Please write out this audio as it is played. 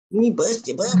Let me bust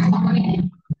your butt.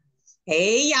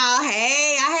 Hey, y'all.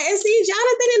 Hey, I hadn't seen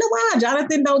Jonathan in a while.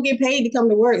 Jonathan don't get paid to come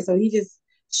to work, so he just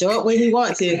show up when he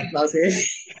wants to.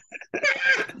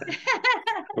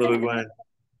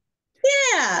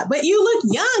 Yeah, but you look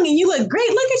young and you look great.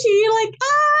 Look at you.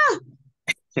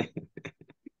 You're like,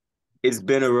 It's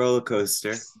been a roller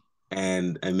coaster.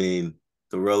 And I mean,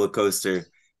 the roller coaster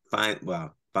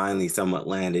finally somewhat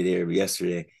landed here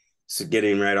yesterday. So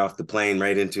getting right off the plane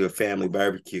right into a family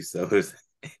barbecue. So it was,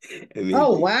 I mean,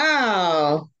 oh,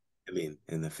 wow.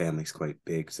 and the family's quite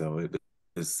big, so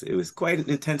it was quite an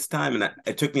intense time, and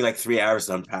it took me like 3 hours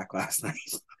to unpack last night.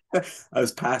 I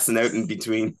was passing out in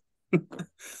between,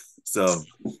 so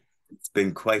it's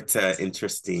been quite an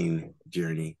interesting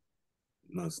journey,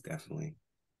 most definitely.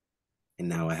 And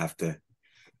now I have to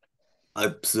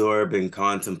absorb and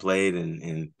contemplate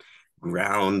and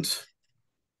ground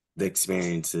the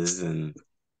experiences, and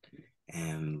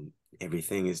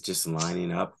everything is just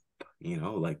lining up,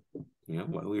 like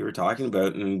what we were talking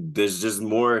about. And there's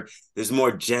more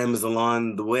gems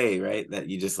along the way, right? That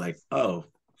you just like, oh,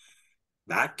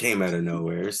 that came out of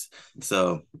nowhere.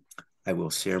 So I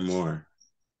will share more.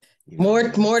 More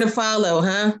to follow,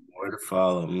 huh? More to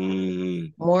follow.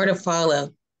 More to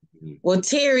follow. Well,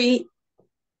 Terry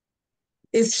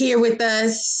is here with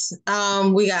us.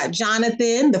 We got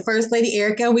Jonathan, the First Lady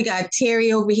Erica. We got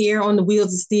Terry over here on the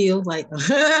wheels of steel, like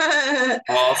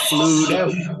all flued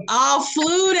out. All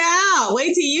flued out.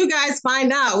 Wait till you guys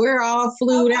find out. We're all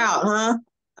flued out, huh?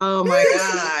 Oh my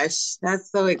gosh,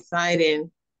 that's so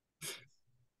exciting.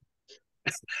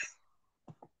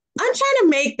 I'm trying to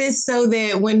make this so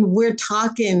that when we're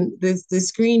talking, the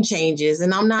screen changes,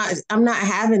 and I'm not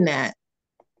having that.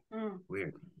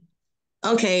 Weird.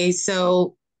 Okay,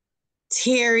 so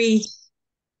Terry,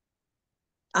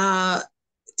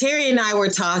 Terry and I were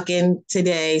talking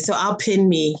today, so I'll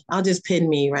just pin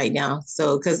me right now.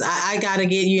 So, because I got to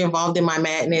get you involved in my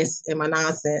madness and my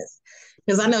nonsense.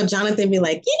 Because I know Jonathan be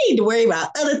like, you need to worry about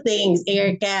other things,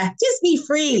 Erica. Just be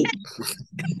free.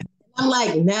 I'm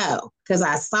like, no, because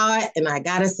I saw it and I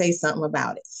got to say something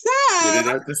about it. So, get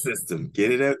it out the system.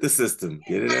 Get it out the system.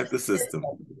 Get it out the system.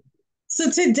 So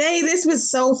today, this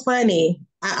was so funny.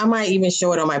 I might even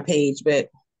show it on my page, but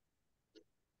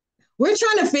we're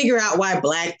trying to figure out why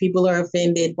Black people are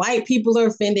offended, white people are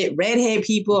offended, redhead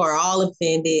people are all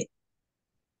offended.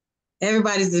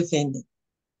 Everybody's offended.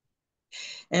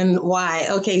 And why?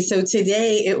 Okay, so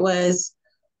today it was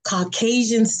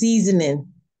Caucasian seasoning.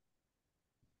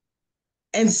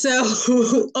 And so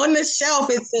on the shelf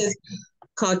it says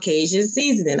Caucasian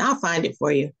seasoning. I'll find it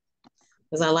for you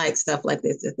because I like stuff like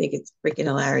this. I think it's freaking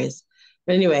hilarious.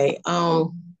 But anyway,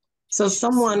 so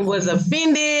someone was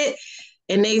offended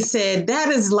and they said that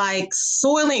is like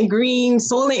Soylent Green.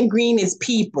 Soylent Green is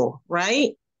people,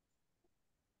 right?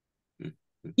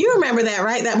 You remember that,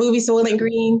 right? That movie Soylent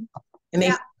Green? And they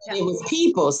said it was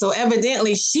people. So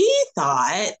evidently she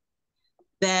thought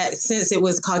that since it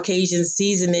was Caucasian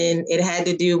seasoning, it had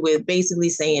to do with basically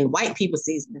saying white people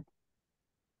seasoning.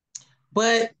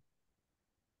 But,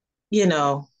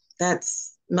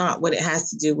 that's not what it has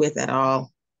to do with at all.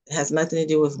 It has nothing to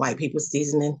do with white people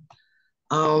seasoning.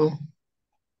 I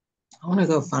want to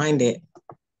go find it.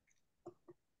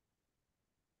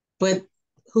 But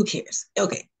who cares?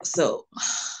 Okay, so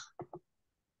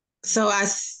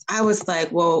I was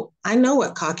like, well, I know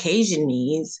what Caucasian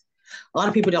means. A lot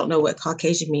of people don't know what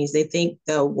Caucasian means. They think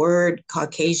the word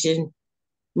Caucasian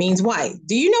means white.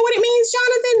 Do you know what it means,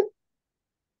 Jonathan?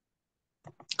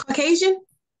 Caucasian?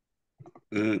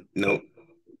 No.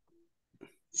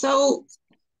 So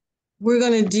we're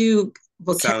gonna do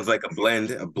Sounds like a blend.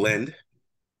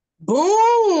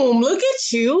 Boom! Look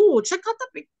at you. Check out the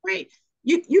big great.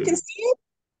 You can see it?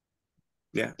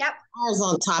 Yeah. Yep. Ours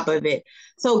on top of it.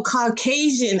 So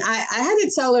Caucasian, I had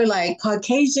to tell her like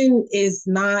Caucasian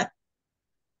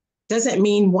doesn't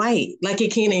mean white. Like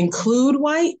it can include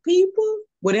white people,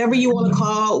 whatever you want to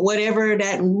call whatever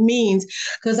that means.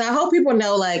 Because I hope people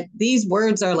know like these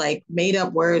words are like made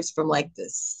up words from like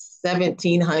the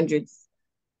 1700s.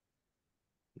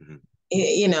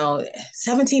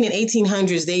 17 and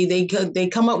 1800s. They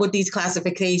come up with these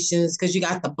classifications because you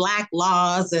got the black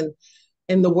laws and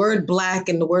the word black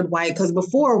and the word white. Because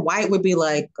before white would be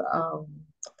like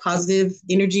positive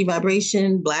energy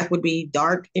vibration. Black would be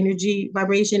dark energy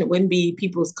vibration. It wouldn't be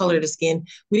people's color of the skin.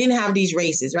 We didn't have these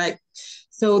races, right?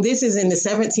 So this is in the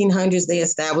 1700s. They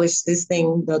established this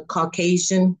thing, the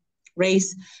Caucasian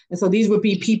race. And so these would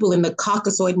be people in the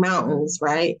Caucasoid Mountains,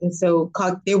 right? And so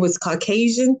there was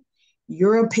Caucasian,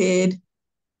 Europid,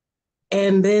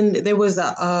 and then there was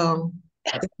a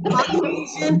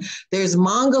Caucasian, there's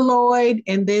Mongoloid,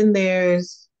 and then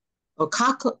there's or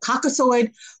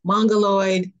Caucasoid,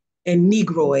 Mongoloid, and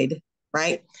Negroid,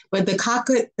 right? But the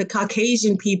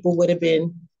Caucasian people would have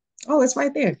been, oh, it's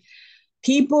right there.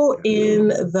 People in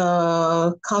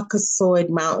the Caucasoid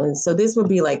Mountains. So this would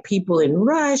be like people in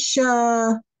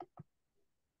Russia.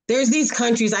 There's these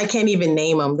countries, I can't even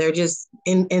name them. They're just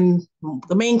in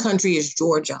the main country is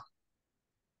Georgia.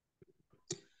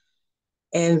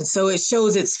 And so it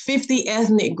shows it's 50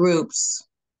 ethnic groups.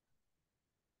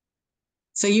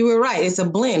 So you were right. It's a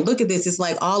blend. Look at this. It's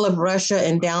like all of Russia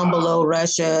and down below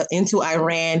Russia into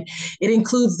Iran. It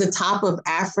includes the top of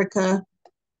Africa,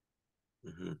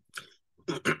 mm-hmm.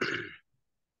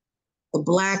 the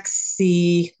Black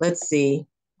Sea. Let's see.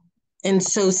 And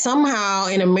so somehow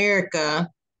in America,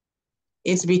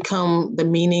 it's become the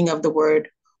meaning of the word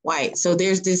white. So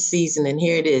there's this seasoning.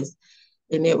 Here it is.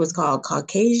 And it was called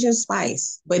Caucasian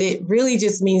spice. But it really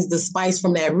just means the spice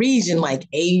from that region, like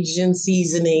Asian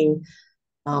seasoning,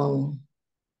 right.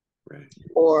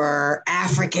 Or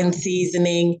African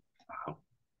seasoning. Wow.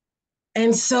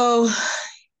 And so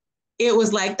it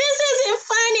was like, this isn't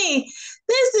funny.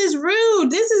 This is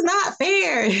rude. This is not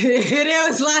fair. And it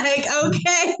was like,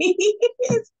 okay,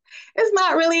 it's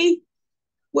not really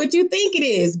what you think it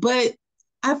is. But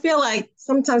I feel like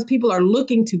sometimes people are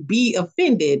looking to be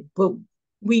offended, but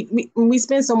we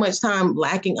spend so much time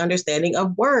lacking understanding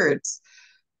of words.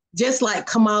 Just like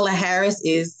Kamala Harris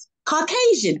is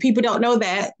Caucasian. People don't know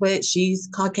that, but she's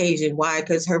Caucasian. Why?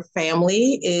 Because her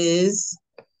family is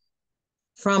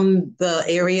from the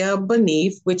area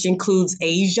beneath, which includes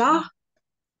Asia,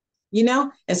 you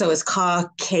know? And so it's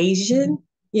Caucasian,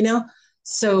 you know?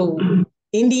 So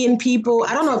Indian people,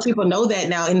 I don't know if people know that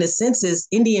now in the census,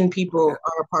 Indian people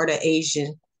are a part of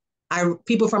Asian.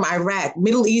 People from Iraq,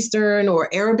 Middle Eastern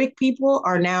or Arabic people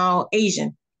are now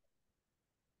Asian.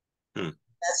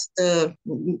 That's the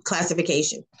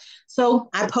classification. So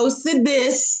I posted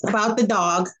this about the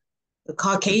dog, the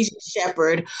Caucasian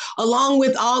Shepherd, along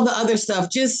with all the other stuff.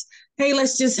 Just, hey,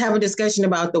 let's just have a discussion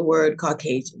about the word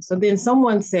Caucasian. So then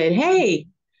someone said, hey,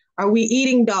 are we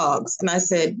eating dogs? And I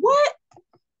said, what?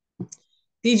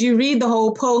 Did you read the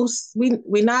whole post?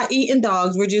 We're not eating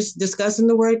dogs. We're just discussing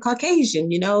the word Caucasian,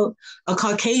 you know, a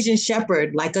Caucasian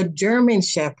Shepherd, like a German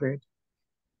Shepherd.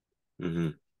 Mm-hmm.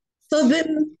 So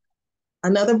then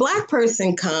another Black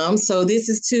person comes. So this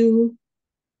is to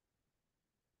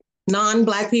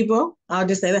non-Black people. I'll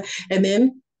just say that. And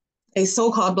then a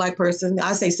so-called Black person.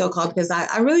 I say so-called because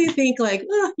I really think like,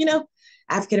 you know,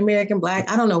 African-American, Black,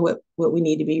 I don't know what we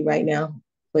need to be right now,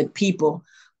 but people.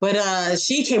 But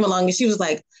she came along and she was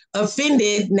like,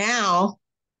 offended now.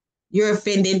 You're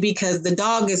offended because the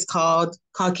dog is called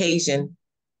Caucasian.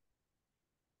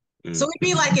 So it'd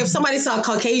be like if somebody saw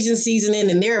Caucasian seasoning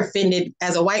and they're offended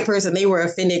as a white person, they were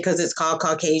offended because it's called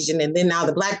Caucasian. And then now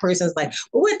the Black person's like,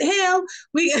 well, what the hell?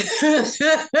 We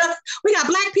got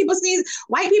Black people seasoning,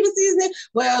 white people seasoning.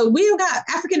 Well, we've got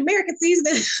African-American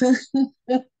seasoning.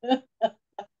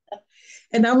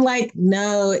 And I'm like,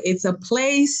 no, it's a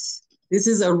place. This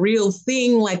is a real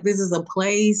thing. Like this is a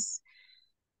place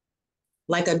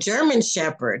like a German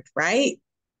Shepherd, right?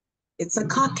 It's a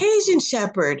Caucasian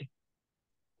Shepherd.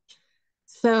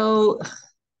 So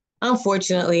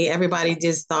unfortunately, everybody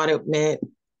just thought it meant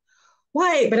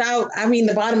white. But I mean,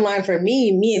 the bottom line for me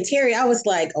and Terry, I was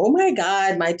like, oh my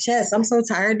God, my chest. I'm so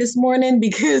tired this morning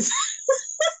because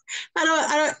I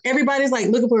don't, everybody's like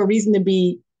looking for a reason to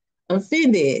be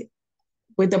offended.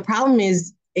 But the problem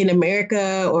is in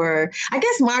America, or I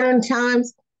guess modern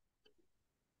times,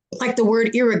 like the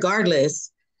word irregardless,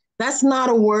 that's not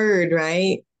a word,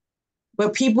 right?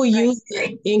 But people use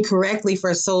it incorrectly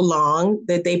for so long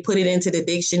that they put it into the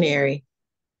dictionary.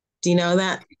 Do you know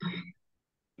that?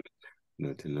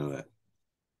 Not to know that.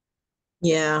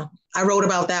 Yeah, I wrote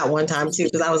about that one time too,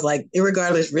 because I was like,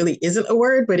 irregardless really isn't a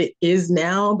word, but it is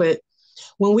now. But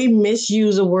when we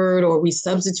misuse a word or we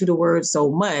substitute a word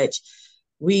so much,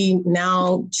 we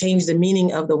now change the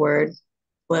meaning of the word,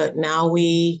 but now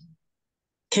it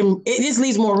just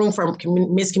leaves more room for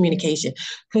miscommunication.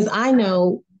 Because I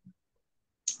know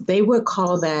they would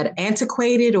call that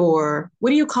antiquated, or what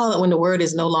do you call it when the word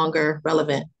is no longer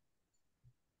relevant?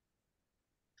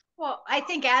 Well, I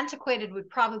think antiquated would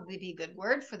probably be a good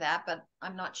word for that, but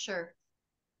I'm not sure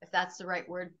if that's the right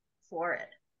word for it.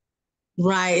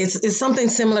 Right. It's something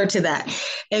similar to that.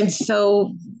 And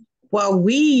so while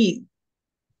we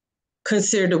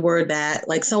consider the word that,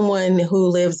 like someone who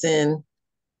lives in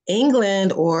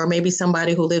England or maybe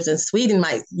somebody who lives in Sweden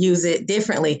might use it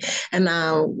differently. And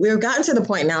we've gotten to the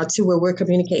point now too where we're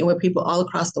communicating with people all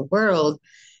across the world,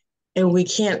 and we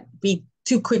can't be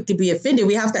too quick to be offended.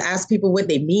 We have to ask people what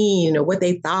they mean or what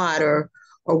they thought or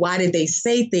or why did they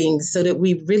say things, so that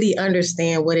we really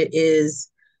understand what it is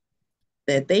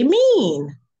that they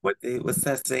mean. What's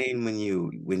that saying, when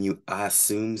you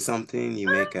assume something, you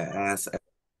make an ass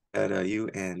out of you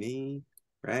and me,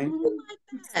 right?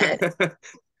 Something like that.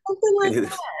 Something like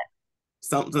that.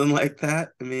 Something like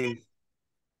that. I mean,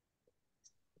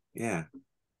 yeah,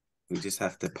 we just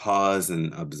have to pause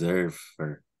and observe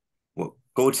for well,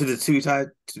 go to the two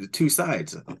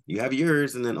sides. You have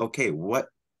yours, and then what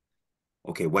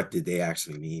did they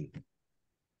actually mean?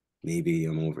 Maybe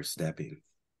I'm overstepping,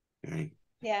 right?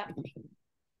 Yeah.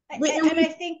 And I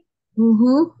think,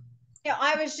 mm-hmm.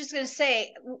 I was just going to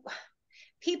say,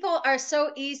 people are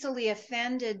so easily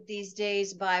offended these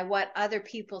days by what other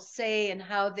people say and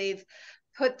how they've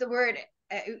put the word,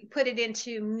 put it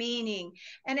into meaning.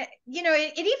 And it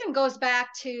even goes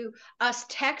back to us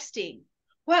texting.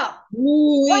 Well,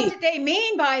 what did they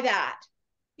mean by that?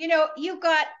 You've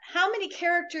got, how many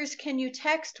characters can you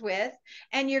text with,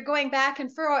 and you're going back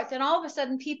and forth, and all of a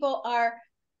sudden people are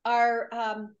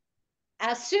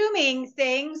assuming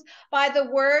things by the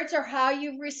words or how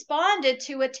you've responded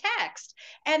to a text,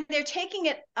 and they're taking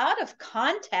it out of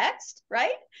context,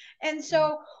 right? And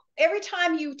so every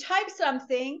time you type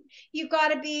something, you're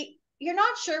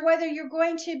not sure whether you're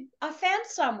going to offend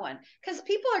someone, because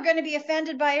people are going to be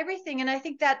offended by everything. And I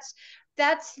think that's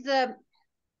the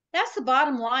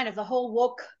bottom line of the whole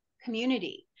woke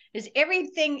community, is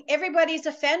everybody's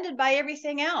offended by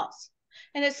everything else.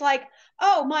 And it's like,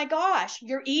 oh my gosh,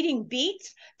 you're eating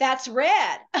beets? That's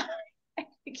red.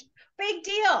 Big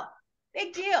deal.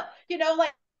 Big deal.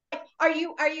 Like, are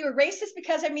you a racist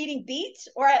because I'm eating beets?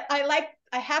 Or I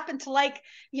happen to like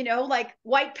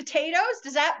white potatoes?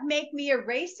 Does that make me a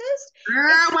racist?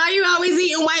 Girl, why you always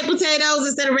eating white potatoes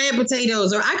instead of red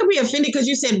potatoes? Or I could be offended because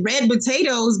you said red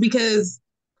potatoes, because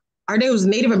are those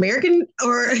Native American,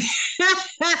 or are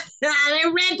they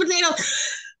red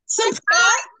potatoes?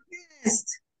 Surprise!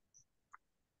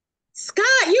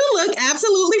 Scott, you look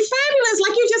absolutely fabulous.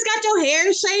 Like you just got your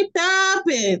hair shaped up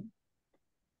and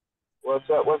What's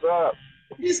up? What's up?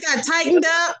 You just got tightened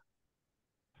up.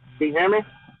 Can you hear me?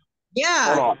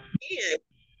 Yeah. Hold on. Yeah.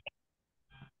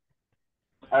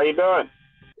 How you doing?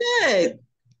 Good.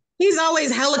 He's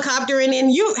always helicoptering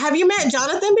in. Have you met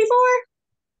Jonathan before?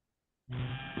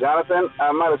 Jonathan,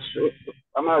 I might have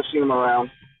seen him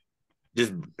around.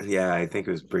 Yeah, I think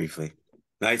it was briefly.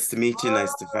 Nice to meet you.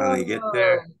 Nice to finally get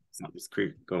there. Something's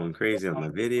going crazy on my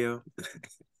video.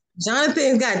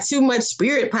 Jonathan's got too much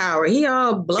spirit power. He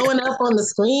all blowing up on the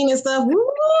screen and stuff.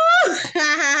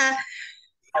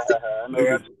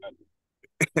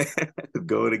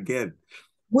 Go it again.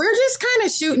 We're just kind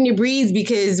of shooting the breeze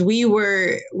because we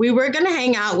were gonna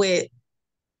hang out with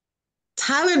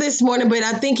Tyler this morning, but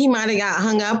I think he might have got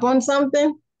hung up on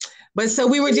something. But so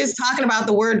we were just talking about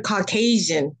the word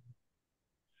Caucasian.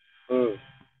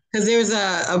 Because there's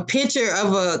a picture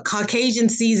of a Caucasian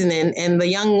seasoning, and the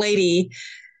young lady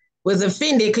was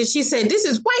offended because she said, "This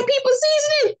is white people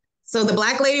seasoning." So the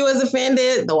black lady was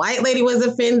offended. The white lady was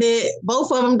offended.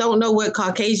 Both of them don't know what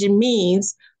Caucasian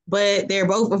means, but they're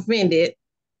both offended.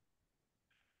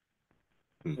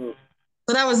 So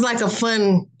that was like a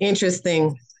fun,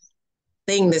 interesting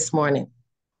thing this morning.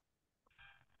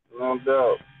 No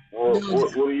doubt. Well,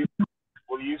 what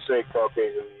do you say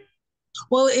Caucasian means?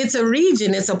 Well, it's a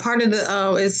region. It's a part of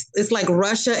the. It's like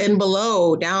Russia and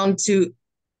below, down to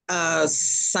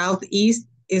southeast.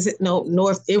 Is it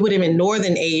north? It would have been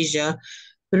Northern Asia,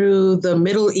 through the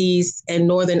Middle East and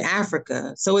Northern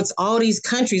Africa. So it's all these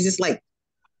countries. It's like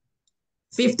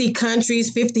 50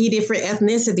 countries, 50 different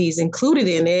ethnicities included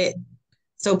in it.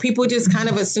 So people just kind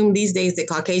of assume these days that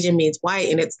Caucasian means white,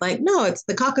 and it's like, no, it's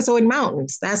the Caucasoid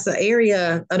Mountains. That's the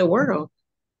area of the world.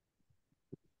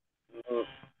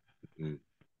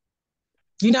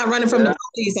 You're not running from the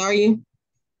police, are you?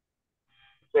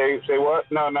 Say what?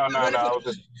 No.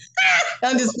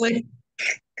 I'm just playing.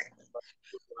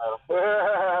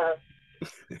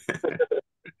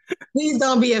 Please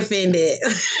don't be offended.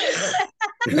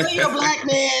 You're a black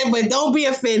man, but don't be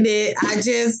offended.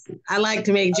 I like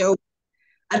to make jokes.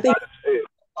 I think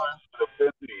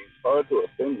it's hard to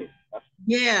offend me.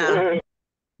 Yeah.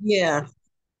 Yeah.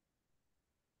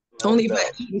 Only if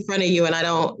I eat in front of you and I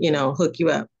don't, hook you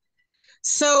up.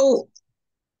 So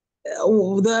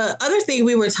the other thing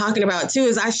we were talking about too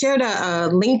is I shared a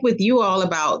link with you all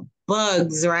about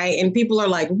bugs, right? And people are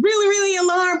like really, really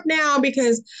alarmed now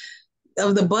because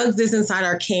of the bugs that's inside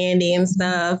our candy and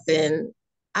stuff. And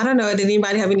I don't know, did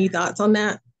anybody have any thoughts on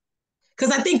that?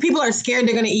 Because I think people are scared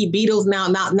they're going to eat beetles now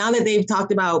that they've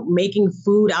talked about making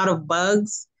food out of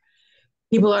bugs.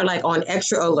 people are like on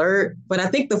extra alert. But I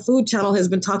think the Food Channel has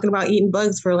been talking about eating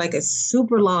bugs for like a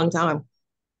super long time.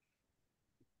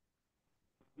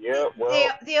 Yeah, well,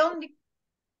 the only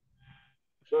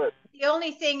good. the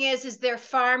only thing is they're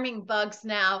farming bugs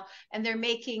now, and they're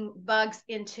making bugs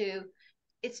into,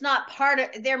 it's not part of,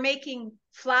 they're making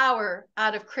flour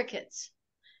out of crickets,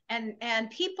 and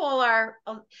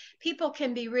people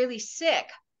can be really sick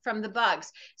from the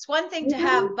bugs. It's one thing to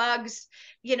have bugs,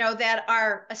 that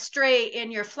are astray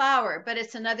in your flour, but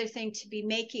it's another thing to be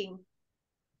making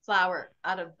flour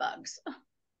out of bugs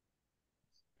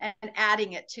and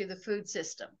adding it to the food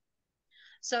system.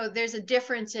 So there's a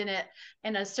difference in it,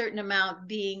 and a certain amount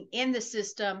being in the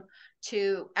system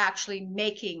to actually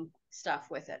making stuff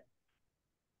with it.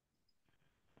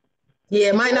 Yeah,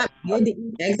 it might not be good to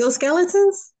eat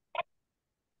exoskeletons.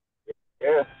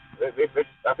 Yeah,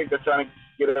 I think they're trying to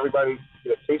get everybody to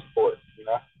get a taste for it.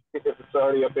 If it's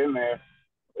already up in there,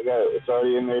 it's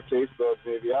already in their taste buds.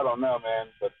 Maybe, I don't know, man.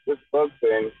 But this bug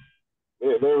thing,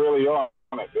 they're really on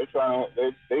it. They're trying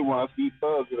to. They want us to eat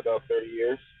bugs in about 30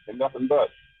 years and nothing but.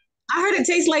 I heard it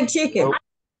tastes like chicken.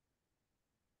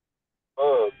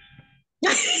 Bugs.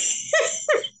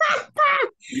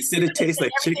 You said it tastes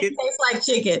like chicken? It tastes like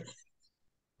chicken.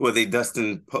 Well, they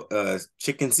dusting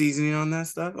chicken seasoning on that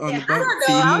stuff on the I bug? don't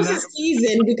know. I was just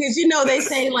teasing because they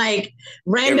say like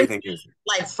random, Everything is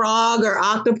like frog or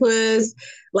octopus.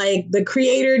 Like the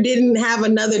creator didn't have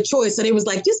another choice, so they was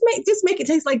like, just make it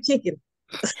taste like chicken.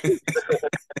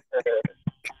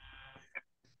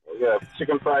 Yeah,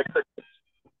 chicken fried crickets.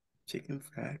 chicken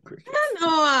fried crickets. I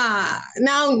don't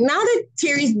know. Now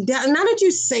that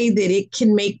you say that it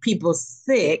can make people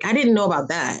sick, I didn't know about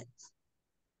that.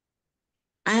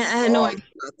 I had no idea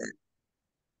about that.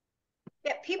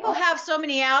 Yeah, people have so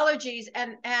many allergies,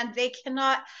 and they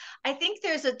cannot. I think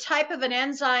there's a type of an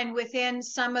enzyme within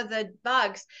some of the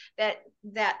bugs that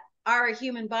our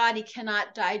human body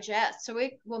cannot digest. So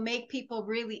it will make people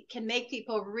really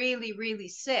really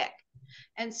sick.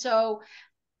 And so,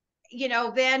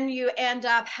 then you end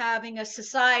up having a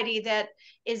society that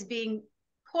is being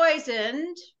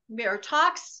poisoned, or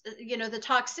the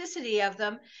toxicity of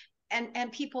them,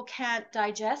 and people can't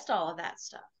digest all of that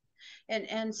stuff.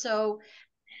 And so,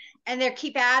 and they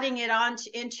keep adding it on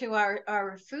into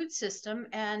our food system,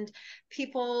 and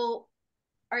people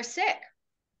are sick.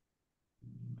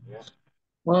 Yeah.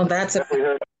 Well, that's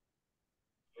definitely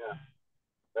yeah,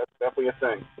 that's definitely a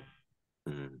thing.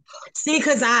 See,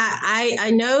 because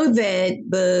I know that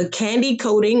the candy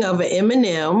coating of an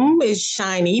M&M is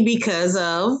shiny because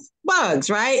of bugs,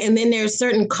 right? And then there's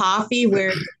certain coffee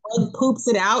where the bug poops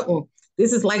it out, and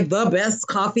this is like the best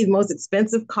coffee, the most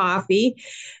expensive coffee.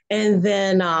 And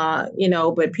then,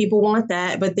 but people want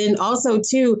that. But then also,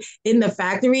 too, in the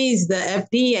factories, the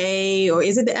FDA, or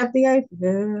is it the FDA?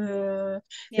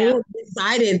 They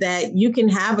decided that you can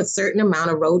have a certain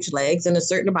amount of roach legs and a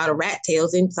certain amount of rat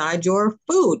tails inside your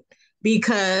food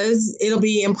because it'll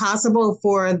be impossible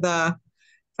for the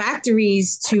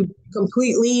factories to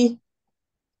completely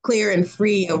clear and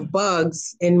free of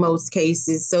bugs in most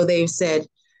cases. So they've said,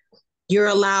 you're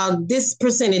allowed this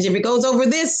percentage. If it goes over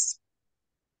this,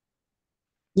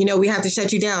 we have to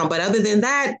shut you down. But other than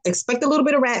that, expect a little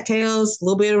bit of rat tails, a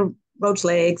little bit of roach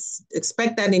legs.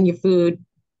 Expect that in your food.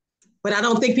 But I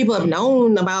don't think people have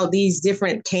known about these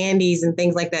different candies and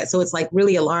things like that. So it's like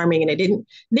really alarming. And it didn't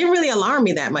really alarm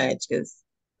me that much because.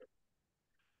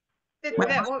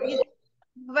 But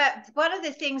one of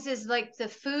the things is like the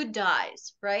food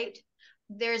dyes, right?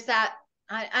 There's that,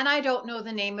 and I don't know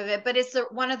the name of it, but it's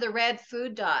one of the red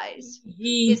food dyes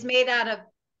is made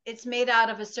out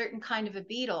of a certain kind of a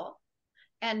beetle,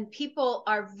 and people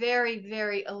are very,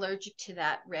 very allergic to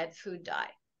that red food dye.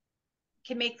 It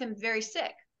can make them very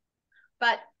sick,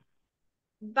 but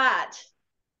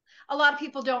a lot of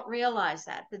people don't realize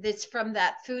that it's from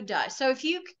that food dye. So if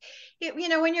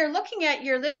when you're looking at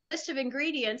your list of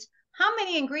ingredients, how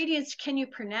many ingredients can you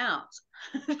pronounce?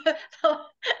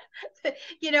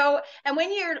 And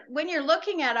when you're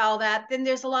looking at all that, then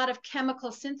there's a lot of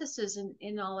chemical synthesis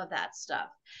in all of that stuff,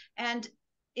 and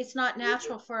it's not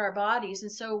natural for our bodies,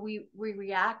 and so we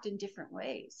react in different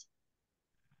ways.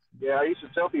 Yeah, I used to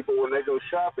tell people when they go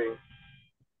shopping,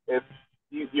 if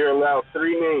you're allowed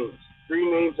three names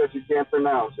that you can't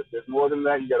pronounce. If there's more than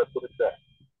that, you got to put it back.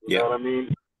 You know what I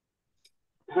mean?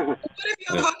 What if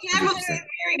your vocabulary is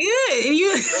very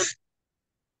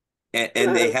good?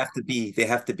 And they have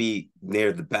to be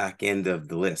near the back end of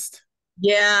the list.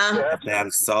 Yeah. They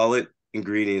have solid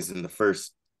ingredients in the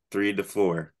first 3 to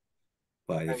 4.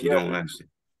 But if you don't actually.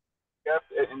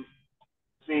 And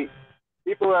see,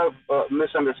 people have a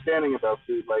misunderstanding about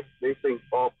food. Like they think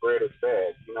all bread is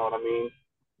bad. You know what I mean?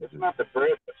 It's not the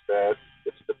bread that's bad.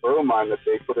 It's the bromine that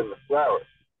they put in the flour.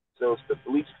 So it's the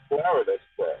bleached flour that's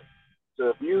bad. So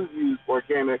if you use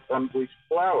organic unbleached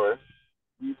flour,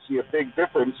 you see a big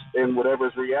difference in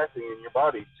whatever's reacting in your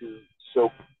body to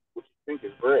soak what you think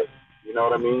is bread. You know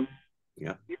what I mean?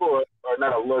 Yeah. People are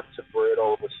not alert to bread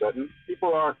all of a sudden.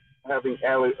 People aren't having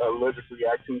allergic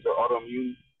reactions or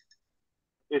autoimmune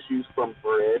issues from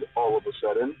bread all of a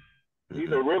sudden.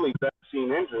 These are really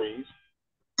vaccine injuries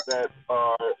that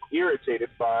are irritated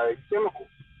by chemicals.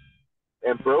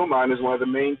 And bromine is one of the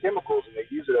main chemicals, and they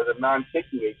use it as a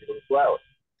non-kicking agent in flour.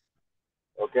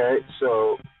 Okay,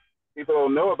 so people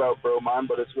don't know about bromine,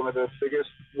 but it's one of the biggest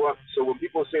ones. So when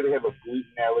people say they have a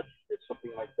gluten allergy or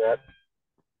something like that,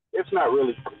 it's not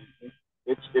really gluten.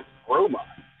 It's bromine.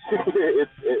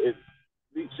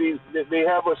 See, they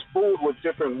have us fooled with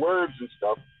different words and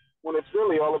stuff when it's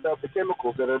really all about the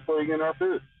chemicals that are putting in our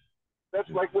food. That's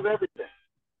like with everything.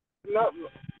 No,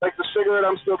 like the cigarette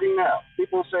I'm smoking now.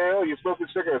 People say, "Oh, you're smoking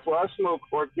cigarettes." Well, I smoke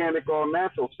organic, all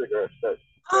natural cigarettes that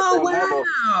Oh, don't have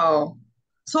wow.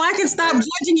 So I can stop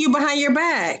judging you behind your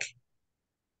back.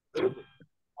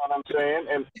 what I'm saying.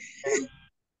 And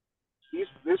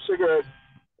this cigarette,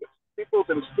 people have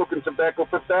been smoking tobacco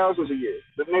for thousands of years.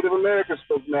 The Native Americans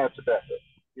smoked mad tobacco.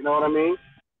 You know what I mean?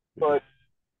 But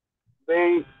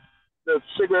the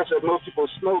cigarettes that most people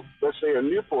smoke, let's say a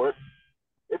Newport,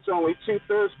 it's only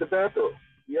 2/3 tobacco.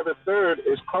 The other third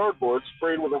is cardboard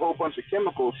sprayed with a whole bunch of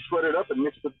chemicals, shredded up and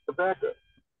mixed with tobacco.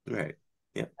 Right.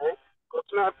 Yeah. Okay?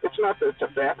 It's not the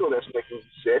tobacco that's making you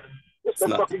sick. It's the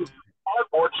fucking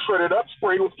cardboard shredded up,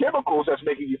 sprayed with chemicals that's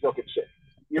making you fucking sick.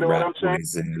 You know what I'm saying?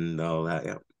 Poison and all that.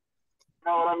 Yeah. You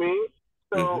know what I mean?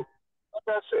 So, like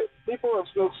I said, people have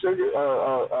smoked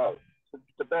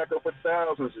tobacco for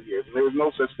thousands of years, and there was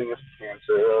no such thing as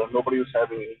cancer. Nobody was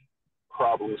having any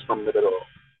problems from it at all.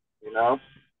 You know,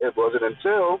 it wasn't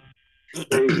until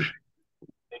they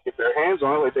get their hands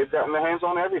on it, like they've gotten their hands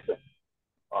on everything: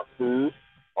 our food,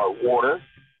 our water,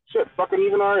 shit, fucking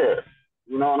even our air.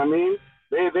 You know what I mean?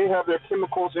 They have their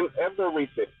chemicals in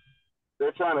everything.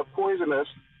 They're trying to poison us,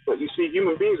 but you see,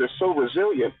 human beings are so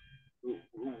resilient.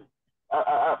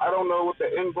 I don't know what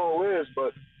the end goal is,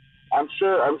 but I'm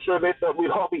sure they thought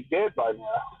we'd all be dead by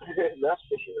now. That's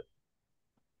for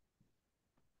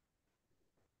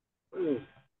sure.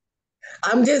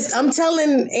 I'm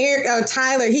telling Eric,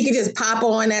 Tyler, he could just pop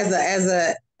on as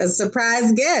a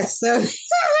surprise guest. So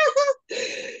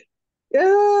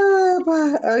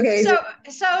okay.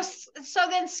 So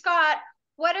then, Scott,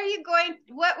 what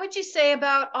would you say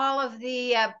about all of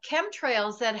the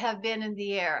chemtrails that have been in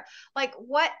the air? Like,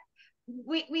 what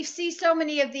we see so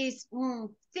many of these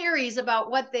theories about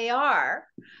what they are.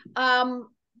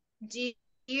 Do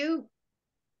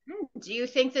you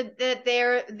think that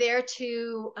they're there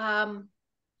to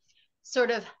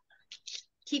sort of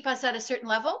keep us at a certain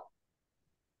level?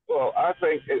 Well, I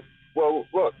think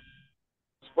look,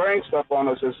 spraying stuff on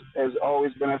us has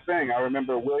always been a thing. I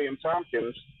remember William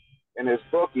Tompkins in his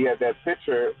book, he had that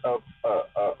picture of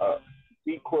a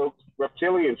decloaked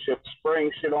reptilian ship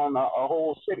spraying shit on a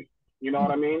whole city. You know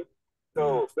what I mean?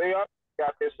 So they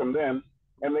got this from them,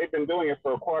 and they've been doing it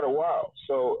for quite a while.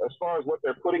 So as far as what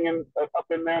they're putting in up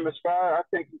in there in the sky, I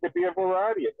think it could be a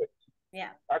variety of things.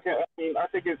 Yeah. I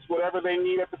think it's whatever they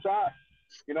need at the time.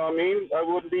 You know what I mean? It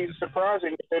wouldn't be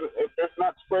surprising if there's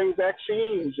not spraying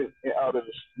vaccines out of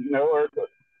this, or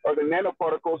the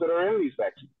nanoparticles that are in these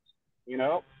vaccines. You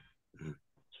know,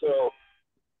 so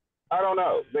I don't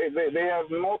know. They have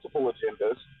multiple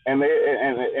agendas, and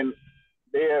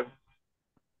they have.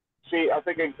 See, I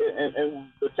think in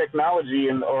the technology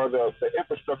or the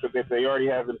infrastructure that they already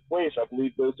have in place, I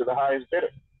believe goes to the highest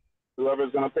bidder.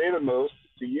 Whoever's going to pay the most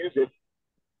to use it.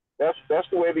 That's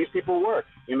the way these people work.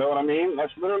 You know what I mean?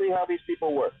 That's literally how these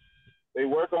people work. They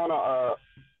work on a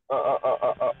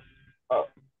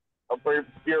very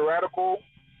theoretical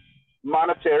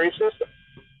monetary system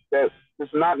that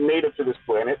is not native to this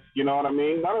planet. You know what I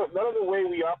mean? None of the way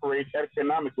we operate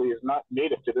economically is not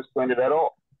native to this planet at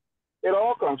all. It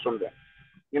all comes from them.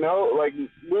 You know, like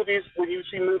movies, when you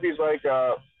see movies like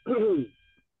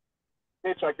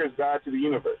Hitchhiker's Guide to the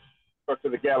Universe or to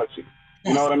the Galaxy,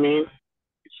 you know what I mean?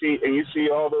 You see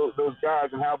all those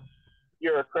guys and how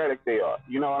bureaucratic they are.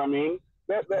 You know what I mean?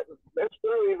 That's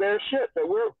really their shit that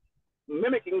we're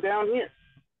mimicking down here.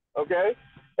 Okay?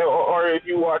 Or if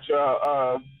you watch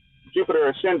Jupiter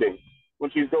Ascending,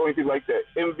 when she's going through like the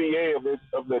MVA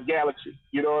of the galaxy,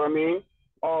 you know what I mean?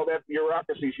 All that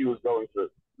bureaucracy she was going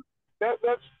through. That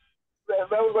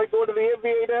was like going to the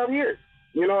MVA down here.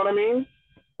 You know what I mean?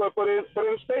 But in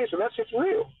space, and that's just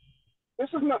real.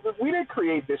 This is not. We didn't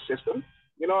create this system.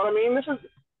 You know what I mean?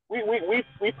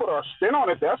 we put our spin on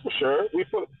it, that's for sure.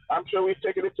 I'm sure we've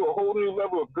taken it to a whole new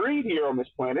level of greed here on this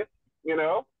planet, you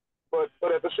know. But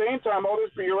at the same time, all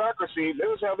this bureaucracy, this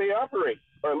is how they operate,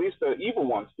 or at least the evil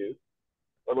ones do,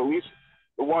 or at least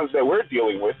the ones that we're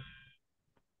dealing with,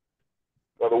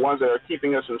 or the ones that are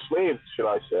keeping us enslaved, should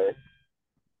I say.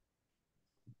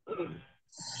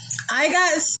 I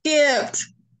got skipped.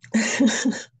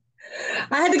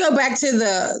 I had to go back to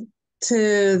the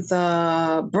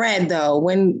bread though.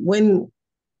 When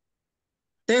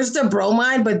there's the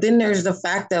bromide, but then there's the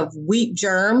fact of wheat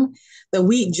germ. The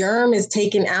wheat germ is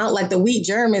taken out. Like the wheat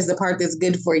germ is the part that's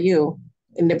good for you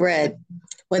in the bread,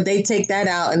 but they take that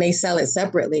out and they sell it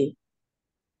separately.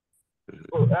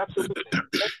 Well, absolutely.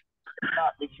 It's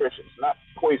not nutritious, not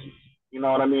poisonous. You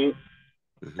know what I mean?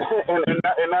 And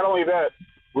not only that,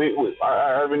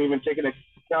 I haven't even taken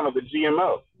account of the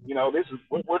GMO. You know, this is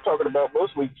we're talking about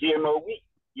mostly GMO wheat.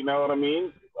 You know what I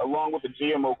mean? Along with the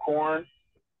GMO corn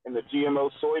and the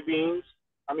GMO soybeans.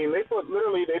 I mean, they put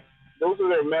literally those are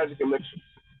their magic elixirs.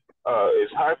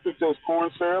 It's high fructose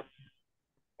corn syrup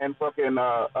and fucking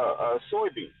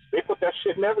soybeans. They put that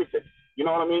shit in everything. You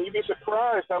know what I mean? You'd be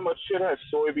surprised how much shit has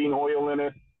soybean oil in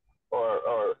it,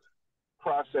 or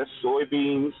processed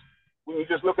soybeans. When you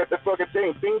just look at the fucking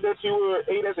things that you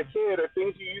ate as a kid, or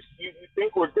things you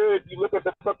think were good, you look at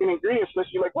the fucking ingredients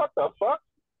list, you're like, what the fuck?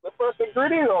 The first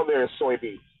ingredient on there is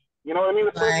soybeans. You know what I mean?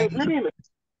 The first ingredient is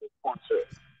corn syrup.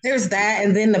 There's that,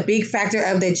 and then the big factor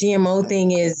of the GMO thing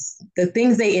is the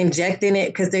things they inject in it,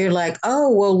 because they're like,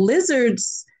 oh, well,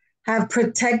 lizards have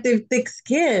protective thick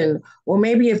skin. Well,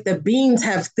 maybe if the beans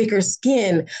have thicker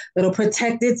skin, it'll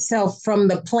protect itself from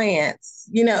the plants,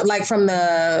 you know, like from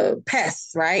the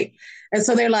pests, right? And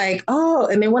so they're like, oh,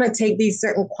 and they want to take these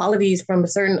certain qualities from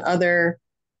certain other,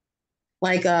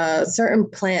 like certain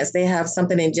plants, they have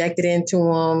something injected into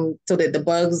them so that the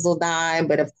bugs will die.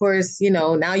 But of course, you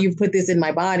know, now you've put this in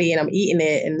my body and I'm eating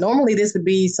it. And normally this would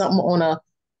be something on a,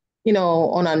 you know,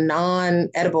 on a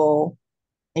non-edible,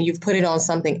 and you've put it on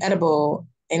something edible,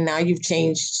 and now you've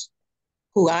changed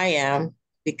who I am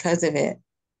because of it.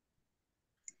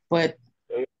 But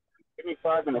give me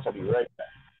 5 minutes, I'll be right back.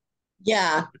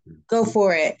 Yeah, go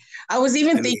for it. I was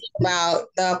even thinking about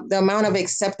the amount of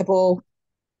acceptable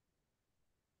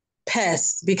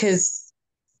pests, because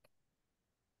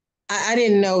I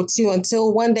didn't know too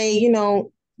until one day, you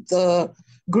know, the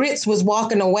grits was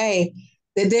walking away.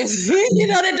 That there's, you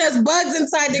know, that there's bugs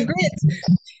inside the grits.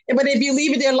 But if you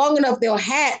leave it there long enough, they'll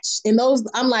hatch. And those,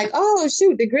 I'm like, oh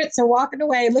shoot, the grits are walking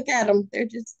away. Look at them. They're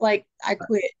just like, I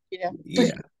quit, you know.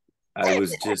 Yeah. I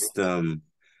was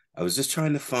just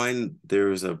trying to find, there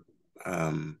was a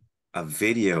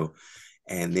video,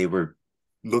 and they were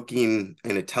looking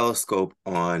in a telescope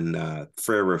on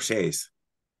Frere Rochers.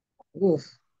 Oof.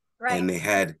 Right. And they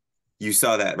had, you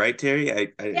saw that, right, Terry? Yeah,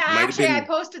 actually, I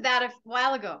posted that a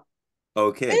while ago.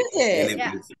 Okay. And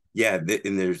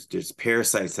and there's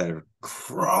parasites that are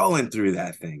crawling through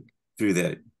that thing, through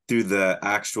the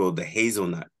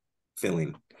hazelnut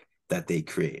filling that they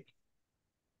create.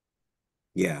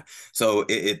 Yeah. So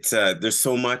it's there's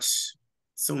so much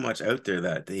out there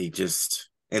that they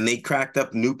cracked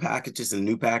up new packages and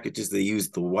new packages. They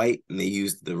used the white and they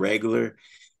used the regular,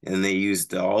 and they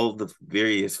used all the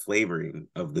various flavoring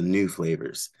of the new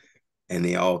flavors, and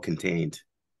they all contained.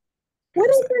 What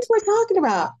is this we're talking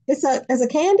about? It's a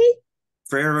candy?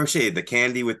 Frere Rocher, the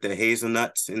candy with the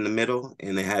hazelnuts in the middle,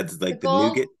 and it had like the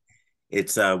gold? nougat.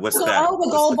 It's what's that? Oh,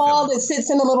 the gold ball that sits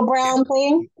in the little brown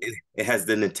thing. It has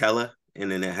the Nutella,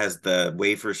 and then it has the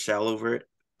wafer shell over it,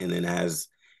 and then it has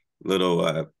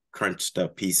little crunched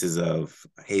up pieces of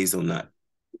hazelnut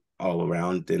all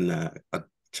around in a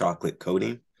chocolate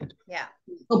coating. Yeah.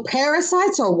 So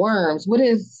parasites or worms? What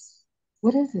is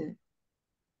it?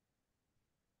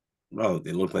 Oh,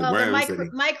 they look like worms.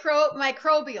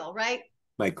 Microbial, right?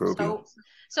 Microbial.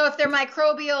 So if they're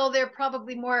microbial, they're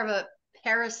probably more of a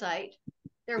parasite.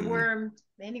 They're worm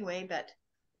anyway, but.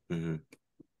 You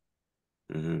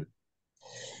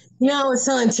know, I was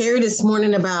telling Terry this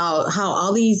morning about how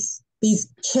all these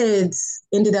kids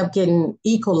ended up getting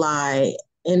E. coli,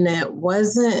 and it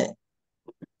was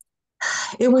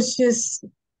just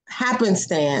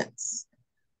happenstance.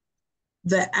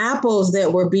 The apples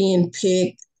that were being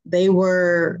picked, they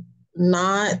were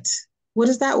not, what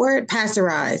is that word?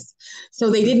 Pasteurized.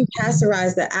 So they didn't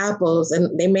pasteurize the apples,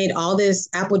 and they made all this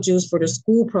apple juice for the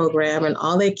school program, and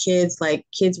all their kids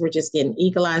were just getting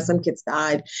E. coli. Some kids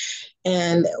died.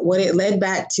 And what it led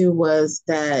back to was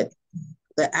that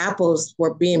the apples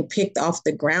were being picked off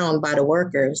the ground by the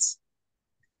workers.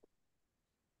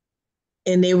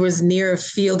 And they was near a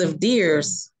field of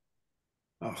deers.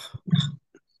 Oh.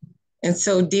 And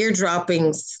so deer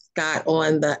droppings got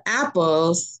on the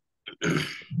apples,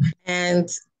 and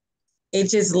it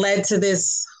just led to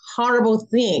this horrible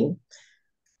thing.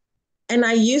 And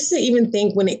I used to even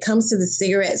think, when it comes to the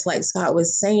cigarettes, like Scott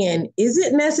was saying, is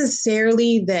it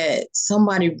necessarily that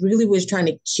somebody really was trying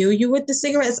to kill you with the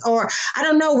cigarettes? Or I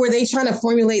don't know, were they trying to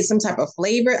formulate some type of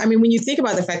flavor? I mean, when you think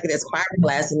about the fact that there's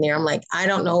fiberglass in there, I'm like, I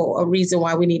don't know a reason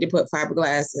why we need to put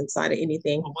fiberglass inside of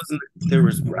anything. Well, there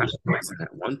was rat poison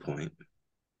at one point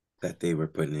that they were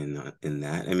putting in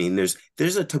that. I mean, there's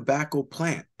a tobacco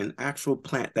plant, an actual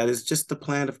plant that is just the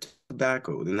plant of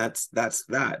tobacco, and that's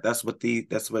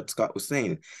what Scott was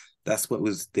saying. That's what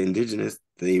was the indigenous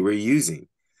they were using.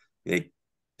 Like,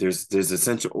 there's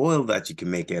essential oil that you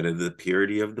can make out of the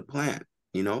purity of the plant,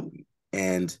 you know,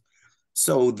 and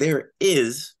so there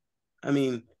is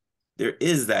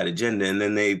that agenda. And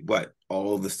then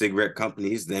all the cigarette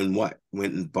companies then went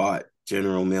and bought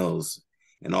General Mills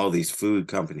and all these food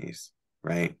companies,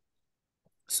 right?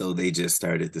 So they just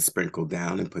started to sprinkle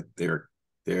down and put their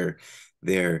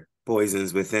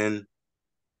poisons within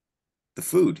the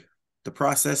food, the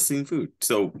processing food.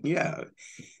 So yeah,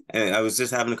 and I was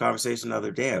just having a conversation the other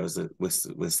day. I was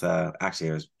actually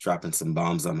I was dropping some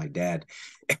bombs on my dad,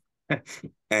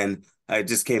 and I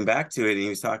just came back to it, and he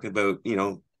was talking about, you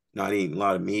know, not eating a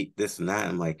lot of meat, this and that.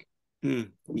 I'm like,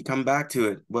 you come back to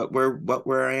it. What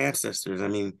were our ancestors? I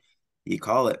mean, you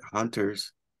call it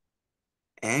hunters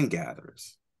and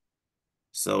gatherers.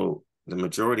 So the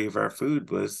majority of our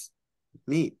food was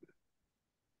meat.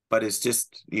 But it's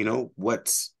just, you know,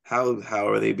 how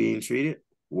are they being treated?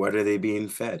 What are they being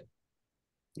fed?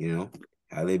 You know,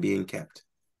 how are they being kept?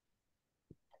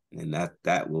 And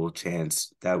that will,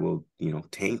 you know,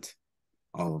 taint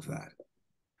all of that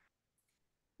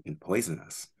and poison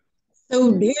us.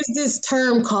 So there's this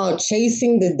term called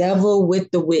chasing the devil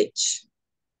with the witch.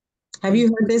 Have you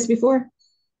heard this before?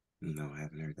 No, I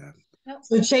haven't heard that. Nope.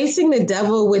 So chasing the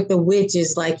devil with the witch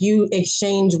is like you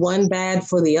exchange one bad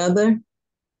for the other.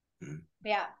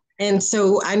 Yeah. And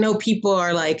so I know people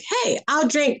are like, hey,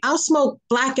 I'll smoke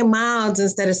Black and Milds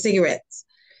instead of cigarettes,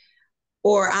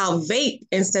 or I'll vape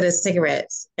instead of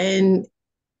cigarettes. And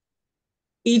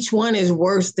each one is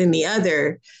worse than the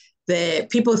other. That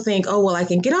people think, oh, well, I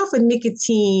can get off of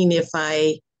nicotine if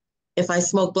I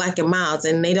smoke Black and Milds,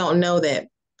 and they don't know that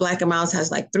Black and Milds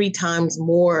has like 3 times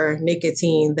more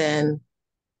nicotine than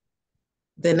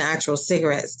actual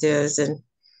cigarettes does. And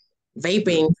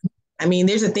vaping, I mean,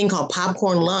 there's a thing called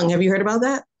popcorn lung. Have you heard about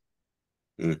that?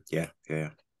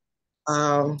 Yeah.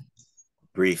 Do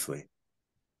Briefly.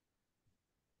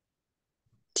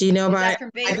 you know about it?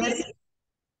 From vaping?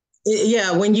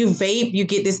 Yeah, when you vape, you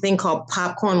get this thing called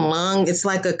popcorn lung. It's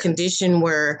like a condition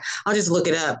where, I'll just look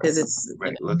it up because it's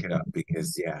right. Look it up,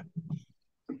 because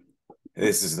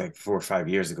this is like 4 or 5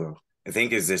 years ago. I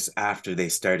think is this after they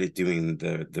started doing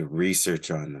the research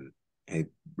on them. I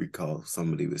recall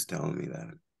somebody was telling me that.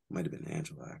 It might have been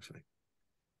Angela, actually.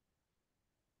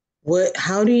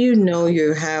 How do you know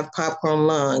you have popcorn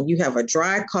lung? You have a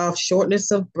dry cough,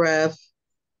 shortness of breath.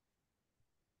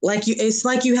 It's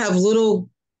like you have little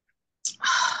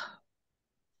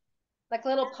like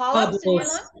little polyps in your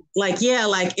lung?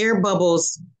 Like air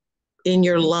bubbles in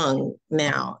your lung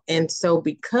now. And so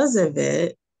because of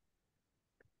it,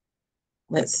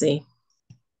 let's see,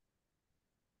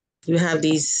 you have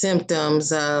these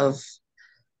symptoms of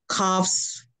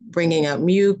coughs, bringing up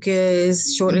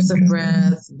mucus, shortness of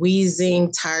breath,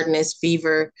 wheezing, tiredness,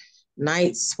 fever,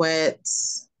 night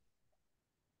sweats,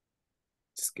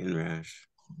 skin rash.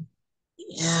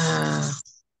 Yeah.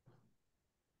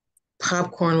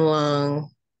 Popcorn lung.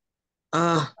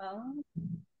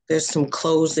 There's some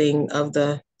closing of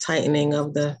the tightening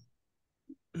of the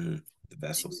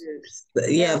vessels.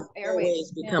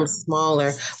 Airways become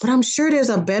smaller. But I'm sure there's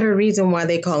a better reason why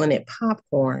they're calling it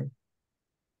popcorn.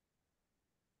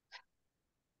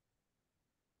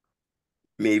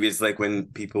 Maybe it's like when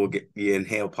people you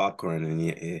inhale popcorn and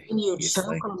you choke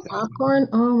like on popcorn.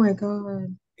 Oh my god!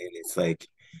 And it's like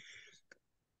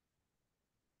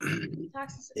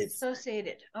toxins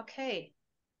associated. Okay,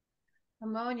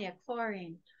 ammonia,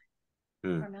 chlorine.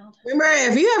 Remember,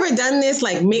 have you ever done this?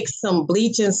 Like mix some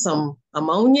bleach and some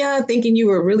ammonia, thinking you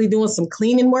were really doing some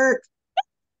cleaning work?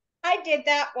 I did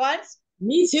that once.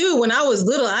 Me too. When I was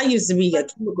little, I used to be a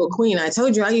chemical queen. I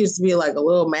told you I used to be like a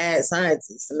little mad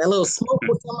scientist, and that little smoke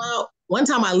would come out. One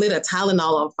time I lit a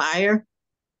Tylenol on fire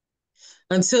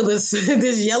until this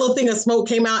yellow thing of smoke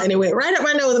came out, and it went right up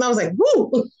my nose, and I was like,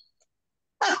 woo!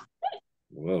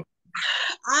 Whoa.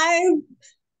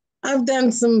 I've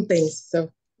done some things.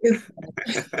 So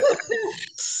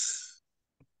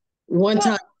one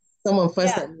time Someone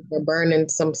fussed at me for burning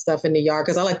some stuff in the yard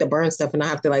because I like to burn stuff and I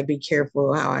have to like be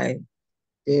careful how I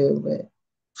do. But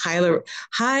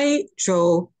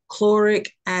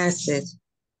hydrochloric acid,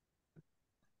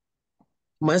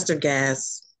 mustard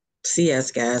gas,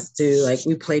 CS gas too. Like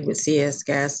we played with CS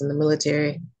gas in the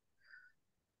military.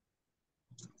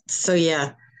 So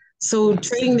yeah. So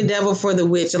trading the devil for the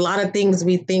witch, a lot of things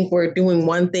we think we're doing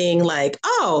one thing like,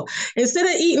 oh, instead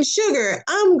of eating sugar,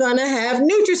 I'm gonna have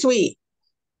NutraSweet.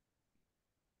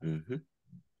 Mm-hmm.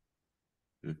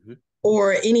 Mm-hmm.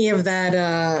 Or any of that,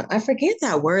 I forget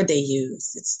that word they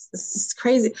use. It's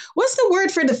crazy. What's the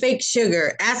word for the fake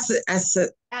sugar? Aspartame.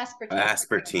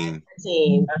 Aspartame.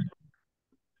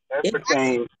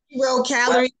 Aspartame. 0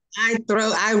 calories. I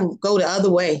go the other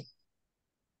way.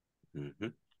 Mm-hmm.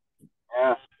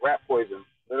 Yeah, rat poison.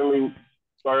 Literally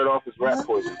started off as rat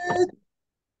poison. And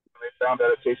they found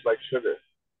that it tastes like sugar.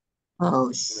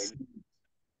 Oh shit.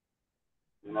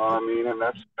 You know what I mean? And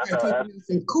that's how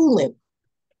some coolant.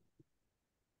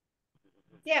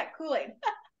 Yeah, cooling.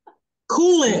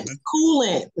 Coolant.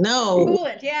 Coolant. No.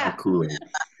 Coolant, yeah. Coolant.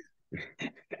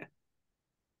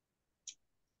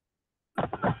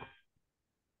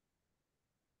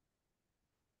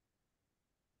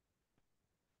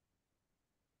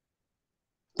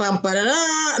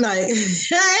 Like it's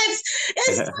Hey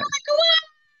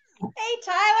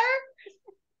Tyler.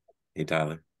 Hey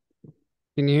Tyler.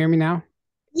 Can you hear me now?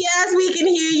 Yes, we can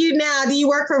hear you now. Do you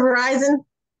work for Verizon?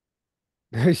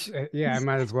 Yeah, I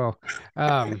might as well.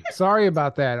 Sorry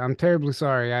about that. I'm terribly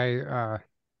sorry. I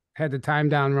had the time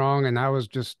down wrong and I was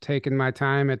just taking my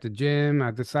time at the gym. I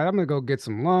decided I'm gonna go get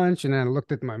some lunch and then I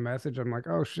looked at my message. I'm like,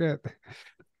 oh shit.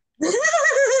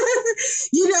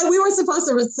 We were supposed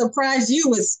to surprise you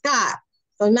with Scott.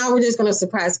 So now we're just going to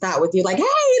surprise Scott with you. Like, hey,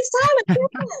 it's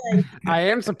Tyler. I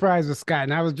am surprised with Scott.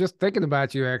 And I was just thinking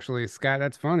about you, actually, Scott.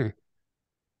 That's funny.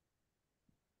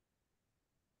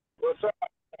 What's up? How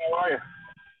are you?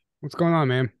 What's going on,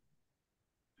 man?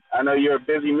 I know you're a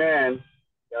busy man.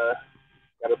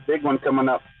 Got a big one coming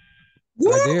up.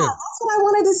 Yeah, that's what I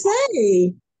wanted to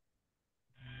say.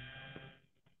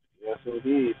 Yes,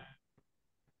 indeed.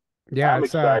 Yeah, I'm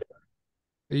excited.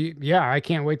 Yeah, I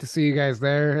can't wait to see you guys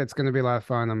there. It's going to be a lot of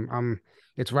fun.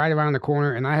 It's right around the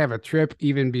corner, and I have a trip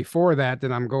even before that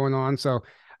I'm going on. So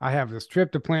I have this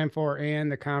trip to plan for and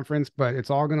the conference, but it's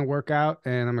all going to work out,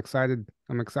 and I'm excited.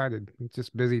 It's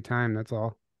just busy time. That's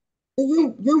all.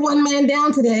 You're one man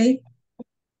down today.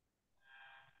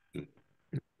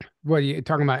 What are you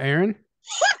talking about, Aaron?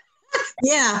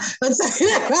 Yeah, I'm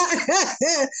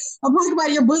talking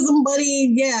about your bosom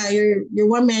buddy. Yeah, you're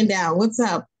one man down. What's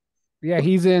up? Yeah,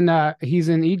 he's in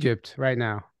Egypt right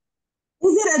now.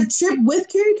 Is it a trip with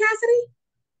Carrie Cassidy?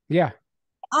 Yeah.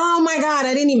 Oh my God,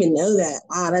 I didn't even know that.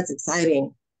 Wow, that's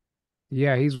exciting.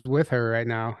 Yeah, he's with her right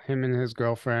now. Him and his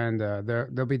girlfriend.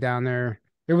 They'll be down there.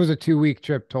 It was a 2-week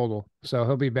trip total, so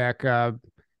he'll be back. I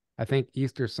think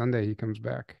Easter Sunday he comes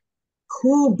back.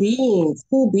 Cool beans,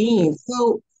 cool beans.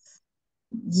 So,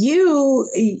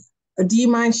 do you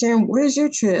mind sharing? Where's your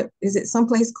trip? Is it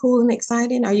someplace cool and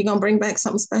exciting? Are you gonna bring back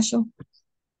something special?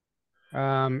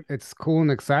 It's cool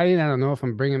and exciting. I don't know if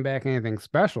I'm bringing back anything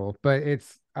special, but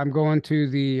I'm going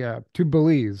to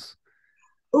Belize.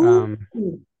 Ooh.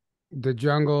 The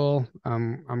jungle.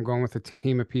 I'm going with a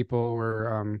team of people.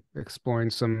 We're exploring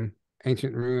some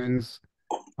ancient ruins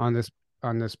on this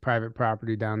private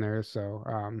property down there. So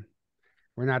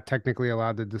we're not technically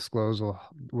allowed to disclose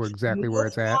where exactly where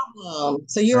it's at.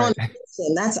 So you're Right. on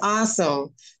mission. That's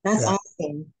awesome. That's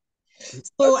awesome.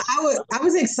 So I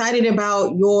was excited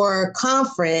about your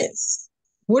conference.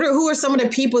 Who are some of the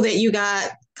people that you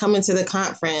got coming to the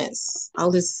conference?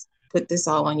 I'll just put this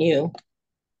all on you.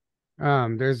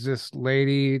 There's this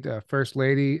lady, the First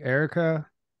Lady, Erica.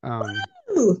 Yeah,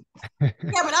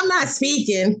 but I'm not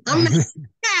speaking. I'm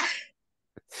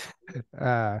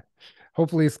not.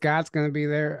 Hopefully Scott's going to be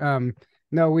there.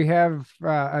 No, we have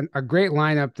a great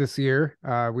lineup this year.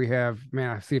 We have,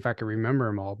 man, I'll see if I can remember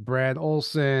them all. Brad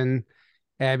Olson,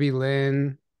 Abby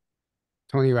Lynn,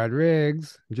 Tony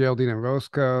Rodriguez, Geraldine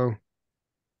Roscoe,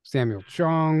 Samuel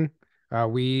Chong.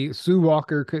 Sue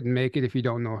Walker couldn't make it. If you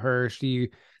don't know her, she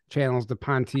channels the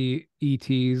Ponte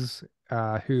ETs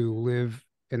who live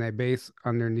in a base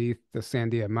underneath the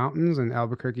Sandia Mountains in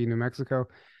Albuquerque, New Mexico.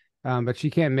 But she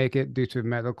can't make it due to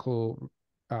medical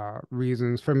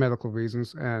reasons.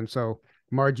 And so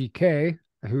Margie K,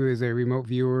 who is a remote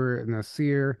viewer and a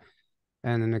seer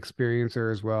and an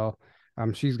experiencer as well,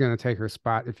 she's going to take her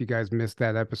spot. If you guys missed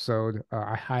that episode,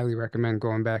 I highly recommend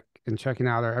going back and checking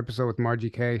out our episode with Margie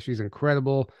K. She's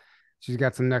incredible. She's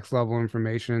got some next level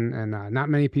information, and not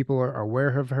many people are aware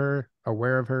of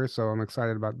her. So I'm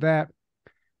excited about that.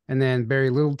 And then Barry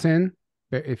Littleton,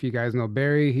 if you guys know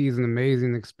Barry, he's an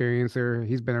amazing experiencer.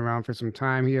 He's been around for some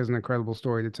time. He has an incredible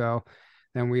story to tell.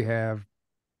 Then we have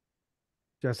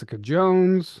Jessica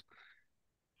Jones,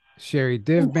 Sherry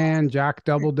Divban, Jock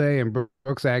Doubleday, and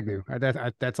Brooks Agnew.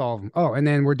 That's all of them. Oh, and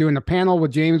then we're doing a panel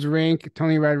with James Rink,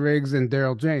 Tony Rodriguez, and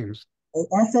Daryl James.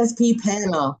 SSP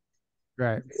panel.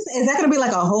 Right. Is that going to be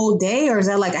like a whole day, or is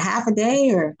that like a half a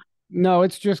day, or? No,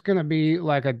 it's just going to be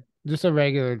like just a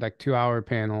regular like 2 hour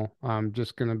panel.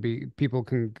 Just going to be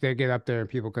they get up there and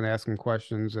people can ask them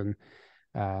questions, and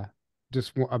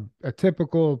just a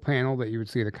typical panel that you would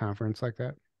see at a conference like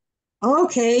that.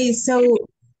 Okay, so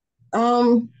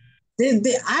I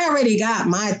already got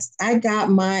my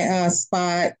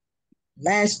spot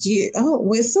last year. Oh,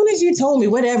 well, as soon as you told me,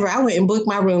 whatever, I went and booked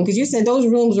my room because you said those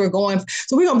rooms were going.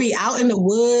 So we're gonna be out in the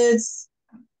woods,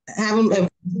 having a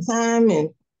good time, and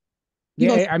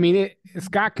yeah, I mean,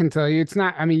 Scott can tell you it's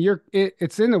not. I mean,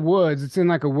 it's in the woods. It's in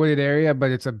like a wooded area,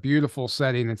 but it's a beautiful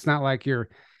setting. It's not like you're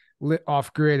lit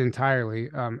off grid entirely.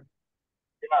 You're not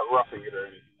roughing it or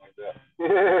anything like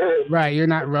that. Right, you're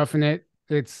not roughing it.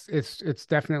 It's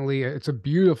definitely it's a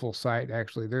beautiful site.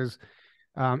 Actually,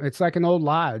 it's like an old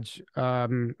lodge,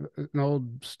 an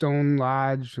old stone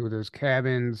lodge where there's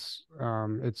cabins.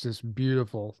 It's just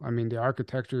beautiful. I mean, the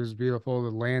architecture is beautiful.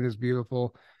 The land is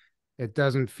beautiful.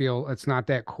 It's not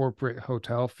that corporate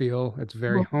hotel feel. It's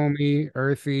very homey,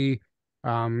 earthy.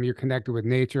 You're connected with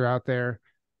nature out there,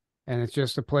 and it's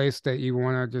just a place that you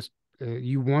want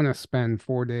to spend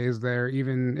 4 days there,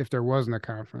 even if there wasn't a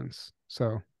conference.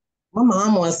 So my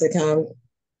mom wants to come.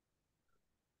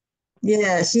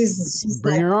 Yeah, she's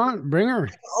bring like, her on, bring her.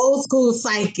 Old school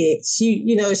psychic. She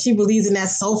believes in that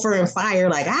sulfur and fire,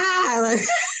 like like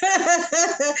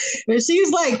and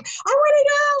she's like, I want to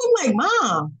go. I'm like,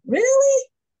 Mom, really?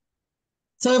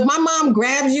 So if my mom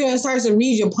grabs you and starts to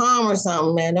read your palm or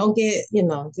something, man, don't get,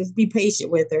 just be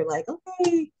patient with her. Like,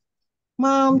 okay,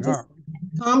 Mom, just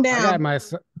calm down. I got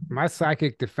my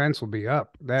psychic defense will be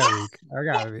up that week. I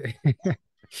gotta be.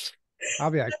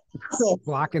 I'll be like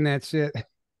blocking that shit.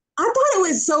 I thought it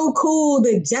was so cool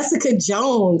that Jessica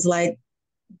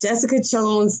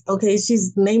Jones, okay,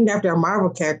 she's named after a Marvel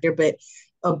character, but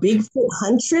a Bigfoot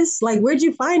huntress. Like, where'd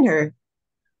you find her?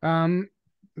 The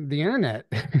internet.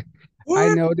 Yeah.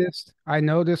 I noticed.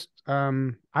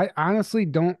 I honestly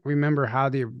don't remember how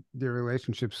the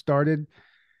relationship started,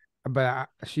 but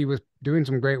she was doing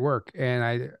some great work, and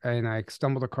I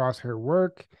stumbled across her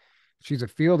work. She's a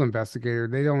field investigator.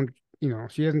 They don't,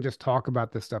 she doesn't just talk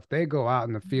about this stuff. They go out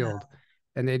in the field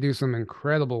and they do some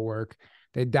incredible work.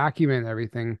 They document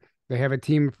everything. They have a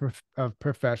team of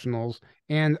professionals.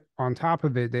 And on top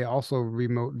of it, they also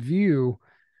remote view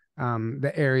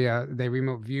the area. They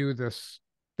remote view the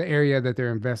area that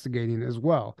they're investigating as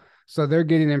well. So they're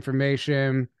getting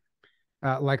information.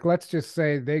 Like, let's just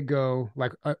say they go,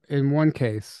 like in one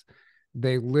case,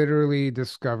 they literally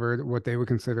discovered what they would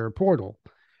consider a portal.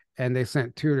 And they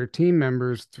sent 2 of their team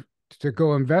members to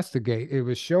go investigate. It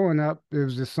was showing up. It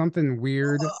was just something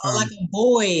weird. Like a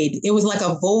void. It was like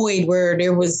a void where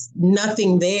there was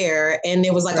nothing there, and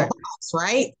there was like a box,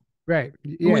 right? Right.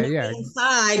 Yeah. When yeah.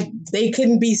 Inside, they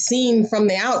couldn't be seen from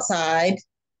the outside.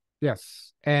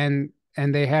 Yes, and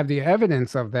they have the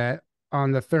evidence of that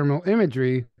on the thermal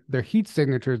imagery. Their heat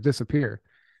signatures disappear.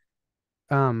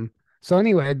 So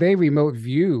anyway, they remote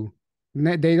view.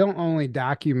 They don't only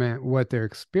document what they're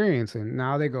experiencing.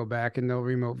 Now they go back and they'll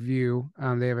remote view.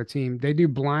 They have a team. They do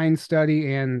blind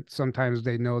study, and sometimes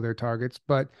they know their targets.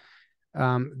 But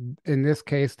in this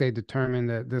case, they determined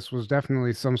that this was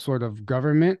definitely some sort of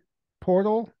government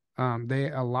portal.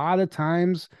 A lot of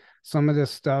times, some of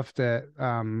this stuff that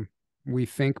we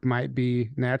think might be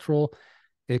natural,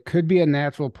 it could be a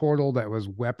natural portal that was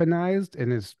weaponized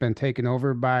and has been taken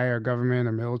over by our government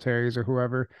or militaries or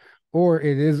whoever. Or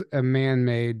it is a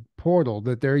man-made portal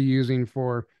that they're using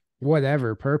for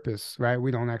whatever purpose, right?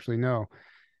 We don't actually know.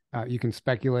 You can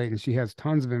speculate, and she has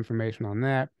tons of information on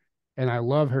that. And I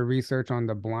love her research on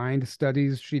the blind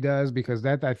studies she does, because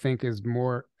that, I think, is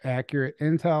more accurate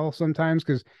intel sometimes.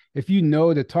 Because if you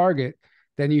know the target,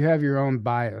 then you have your own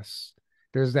bias.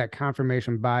 There's that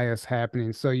confirmation bias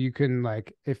happening. So you can,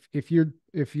 like, if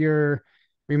you're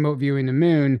remote viewing the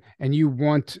moon and you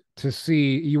want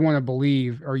to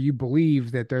believe, or you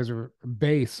believe that there's a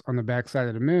base on the backside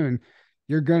of the moon,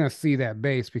 you're going to see that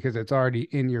base because it's already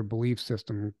in your belief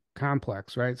system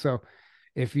complex, right? So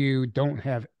if you don't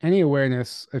have any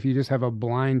awareness, if you just have a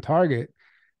blind target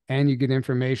and you get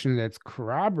information that's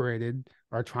corroborated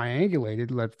or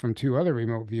triangulated from 2 other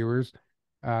remote viewers,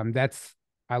 That's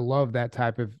I love that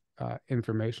type of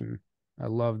information. I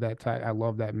love that type. I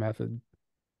love that method.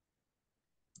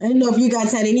 I don't know if you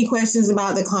guys had any questions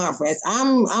about the conference.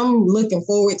 I'm looking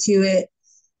forward to it.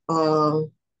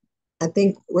 Um, I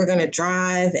think we're gonna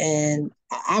drive, and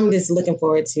I'm just looking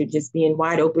forward to just being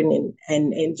wide open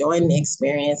and enjoying the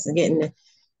experience and getting to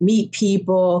meet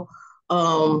people.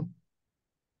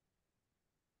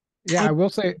 Yeah, I will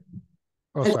say.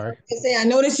 Oh, sorry. I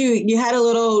noticed you had a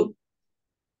little.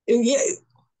 Yeah,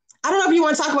 I don't know if you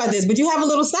want to talk about this, but you have a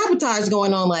little sabotage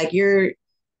going on. Like you're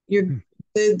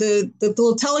the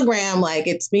little telegram, like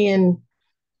it's being.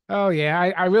 Oh yeah,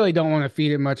 I really don't want to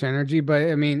feed it much energy, but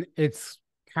I mean it's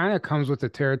kind of comes with the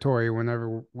territory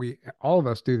whenever we all of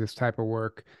us do this type of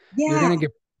work. You're Yeah. gonna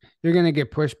get you're gonna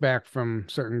get pushback from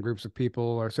certain groups of people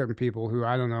or certain people who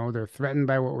I don't know, they're threatened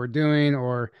by what we're doing,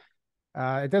 or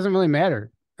it doesn't really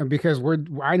matter because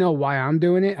I know why I'm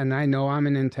doing it and I know I'm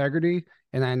in integrity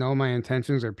and I know my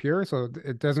intentions are pure, so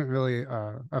it doesn't really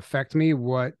affect me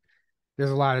what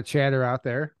there's a lot of chatter out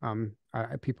there.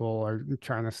 People are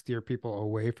trying to steer people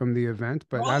away from the event,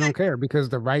 but I don't care because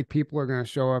the right people are going to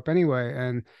show up anyway,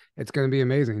 and it's going to be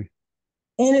amazing.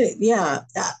 And yeah,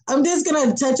 I'm just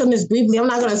gonna touch on this briefly. I'm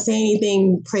not gonna say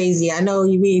anything crazy. I know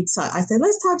you read. So I said,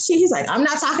 let's talk shit. He's like, I'm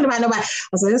not talking about nobody.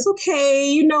 I said, it's okay.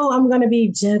 You know, I'm gonna be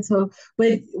gentle.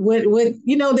 But what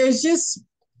there's just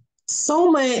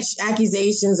so much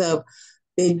accusations of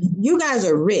that you guys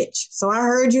are rich. So I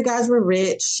heard you guys were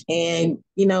rich, and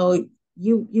you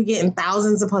getting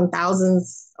thousands upon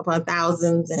thousands,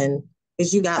 and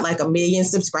because you got like 1 million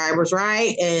subscribers,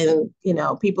 right? And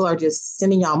people are just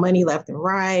sending y'all money left and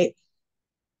right.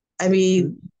 I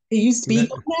mean, do you speak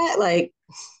on that? Like,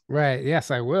 right? Yes,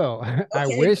 I will. okay.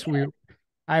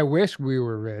 I wish we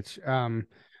were rich.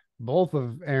 Both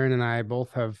of Aaron and I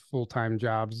both have full-time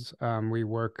jobs. We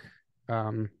work.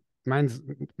 Um,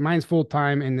 mine's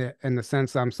full-time in the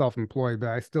sense I'm self-employed, but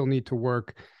I still need to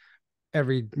work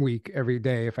every week, every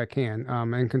day if I can.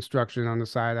 And construction on the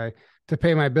side, to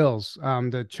pay my bills.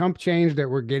 The chump change that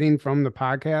we're getting from the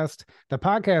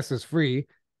podcast is free.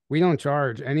 We don't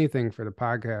charge anything for the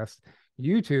podcast.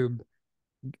 YouTube,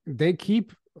 they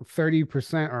keep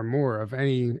 30% or more of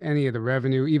any of the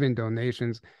revenue, even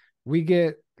donations. We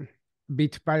get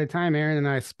by the time Aaron and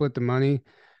I split the money,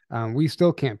 we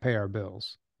still can't pay our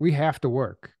bills. We have to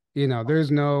work.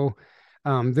 There's no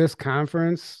this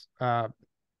conference.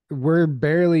 We're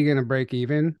barely going to break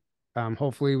even.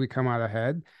 Hopefully we come out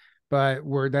ahead, but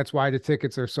that's why the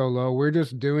tickets are so low. We're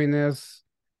just doing this.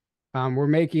 We're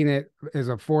making it as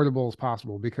affordable as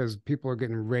possible because people are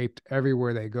getting raped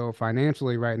everywhere they go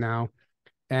financially right now.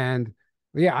 And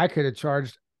yeah, I could have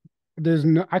charged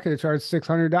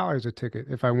 $600 a ticket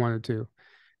if I wanted to,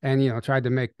 and tried to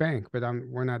make bank, but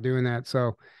we're not doing that.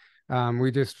 So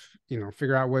we just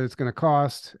figure out what it's going to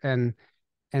cost, and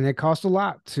it costs a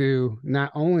lot to not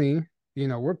only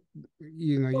you're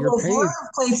paid.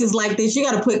 Places like this, you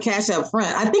got to put cash up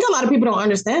front. I think a lot of people don't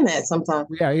understand that sometimes.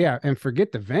 Yeah, and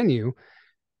forget the venue.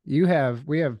 We have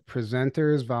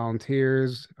presenters,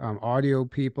 volunteers, audio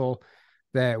people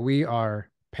that we are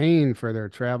paying for their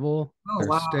travel,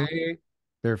 their stay,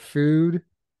 their food,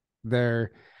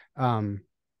 their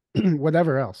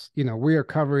whatever else. We are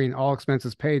covering all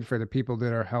expenses paid for the people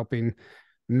that are helping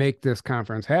make this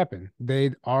conference happen.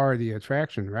 They are the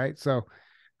attraction, right? So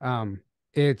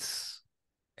it's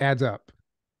adds up.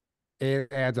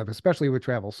 It adds up, especially with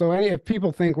travel. So if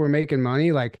people think we're making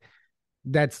money, like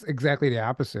that's exactly the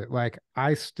opposite. Like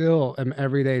I still am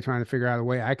every day trying to figure out a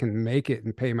way I can make it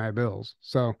and pay my bills.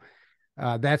 So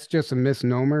that's just a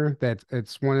misnomer. That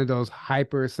it's one of those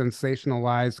hyper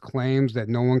sensationalized claims that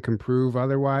no one can prove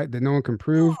otherwise, that no one can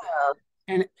prove.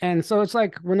 And so it's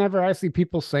like whenever I see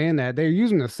people saying that, they're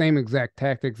using the same exact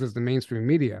tactics as the mainstream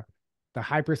media, the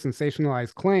hyper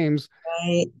sensationalized claims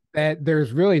that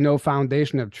there's really no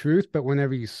foundation of truth. But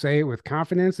whenever you say it with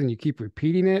confidence and you keep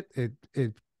repeating it,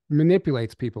 it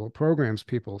manipulates people, it programs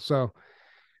people. So,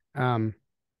 we're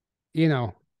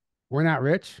not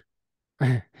rich,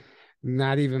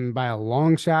 not even by a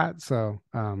long shot. So,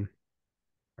 I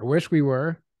wish we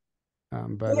were.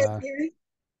 But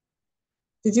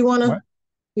did you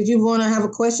want to have a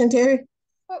question, Terry?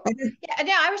 Well,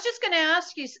 yeah, I was just going to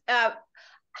ask you,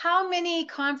 how many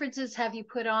conferences have you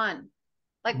put on?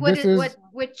 Like which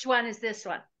one is this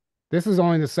one? This is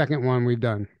only the second one we've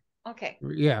done. Okay.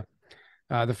 Yeah.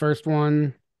 The first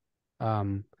one,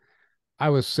 I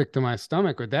was sick to my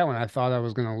stomach with that one. I thought I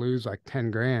was going to lose like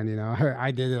 10 grand.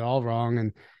 I did it all wrong.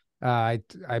 And I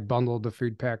bundled the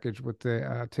food package with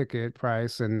the ticket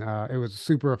price, and it was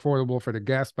super affordable for the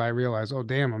guests. But I realized, oh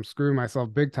damn, I'm screwing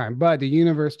myself big time. But the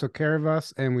universe took care of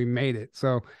us, and we made it.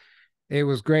 So it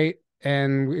was great.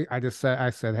 And I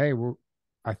said, hey,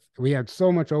 we had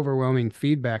so much overwhelming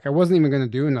feedback. I wasn't even going to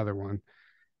do another one.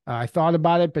 I thought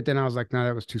about it, but then I was like, no,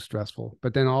 that was too stressful.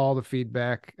 But then all the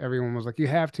feedback, everyone was like, you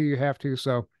have to, you have to.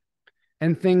 So,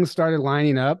 and things started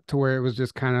lining up to where it was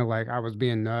just kind of like I was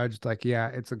being nudged, like, yeah,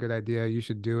 it's a good idea. You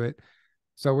should do it.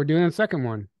 So we're doing a second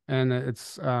one. And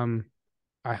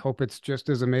I hope it's just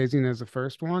as amazing as the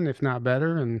first one, if not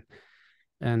better.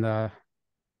 And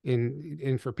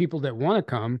for people that want to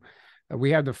come,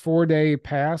 we have the 4-day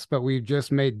pass, but we've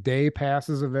just made day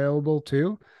passes available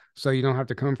too. So you don't have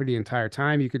to come for the entire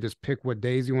time. You could just pick what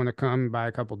days you want to come, buy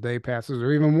a couple day passes,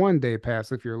 or even 1-day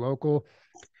pass if you're local.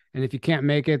 And if you can't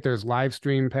make it, there's live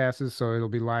stream passes. So it'll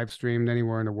be live streamed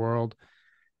anywhere in the world.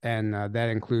 And that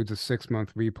includes a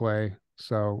 6-month replay.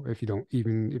 So if you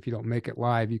don't make it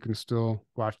live, you can still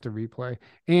watch the replay.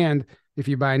 And if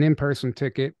you buy an in-person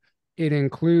ticket, it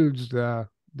includes the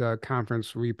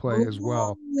conference replay as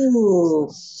well.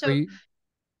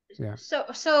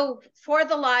 So for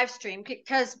the live stream,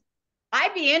 because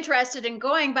I'd be interested in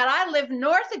going, but I live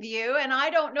north of you and I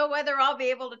don't know whether I'll be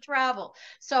able to travel.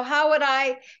 So how would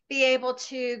I be able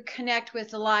to connect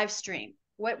with the live stream?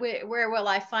 Where will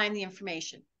I find the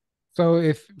information? So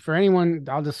if for anyone,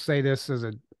 I'll just say this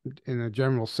in a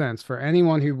general sense, for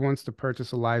anyone who wants to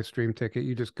purchase a live stream ticket,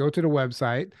 you just go to the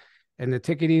website and the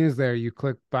ticketing is there. You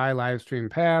click buy live stream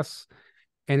pass,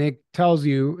 and it gives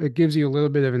you a little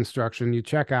bit of instruction. You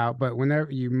check out, but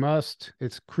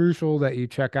it's crucial that you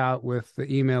check out with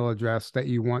the email address that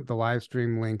you want the live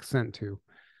stream link sent to.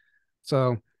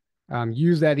 So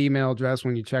use that email address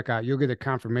when you check out. You'll get a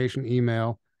confirmation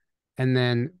email. And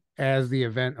then as the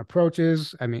event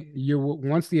approaches,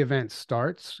 once the event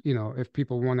starts, if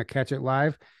people want to catch it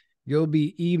live, you'll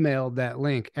be emailed that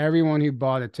link. Everyone who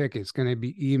bought a ticket is going to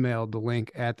be emailed the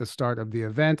link at the start of the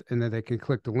event, and then they can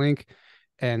click the link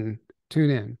and tune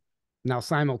in. Now,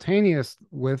 simultaneous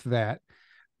with that,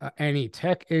 any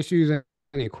tech issues,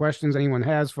 any questions anyone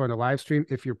has for the live stream,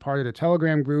 if you're part of the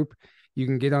Telegram group, you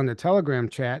can get on the Telegram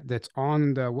chat that's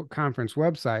on the conference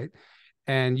website,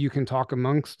 and you can talk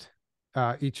amongst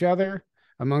each other,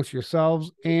 amongst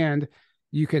yourselves, and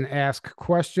you can ask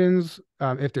questions.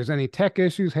 If there's any tech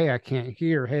issues, hey, I can't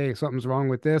hear, hey, something's wrong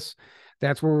with this.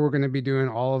 That's where we're going to be doing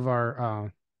all of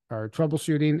our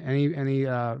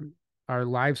troubleshooting. Our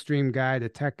live stream guy, the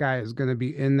tech guy, is going to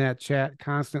be in that chat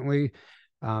constantly,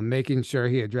 making sure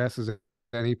he addresses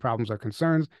any problems or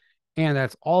concerns. And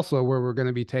that's also where we're going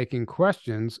to be taking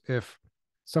questions. If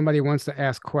somebody wants to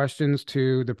ask questions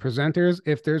to the presenters,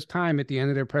 if there's time at the end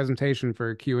of their presentation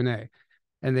for a Q&A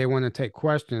and they want to take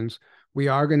questions, we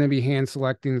are going to be hand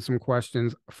selecting some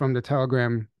questions from the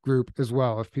Telegram group as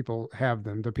well, if people have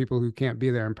them, the people who can't be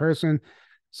there in person.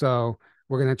 So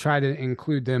we're going to try to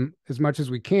include them as much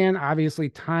as we can. Obviously,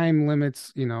 time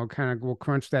limits, kind of we'll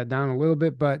crunch that down a little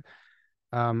bit, but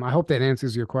I hope that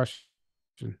answers your question.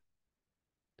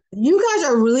 You guys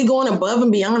are really going above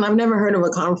and beyond. I've never heard of a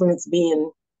conference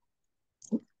being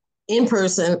in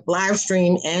person, live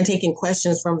stream, and taking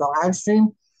questions from the live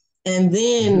stream. And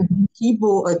then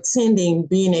people attending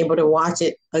being able to watch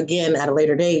it again at a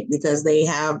later date because they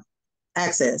have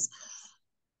access.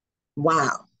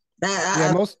 Wow.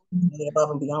 Most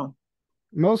above and beyond.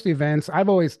 Most events, I've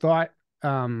always thought,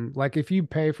 like if you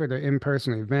pay for the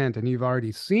in-person event and you've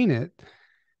already seen it,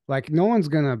 like no one's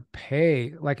gonna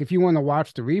pay. Like if you want to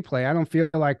watch the replay, I don't feel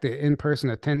like the in-person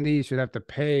attendee should have to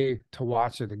pay to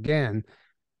watch it again.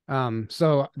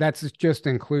 So that's just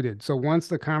included. So once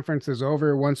the conference is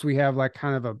over, once we have like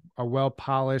kind of a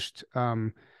well-polished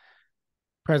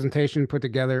presentation put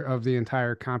together of the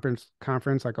entire conference,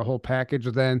 like a whole package,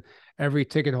 then every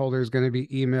ticket holder is going to be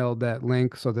emailed that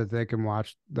link so that they can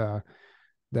watch the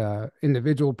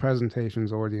individual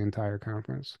presentations or the entire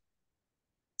conference.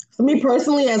 For me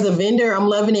personally, as a vendor, I'm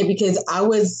loving it because I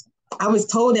was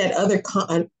told at other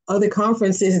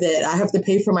conferences that I have to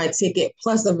pay for my ticket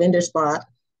plus a vendor spot.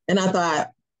 And I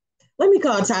thought, let me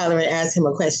call Tyler and ask him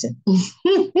a question. And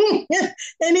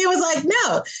he was like,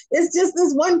 no, it's just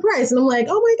this one price. And I'm like,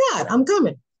 oh my God, I'm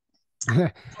coming. So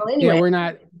anyway,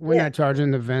 yeah, we're not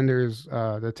charging the vendors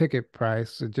the ticket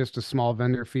price, just a small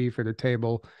vendor fee for the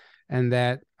table. And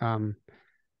that I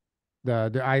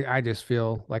just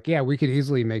feel like, yeah, we could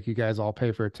easily make you guys all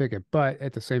pay for a ticket, but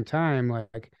at the same time,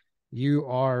 like you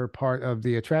are part of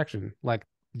the attraction. Like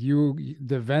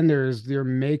the vendors, they're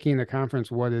making the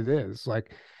conference what it is.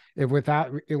 Like if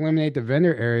without eliminate the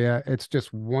vendor area, it's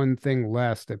just one thing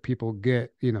less that people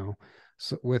get,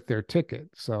 with their ticket.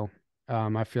 So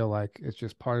I feel like it's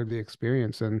just part of the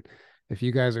experience. And if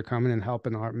you guys are coming and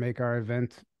helping make our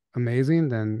event amazing,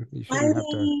 then you shouldn't have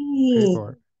to pay Right.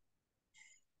 for it.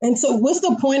 And so, what's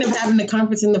the point of having the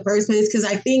conference in the first place? Because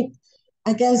I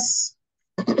guess,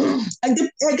 I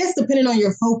guess, depending on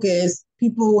your focus,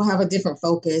 people have a different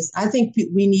focus. I think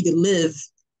we need to live,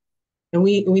 and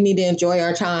we need to enjoy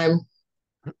our time.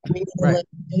 We need to Right. live,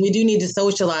 and we do need to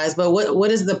socialize. But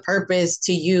what is the purpose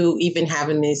to you even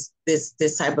having this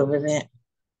type of event?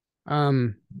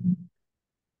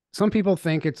 Some people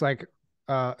think it's like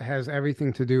has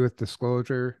everything to do with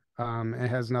disclosure. It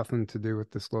has nothing to do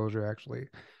with disclosure, actually.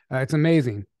 It's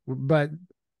amazing, but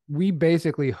we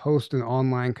basically host an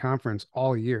online conference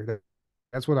all year.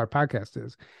 That's what our podcast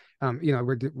is.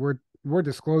 We're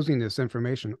disclosing this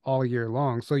information all year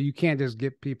long, so you can't just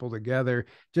get people together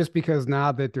just because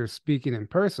now that they're speaking in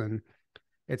person.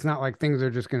 It's not like things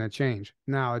are just going to change.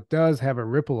 Now, it does have a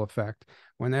ripple effect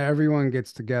when everyone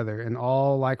gets together and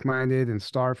all like-minded and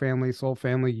star family, soul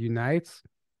family unites.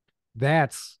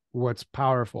 That's what's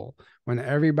powerful. When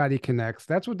everybody connects,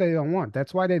 that's what they don't want.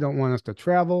 That's why they don't want us to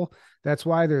travel. That's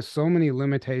why there's so many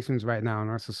limitations right now in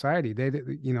our society.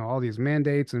 All these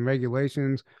mandates and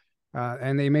regulations,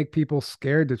 and they make people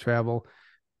scared to travel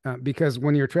because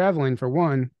when you're traveling, for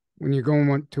one, when you're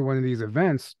going to one of these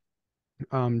events,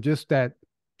 just that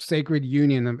sacred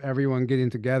union of everyone getting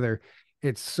together,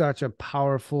 it's such a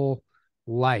powerful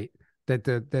light that's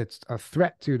a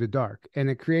threat to the dark, and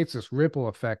it creates this ripple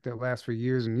effect that lasts for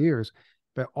years and years.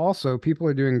 But also, people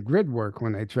are doing grid work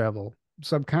when they travel.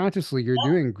 Subconsciously, you're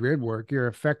doing grid work. You're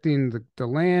affecting the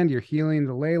land. You're healing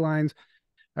the ley lines,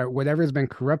 or whatever's been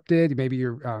corrupted. Maybe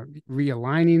you're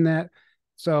realigning that.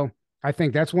 So I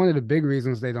think that's one of the big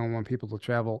reasons they don't want people to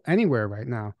travel anywhere right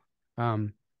now.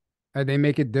 They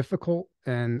make it difficult,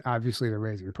 and obviously they're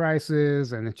raising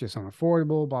prices, and it's just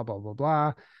unaffordable. Blah blah blah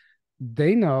blah.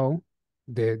 They know,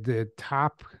 the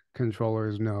top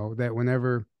controllers know that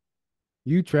whenever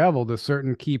you travel to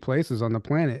certain key places on the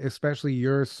planet, especially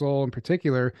your soul in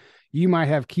particular, you might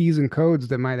have keys and codes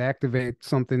that might activate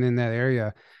something in that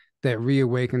area that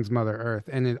reawakens Mother Earth,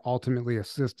 and it ultimately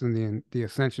assists in the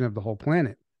ascension of the whole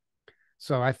planet.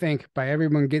 So I think by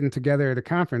everyone getting together at a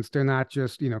conference, they're not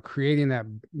just, creating that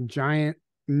giant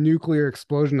nuclear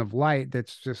explosion of light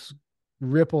that's just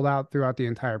rippled out throughout the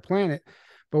entire planet,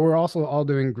 but we're also all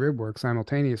doing grid work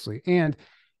simultaneously. And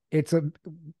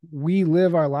we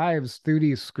live our lives through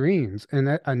these screens, and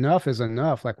that enough is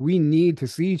enough. Like, we need to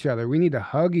see each other. We need to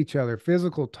hug each other.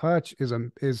 Physical touch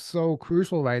is so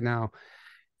crucial right now.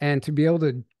 And to be able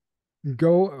to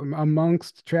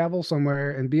travel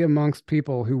somewhere and be amongst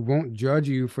people who won't judge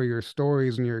you for your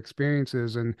stories and your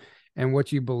experiences and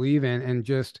what you believe in, and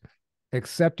just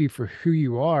accept you for who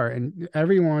you are. And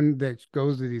everyone that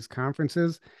goes to these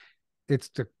conferences, it's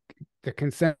the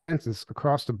consensus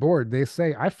across the board. They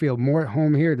say, I feel more at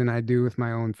home here than I do with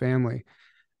my own family,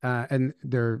 and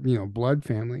their blood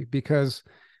family, because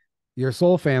your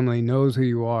soul family knows who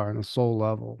you are on a soul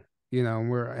level.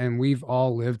 We've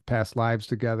all lived past lives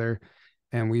together,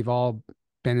 and we've all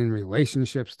been in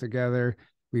relationships together.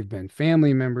 We've been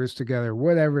family members together,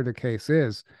 whatever the case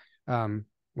is.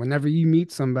 Whenever you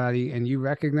meet somebody and you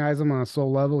recognize them on a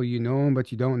soul level, you know them,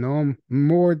 but you don't know them,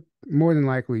 more than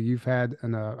likely you've had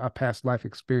a past life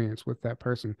experience with that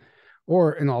person,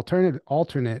 or an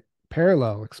alternate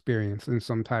parallel experience in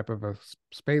some type of a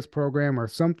space program or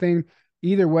something.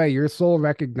 Either way, your soul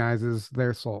recognizes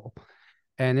their soul.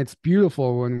 And it's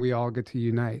beautiful when we all get to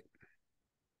unite.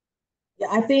 Yeah,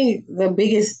 I think the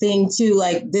biggest thing too,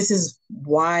 like, this is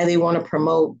why they want to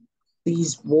promote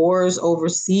these wars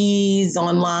overseas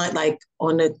online, like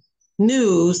on the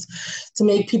news, to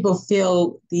make people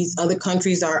feel these other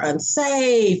countries are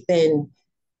unsafe, and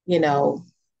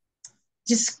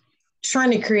just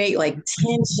trying to create like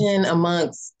tension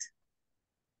amongst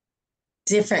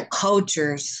different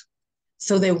cultures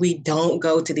so that we don't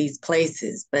go to these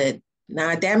places. But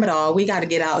nah, damn it all, we got to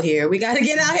get out here. We got to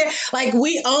get out here. Like,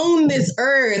 we own this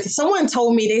earth. Someone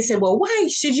told me, they said, well, why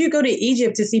should you go to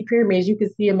Egypt to see pyramids? You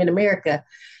can see them in America.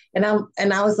 And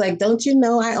I was like, don't you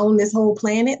know I own this whole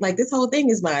planet? Like, this whole thing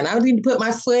is mine. I need to put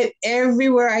my foot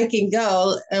everywhere I can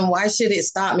go. And why should it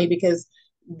stop me? Because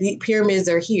the pyramids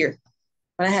are here.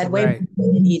 But I had way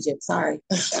more in Egypt. Sorry.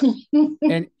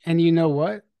 and you know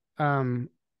what?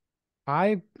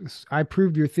 I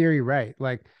proved your theory right.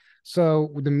 Like,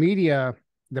 so the media,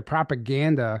 the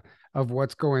propaganda of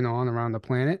what's going on around the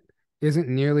planet isn't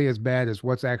nearly as bad as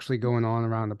what's actually going on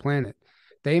around the planet.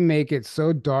 They make it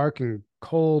so dark and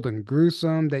cold and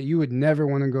gruesome that you would never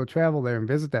want to go travel there and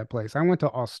visit that place. I went to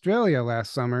Australia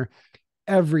last summer.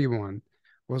 Everyone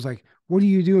was like, what are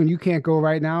you doing? You can't go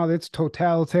right now. That's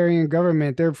totalitarian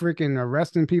government. They're freaking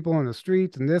arresting people on the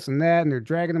streets and this and that, and they're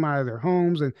dragging them out of their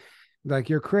homes. And like,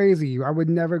 you're crazy. I would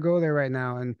never go there right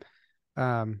now. And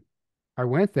um, I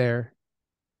went there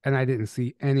and I didn't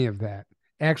see any of that.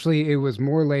 Actually, it was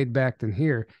more laid back than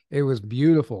here. It was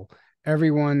beautiful.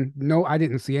 Everyone, no, I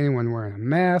didn't see anyone wearing a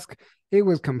mask. It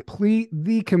was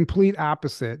the complete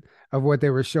opposite of what they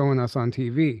were showing us on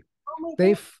TV.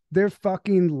 They're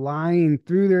fucking lying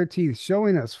through their teeth,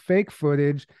 showing us fake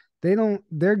footage.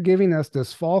 They're giving us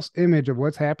this false image of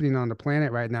what's happening on the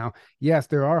planet right now. Yes,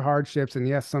 there are hardships, and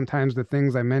yes, sometimes the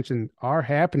things I mentioned are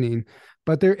happening,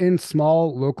 but they're in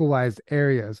small localized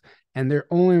areas, and they're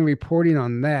only reporting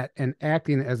on that and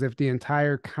acting as if the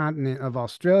entire continent of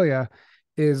Australia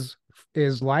is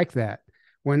like that,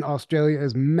 when Australia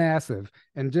is massive,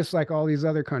 and just like all these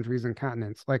other countries and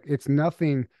continents. Like, it's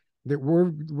nothing that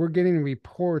we're getting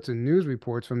reports and news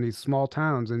reports from these small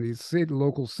towns and these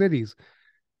local cities,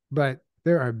 but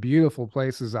there are beautiful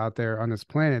places out there on this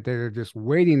planet that are just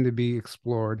waiting to be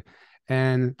explored,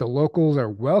 and the locals are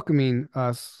welcoming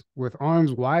us with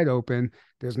arms wide open.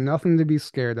 There's nothing to be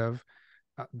scared of.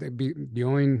 The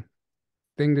only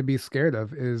thing to be scared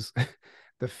of is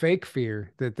the fake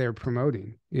fear that they're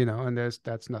promoting, and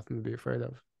that's nothing to be afraid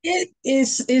of.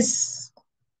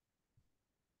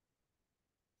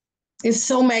 It's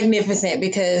so magnificent,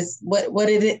 because what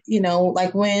it,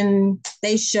 like when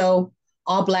they show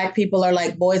all Black people are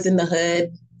like boys in the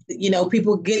hood,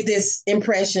 people get this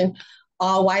impression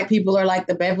all white people are like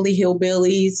the Beverly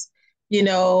Hillbillies,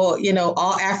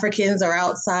 all Africans are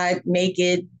outside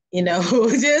naked,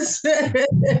 just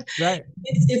right.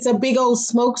 It's a big old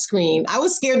smoke screen. I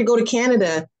was scared to go to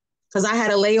Canada because I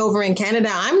had a layover in Canada.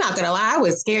 I'm not gonna lie, I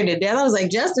was scared to death. I was like,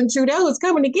 Justin Trudeau is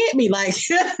coming to get me. Like,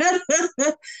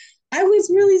 I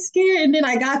was really scared. And then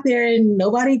I got there and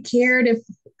nobody cared if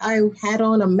I had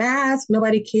on a mask.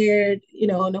 Nobody cared,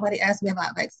 nobody asked me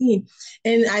about vaccine.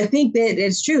 And I think that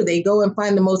it's true. They go and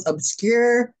find the most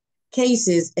obscure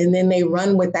cases and then they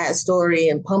run with that story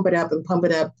and pump it up and pump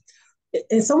it up.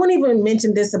 And someone even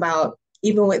mentioned this about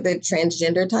even with the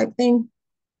transgender type thing,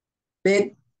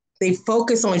 that they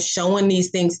focus on showing these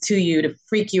things to you to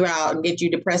freak you out and get you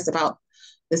depressed about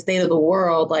the state of the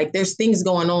world. Like, there's things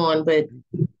going on, but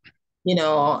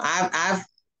I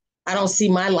don't see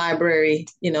my library,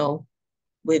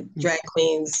 with drag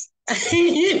queens.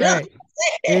 Right.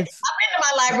 I'm into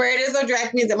my library. There's no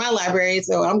drag queens in my library,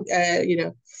 so I'm,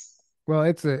 Well,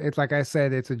 it's like I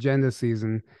said, it's agenda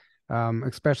season,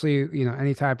 especially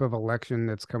any type of election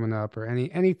that's coming up, or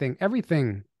anything,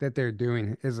 everything that they're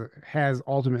doing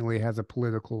ultimately has a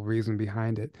political reason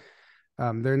behind it.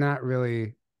 They're not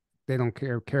really, they don't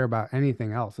care about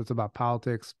anything else. It's about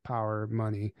politics, power,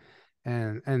 money.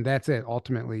 And that's it.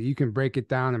 Ultimately, you can break it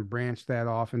down and branch that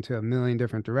off into a million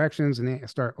different directions and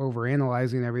start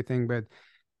overanalyzing everything. But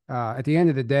at the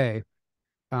end of the day,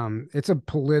 it's a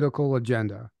political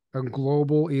agenda. A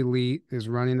global elite is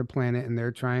running the planet, and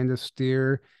they're trying to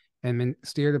steer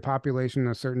the population in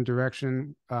a certain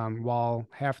direction, while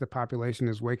half the population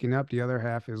is waking up. The other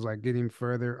half is like getting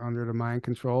further under the mind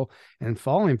control and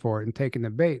falling for it and taking the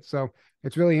bait. So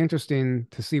it's really interesting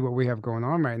to see what we have going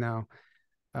on right now.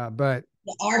 But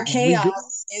our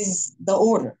chaos is the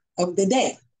order of the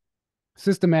day.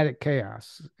 Systematic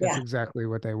chaos. That's Yeah. exactly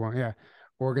what they want. Yeah.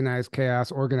 Organized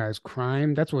chaos, organized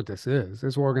crime. That's what this is.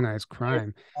 It's organized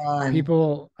crime.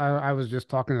 People, I was just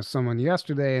talking to someone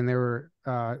yesterday, and they were,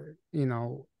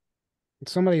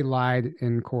 somebody lied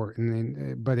in court,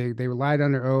 but they lied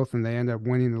under oath, and they end up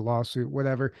winning the lawsuit,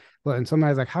 whatever. And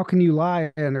somebody's like, how can you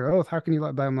lie under oath? How can you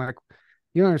lie? But I'm like,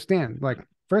 you don't understand. Like,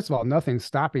 first of all, nothing's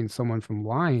stopping someone from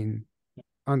lying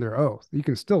under oath. You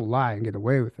can still lie and get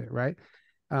away with it, right?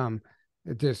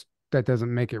 That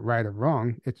doesn't make it right or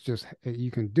wrong. It's just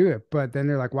you can do it. But then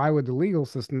they're like, why would the legal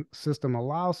system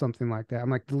allow something like that? I'm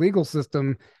like, the legal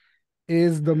system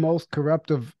is the most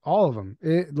corrupt of all of them.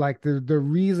 Like the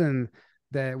reason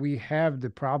that we have the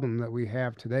problem that we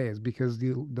have today is because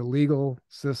the legal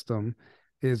system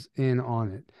is in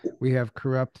on it. We have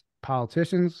corrupt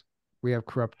politicians. We have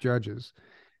corrupt judges.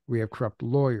 We have corrupt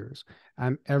lawyers.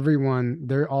 Everyone,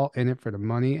 they're all in it for the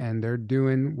money, and they're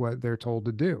doing what they're told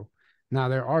to do. Now,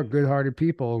 there are good-hearted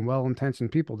people and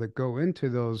well-intentioned people that go into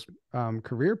those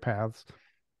career paths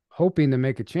hoping to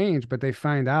make a change, but they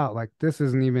find out like this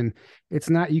isn't even, it's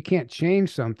not, you can't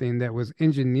change something that was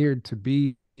engineered to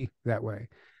be that way.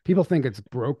 People think it's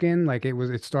broken, like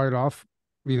it started off,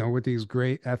 with these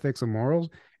great ethics and morals,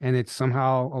 and it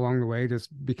somehow along the way just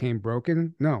became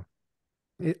broken. No,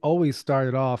 it always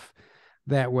started off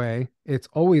that way. It's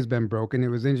always been broken. It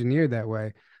was engineered that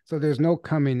way. So there's no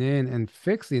coming in and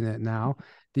fixing it now.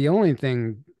 The only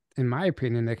thing, in my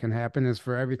opinion, that can happen is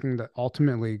for everything to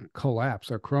ultimately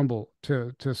collapse or crumble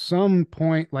to some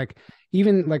point. Like,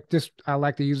 even like this, I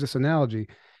like to use this analogy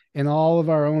in all of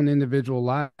our own individual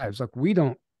lives. Like, we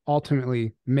don't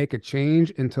ultimately make a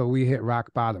change until we hit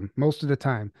rock bottom. Most of the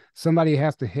time, somebody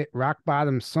has to hit rock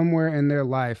bottom somewhere in their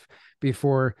life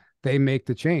before they make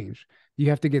the change. You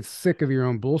have to get sick of your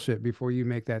own bullshit before you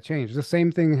make that change. The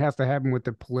same thing has to happen with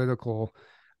the political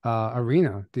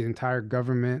arena, the entire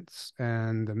governments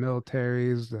and the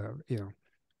militaries,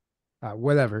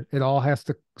 whatever. It all has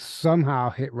to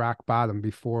somehow hit rock bottom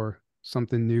before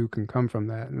something new can come from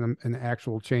that, and an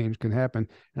actual change can happen.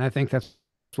 And I think that's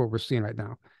what we're seeing right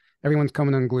now. Everyone's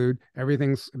coming unglued.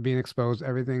 Everything's being exposed.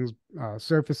 Everything's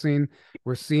surfacing.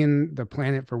 We're seeing the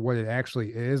planet for what it actually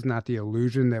is, not the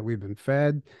illusion that we've been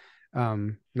fed.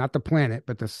 Not the planet,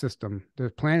 but the system. The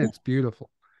planet's beautiful.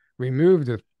 Remove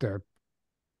the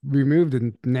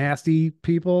nasty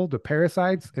people, the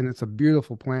parasites, and it's a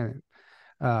beautiful planet.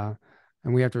 And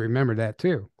we have to remember that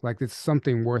too. Like, it's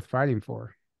something worth fighting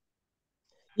for.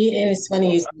 Yeah, and it's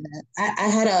funny you say that. I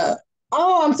had a.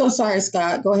 Oh, I'm so sorry,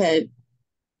 Scott. Go ahead.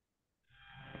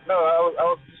 No, I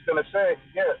was just gonna say,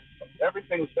 yeah,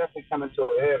 everything's definitely coming to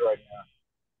a head right now.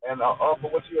 And off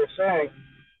of what you were saying,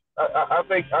 I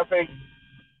think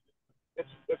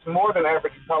it's more than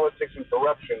average politics and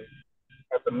corruption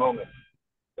at the moment.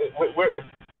 It's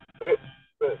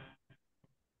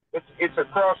a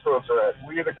crossroads we're at.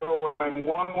 We're either going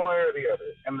one way or the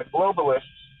other. And the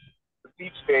globalists, the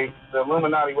deep state, the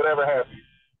Illuminati, whatever have you,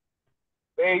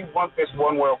 they want this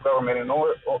one world government. In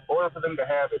order for them to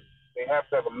have it, they have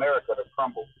to have America to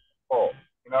crumble, fall.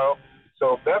 You know,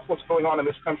 so that's what's going on in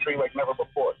this country like never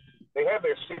before. They had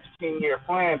their 16-year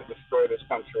plan to destroy this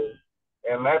country,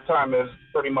 and that time is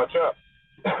pretty much up.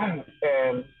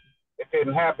 And it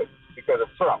didn't happen because of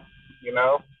Trump. You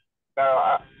know,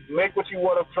 now make what you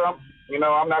want of Trump. You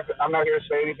know, I'm not here to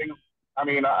say anything. I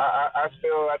mean, I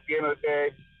still, at the end of the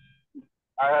day,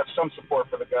 I have some support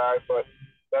for the guy, but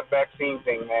that vaccine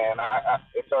thing, man,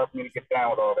 it's hard for me to get down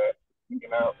with all that. You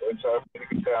know, it's hard for me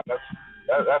to get down.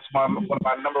 That's one of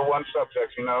my number one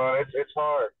subjects. You know, and it's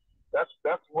hard. That's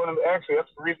that's the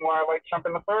reason why I like Trump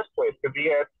in the first place, because he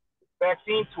had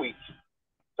vaccine tweets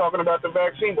talking about the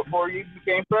vaccine before he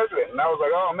became president, and I was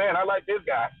like, oh man, I like this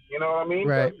guy. You know what I mean?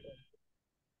 Right. But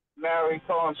now he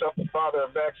calls himself the father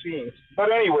of vaccines.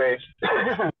 But anyways,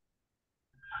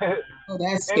 Oh,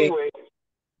 that's anyway,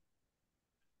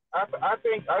 I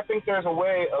think there's a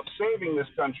way of saving this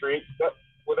country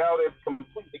without it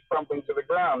completely crumbling to the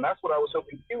ground. That's what I was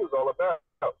hoping Q was all about.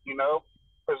 You know,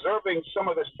 preserving some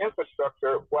of this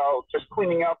infrastructure while just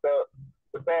cleaning out the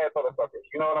bad motherfuckers.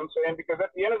 You know what I'm saying? Because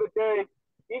at the end of the day,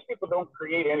 these people don't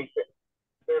create anything.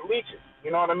 They're leeches.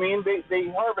 You know what I mean? They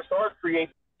harvest our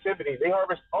creativity. They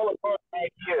harvest all of our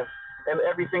ideas and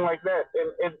everything like that,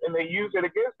 and they use it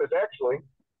against us, actually.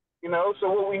 You know, so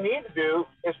what we need to do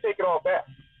is take it all back.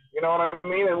 You know what I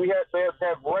mean? And we have to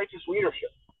have righteous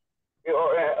leadership. You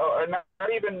know, or not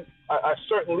even a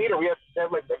certain leader. We have to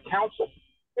have like the council.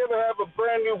 We have to have a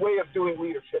brand new way of doing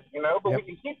leadership. You know, but we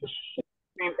can keep the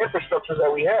same infrastructures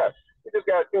that we have. We just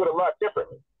got to do it a lot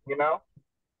differently. You know.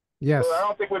 Yes. So I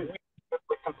don't think we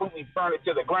completely burn it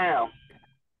to the ground,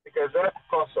 because that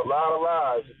costs a lot of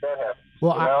lives if that happens.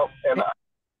 Well, you know?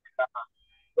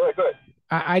 Go ahead.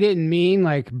 I didn't mean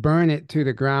like burn it to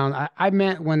the ground. I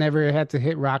meant whenever it had to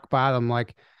hit rock bottom,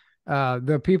 like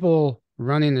the people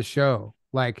running the show,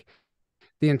 like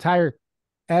the entire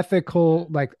ethical,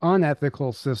 like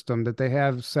unethical system that they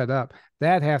have set up,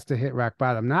 that has to hit rock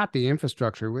bottom, not the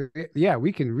infrastructure. Yeah,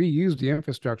 we can reuse the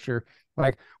infrastructure.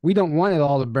 Like, we don't want it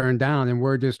all to burn down and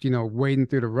we're just, wading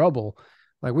through the rubble.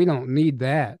 Like, we don't need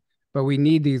that, but we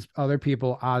need these other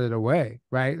people out of the way,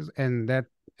 right? And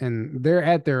they're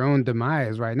at their own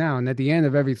demise right now. And at the end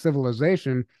of every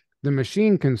civilization, the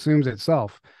machine consumes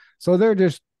itself. So they're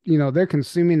just, they're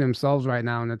consuming themselves right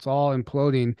now, and it's all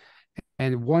imploding.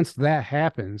 And once that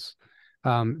happens,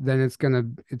 then it's gonna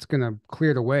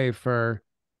clear the way for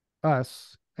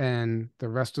us and the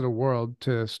rest of the world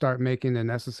to start making the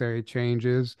necessary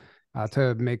changes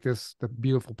to make this the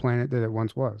beautiful planet that it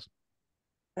once was.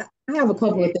 I have a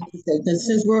couple of things to say,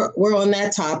 since we're on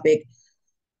that topic.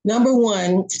 Number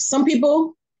one, some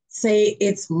people say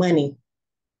it's money.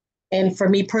 And for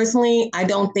me personally, I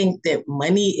don't think that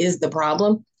money is the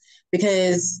problem,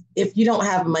 because if you don't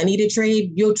have money to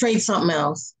trade, you'll trade something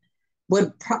else.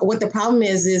 What the problem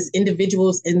is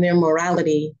individuals in their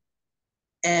morality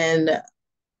and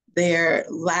their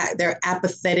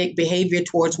apathetic behavior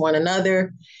towards one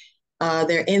another.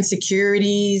 their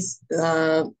insecurities,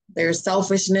 their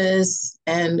selfishness,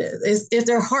 and it's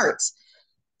their hearts.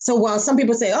 So while some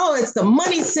people say, "Oh, it's the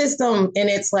money system," and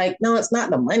it's like, no, it's not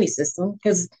the money system,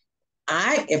 because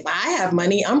if I have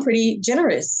money, I'm pretty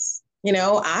generous.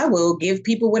 I will give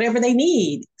people whatever they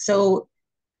need. So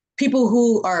people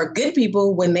who are good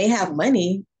people, when they have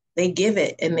money, they give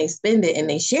it and they spend it and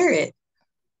they share it.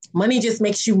 Money just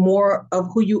makes you more of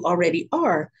who you already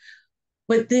are.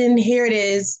 But then here it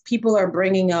is, people are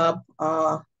bringing up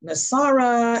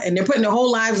Nasara, and they're putting their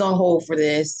whole lives on hold for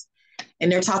this.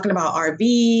 And they're talking about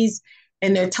RVs,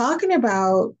 and they're talking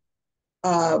about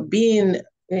being,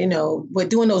 but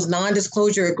doing those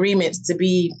non-disclosure agreements to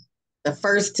be the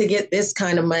first to get this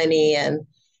kind of money, and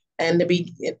to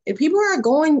be, if people are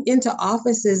going into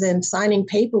offices and signing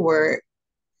paperwork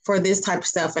for this type of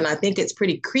stuff. And I think it's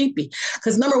pretty creepy,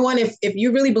 because number one, if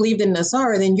you really believed in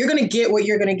Nasara, then you're going to get what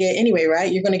you're going to get anyway,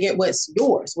 right? You're going to get what's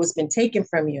yours, what's been taken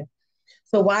from you.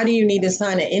 So why do you need to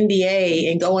sign an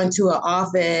NDA and go into an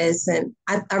office? And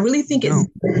I really think it's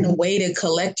a way to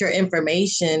collect your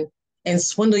information and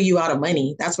swindle you out of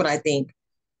money. That's what I think.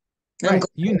 Right. I'm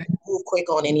going to move quick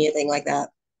on anything like that.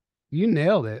 You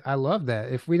nailed it. I love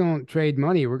that. If we don't trade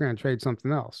money, we're going to trade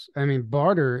something else. I mean,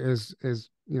 barter is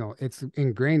it's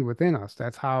ingrained within us.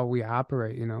 That's how we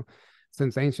operate,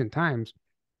 since ancient times.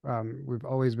 We've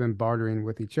always been bartering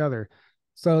with each other.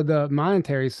 So the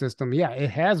monetary system, yeah, it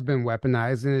has been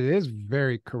weaponized, and it is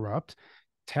very corrupt.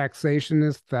 Taxation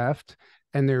is theft,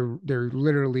 and they're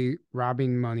literally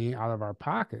robbing money out of our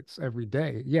pockets every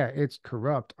day. Yeah, it's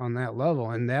corrupt on that level,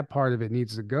 and that part of it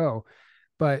needs to go.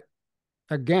 But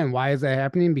again, why is that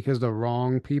happening? Because the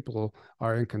wrong people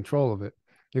are in control of it.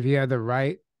 If you had the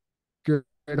right,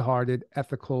 good-hearted,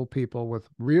 ethical people with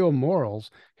real morals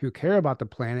who care about the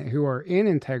planet, who are in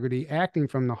integrity, acting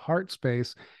from the heart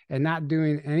space, and not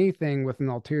doing anything with an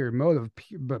ulterior motive,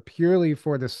 but purely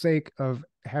for the sake of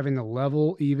having a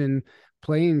level, even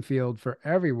playing field for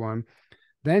everyone,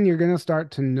 then you're going to start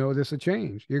to notice a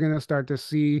change. You're going to start to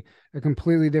see a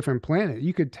completely different planet.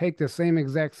 You could take the same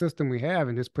exact system we have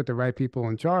and just put the right people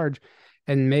in charge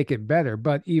and make it better.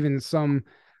 But even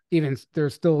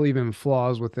there's still even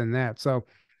flaws within that. So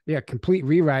yeah, complete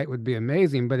rewrite would be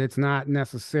amazing, but it's not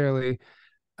necessarily,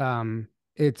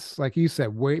 it's like you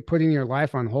said, putting your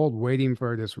life on hold, waiting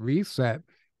for this reset.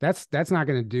 That's not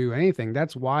going to do anything.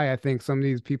 That's why I think some of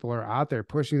these people are out there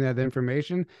pushing that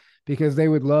information, because they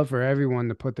would love for everyone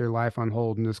to put their life on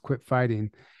hold and just quit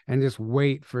fighting and just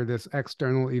wait for this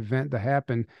external event to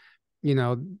happen.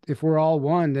 If we're all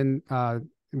one, then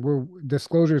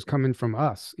disclosure is coming from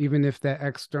us, even if that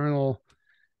external,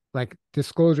 like,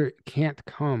 disclosure can't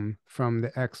come from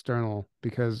the external,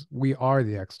 because we are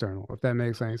the external, if that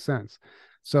makes any sense.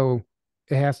 So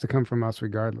it has to come from us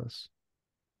regardless.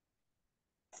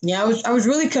 Yeah, I was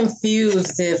really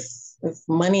confused. If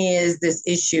money is this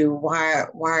issue, why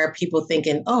are people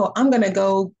thinking, oh, I'm gonna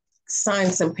go sign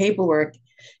some paperwork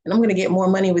and I'm gonna get more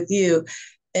money with you,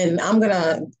 and I'm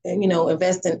gonna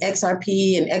invest in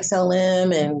XRP and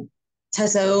XLM and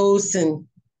Tesos and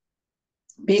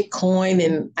Bitcoin.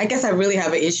 And I guess I really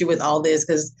have an issue with all this,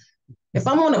 because if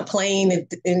I'm on a plane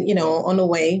and on the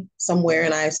way somewhere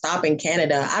and I stop in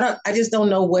Canada, I just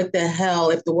don't know what the hell,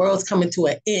 if the world's coming to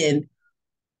an end,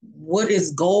 what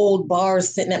is gold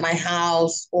bars sitting at my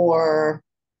house, or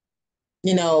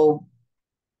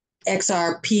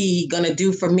XRP gonna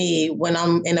do for me when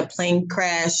I'm in a plane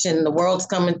crash and the world's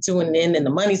coming to an end and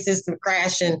the money system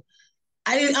crashing.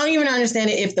 I don't even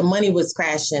understand it. If the money was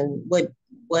crashing,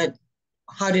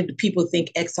 how did the people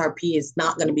think XRP is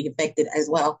not going to be affected as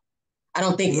well? I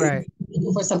don't think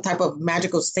it's for some type of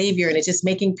magical savior, and it's just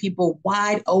making people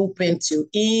wide open to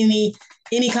any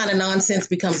kind of nonsense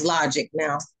becomes logic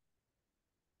now.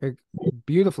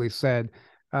 Beautifully said.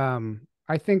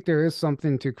 I think there is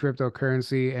something to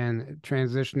cryptocurrency and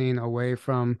transitioning away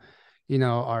from,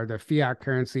 the fiat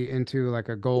currency into like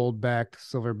a gold-backed,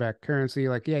 silver-backed currency.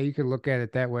 Like, yeah, you could look at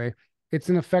it that way. It's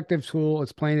an effective tool.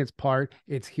 It's playing its part.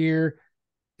 It's here.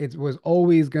 It was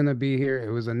always going to be here. It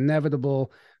was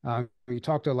inevitable. You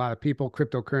talk to a lot of people.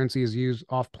 Cryptocurrency is used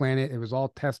off planet. It was all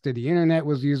tested. The internet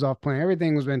was used off planet.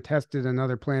 Everything was been tested on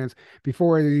other planets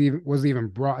before it was even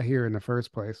brought here in the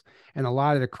first place. And a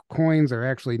lot of the coins are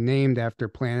actually named after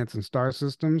planets and star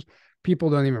systems. People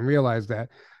don't even realize that.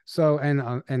 So,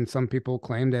 and some people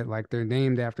claim that like they're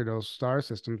named after those star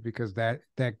systems because that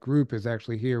group is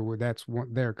actually here, where that's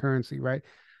their currency, right?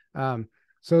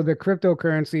 So the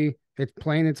cryptocurrency, it's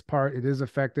playing its part. It is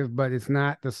effective, but it's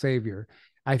not the savior.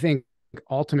 I think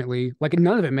ultimately, like,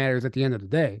 none of it matters at the end of the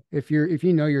day. If you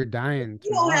know you're dying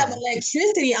You don't have tomorrow,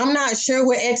 electricity. I'm not sure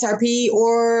what XRP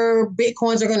or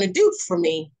Bitcoins are going to do for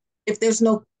me if there's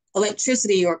no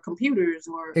electricity or computers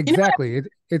or, you know what I exactly.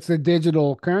 It's a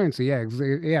digital currency. Yeah,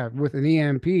 yeah. With an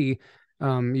EMP, you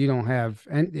don't have,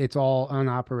 and it's all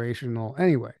unoperational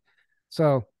anyway.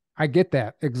 So I get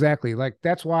that exactly. Like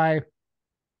that's why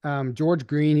George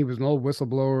Green, he was an old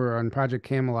whistleblower on Project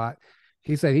Camelot.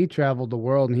 He said he traveled the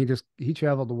world and he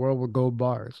traveled the world with gold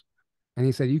bars. And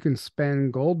he said you can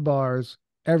spend gold bars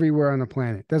everywhere on the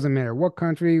planet. Doesn't matter what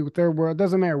country, third world,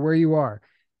 doesn't matter where you are,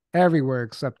 everywhere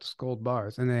except gold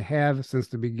bars. And they have since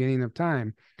the beginning of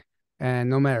time. And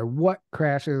no matter what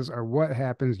crashes or what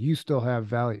happens, you still have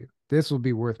value. This will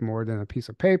be worth more than a piece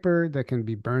of paper that can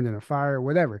be burned in a fire,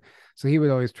 whatever. So he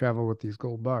would always travel with these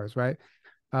gold bars, right?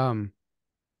 Um,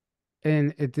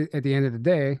 and at the end of the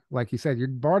day, like you said, you're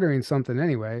bartering something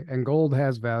anyway, and gold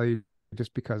has value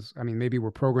just because, I mean, maybe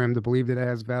we're programmed to believe that it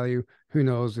has value. Who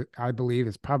knows? I believe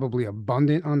it's probably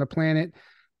abundant on the planet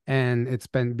and it's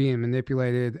been being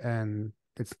manipulated and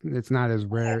it's not as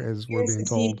rare as we're being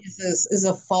Scarcity told. is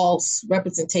a false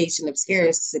representation of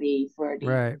scarcity for these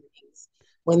Right. things.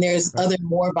 When there's Right. other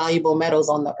more valuable metals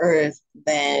on the earth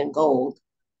than gold,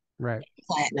 Right.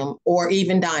 platinum, or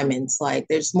even diamonds. Like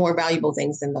there's more valuable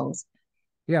things than those.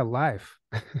 Yeah, life.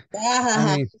 I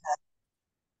Ah, mean,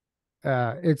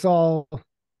 it's all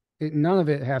none of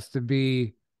it has to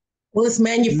be well, it's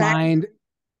manufactured. mind.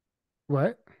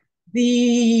 What?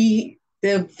 The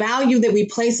value that we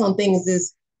place on things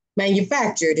is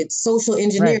manufactured. It's social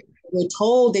engineering. Right. We're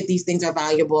told that these things are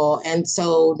valuable, and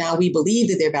so now we believe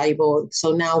that they're valuable.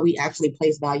 So now we actually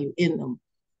place value in them.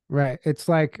 Right. It's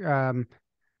like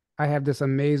I have this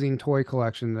amazing toy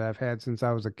collection that I've had since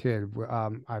I was a kid.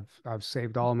 I've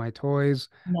saved all my toys.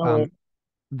 No, Um,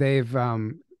 they've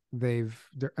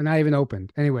they're not even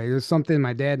opened. Anyway, there's something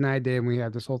my dad and I did, and we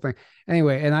have this whole thing.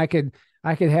 Anyway, and I could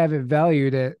have it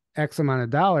valued at X amount of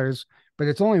dollars, but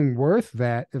it's only worth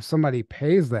that if somebody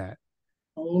pays that.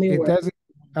 only It work. doesn't,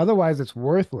 otherwise it's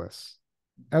worthless.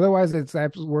 Otherwise, it's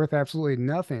worth absolutely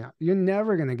nothing. You're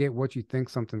never going to get what you think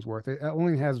something's worth. It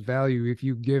only has value if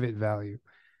you give it value.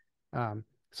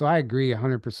 So I agree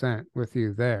 100% with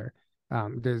you there.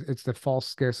 It's the false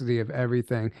scarcity of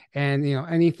everything. And,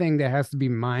 anything that has to be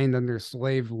mined under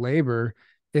slave labor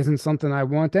isn't something I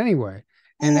want anyway.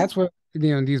 And that's what,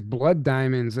 these blood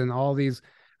diamonds and all these,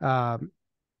 uh,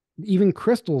 even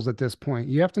crystals at this point,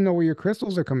 you have to know where your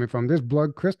crystals are coming from. There's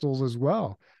blood crystals as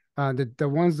well. The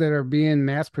ones that are being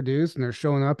mass produced and they're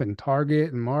showing up in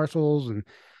Target and Marshalls and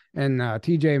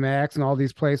TJ Maxx and all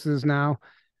these places now.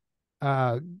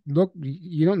 Look,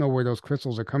 you don't know where those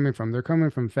crystals are coming from. They're coming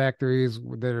from factories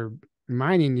that are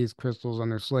mining these crystals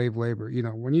under slave labor.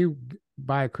 When you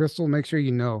buy a crystal, make sure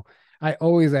you know. I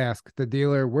always ask the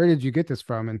dealer, where did you get this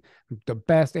from? And the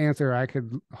best answer I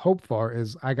could hope for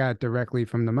is I got it directly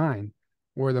from the mine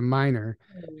or the miner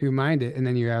who mined it. And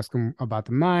then you ask them about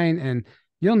the mine and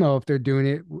you'll know if they're doing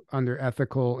it under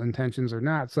ethical intentions or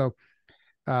not. So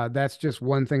that's just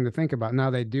one thing to think about. Now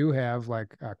they do have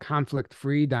like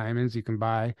conflict-free diamonds you can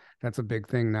buy. That's a big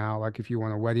thing now. Like if you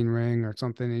want a wedding ring or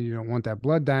something and you don't want that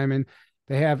blood diamond,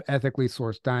 they have ethically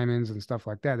sourced diamonds and stuff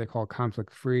like that. They call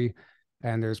conflict-free.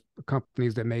 And there's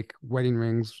companies that make wedding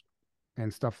rings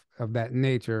and stuff of that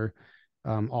nature,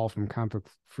 all from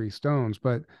conflict-free stones.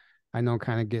 But I know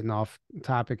kind of getting off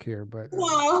topic here, but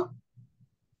well,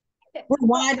 we're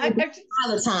Well, wide open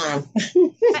all the time.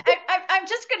 I'm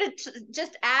just going to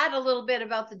just add a little bit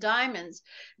about the diamonds.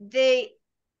 They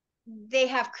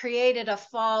have created a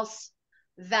false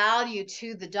value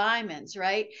to the diamonds,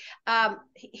 right?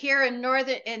 Here in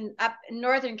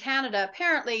northern Canada,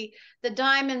 apparently the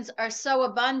diamonds are so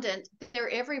abundant, they're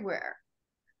everywhere.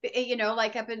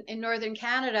 Like up in northern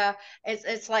Canada,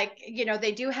 it's like,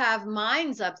 they do have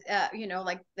mines up,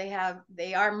 like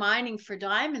they are mining for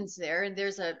diamonds there, and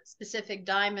there's a specific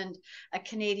diamond, a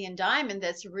Canadian diamond,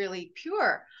 that's really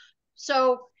pure.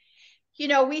 So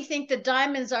we think that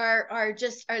diamonds are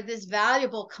this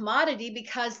valuable commodity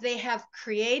because they have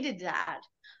created that,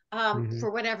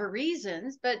 for whatever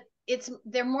reasons, but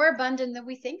they're more abundant than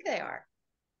we think they are.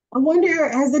 I wonder,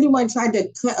 has anyone tried to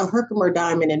cut a Herkimer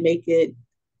diamond and make it?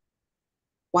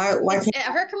 Why can't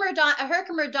A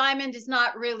Herkimer diamond is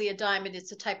not really a diamond;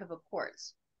 it's a type of a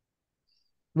quartz.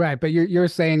 right. But you're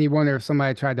saying you wonder if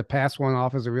somebody tried to pass one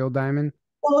off as a real diamond?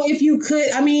 well, if you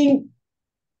could, I mean,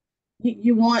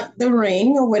 you want the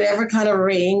ring or whatever kind of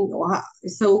ring.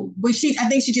 So, but I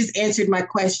think she just answered my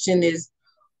question is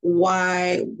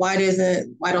why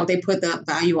don't they put the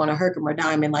value on a Herkimer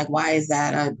diamond? Like, why is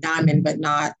that a diamond but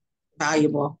not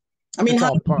valuable? I mean, It's how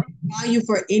all part. value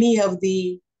for any of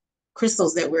the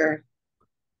crystals that we're.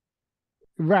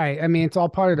 Right. I mean, it's all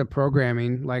part of the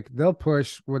programming. Like they'll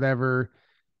push whatever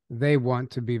they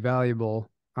want to be valuable,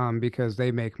 because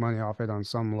they make money off it on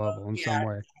some level, in some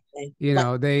way. You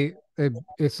know,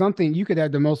 it's something you could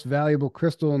have the most valuable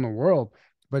crystal in the world,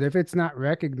 but if it's not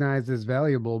recognized as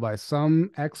valuable by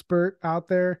some expert out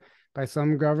there, by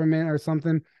some government or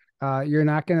something, you're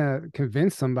not going to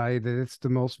convince somebody that it's the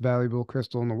most valuable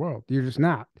crystal in the world. You're just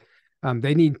not.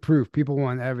 They need proof. People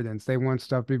want evidence. They want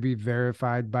stuff to be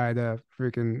verified by the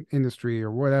freaking industry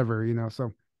or whatever, you know.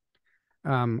 So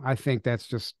I think that's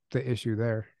just the issue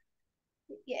there.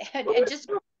 Yeah, and just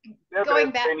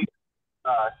going back.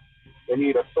 They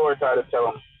need authority to tell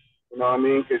them, you know what I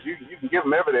mean? Because you can give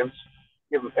them evidence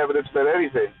about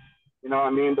anything, you know what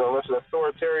I mean? But unless an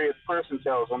authoritarian person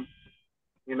tells them,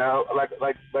 you know, like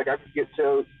I could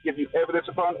give you evidence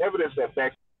upon evidence that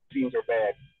vaccines are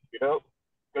bad, you know,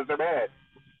 because they're bad.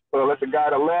 But unless a guy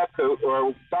in a lab coat or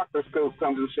a doctor's coat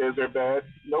comes and says they're bad,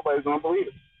 nobody's going to believe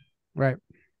it. Right.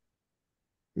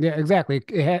 Yeah, exactly.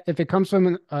 If it comes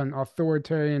from an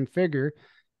authoritarian figure,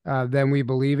 then we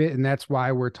believe it. And that's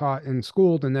why we're taught in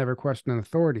school to never question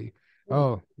authority.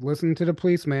 Oh, listen to the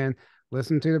policeman,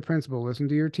 listen to the principal, listen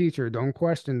to your teacher. Don't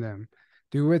question them.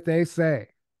 Do what they say.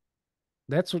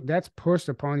 That's pushed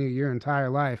upon you your entire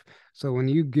life. So when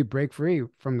you break free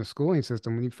from the schooling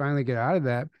system, when you finally get out of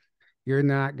that, you're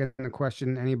not going to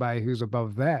question anybody who's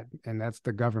above that. And that's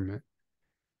the government.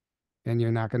 And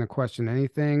you're not going to question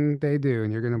anything they do,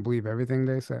 and you're going to believe everything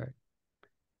they say.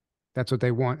 That's what they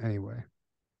want anyway.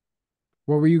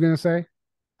 What were you going to say,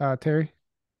 Terry?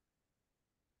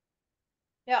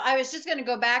 Yeah, I was just going to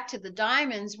go back to the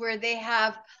diamonds, where they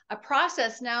have a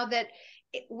process now that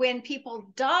when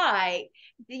people die,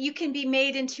 you can be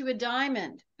made into a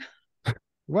diamond.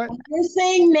 What you're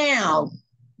saying now?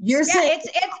 You're saying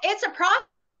it's a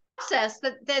process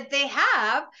that they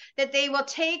have, that they will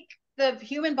take the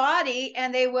human body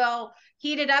and they will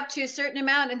heat it up to a certain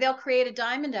amount and they'll create a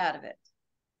diamond out of it.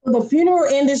 The funeral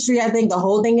industry, I think the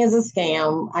whole thing is a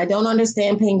scam. I don't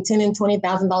understand paying $10,000 and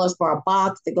 $20,000 for a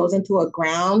box that goes into a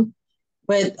ground.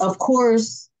 But of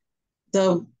course,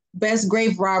 the best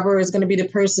grave robber is going to be the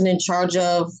person in charge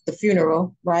of the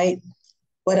funeral, right?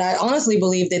 But I honestly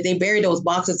believe that they bury those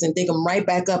boxes and dig them right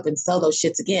back up and sell those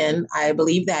shits again. I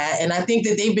believe that. And I think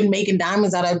that they've been making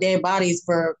diamonds out of dead bodies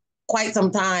for quite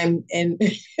some time and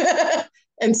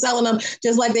and selling them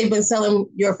just like they've been selling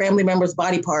your family members'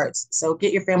 body parts. So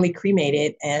get your family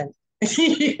cremated, and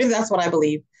that's what I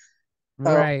believe.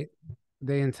 So, right.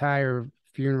 The entire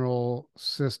funeral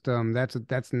system, that's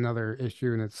another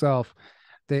issue in itself.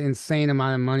 The insane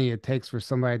amount of money it takes for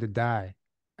somebody to die.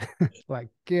 Like,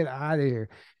 get out of here.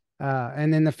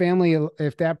 And then the family,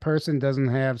 if that person doesn't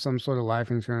have some sort of life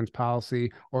insurance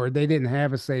policy, or they didn't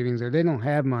have a savings, or they don't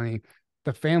have money,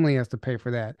 the family has to pay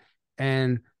for that.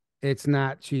 And it's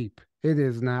not cheap. It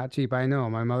is not cheap. I know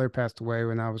my mother passed away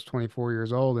when I was 24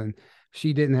 years old, and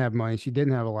she didn't have money. She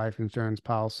didn't have a life insurance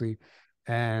policy,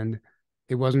 and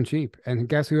it wasn't cheap. And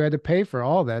guess who had to pay for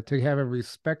all that to have a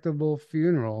respectable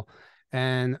funeral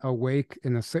and a wake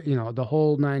in the, you know, the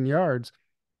whole 9 yards?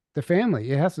 The family.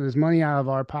 It has to, there's money out of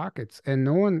our pockets, and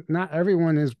not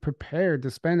everyone is prepared to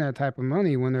spend that type of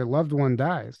money when their loved one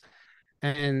dies.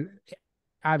 And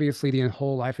obviously the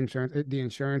whole life insurance, the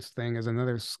insurance thing is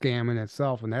another scam in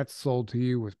itself, and that's sold to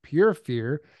you with pure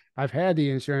fear. I've had the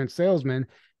insurance salesman,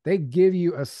 they give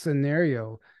you a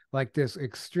scenario, like this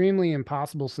extremely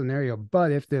impossible scenario,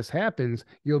 but if this happens,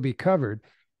 you'll be covered.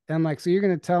 And I'm like, so you're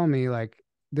going to tell me like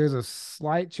there's a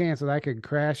slight chance that I could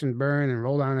crash and burn and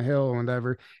roll down a hill or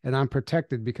whatever, and I'm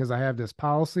protected because I have this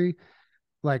policy?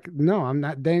 Like, no, I'm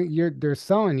not. They're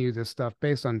selling you this stuff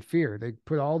based on fear. They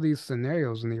put all these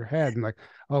scenarios in your head and like,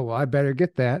 oh, well, I better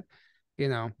get that. You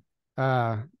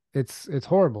know, it's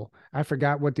horrible. I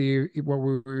forgot what we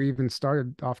were even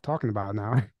started off talking about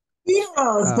now.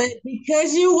 Yes, but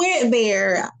because you went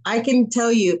there, I can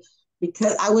tell you,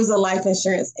 because I was a life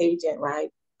insurance agent, right?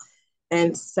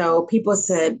 And so people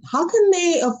said, how can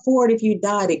they afford, if you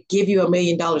die, to give you $1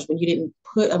 million when you didn't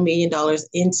put $1 million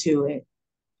into it?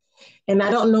 And I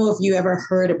don't know if you ever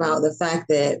heard about the fact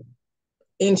that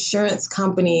insurance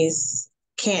companies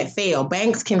can't fail.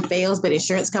 Banks can fail, but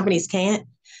insurance companies can't.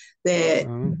 That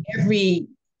every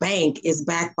bank is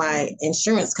backed by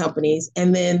insurance companies.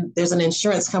 And then there's an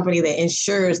insurance company that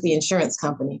insures the insurance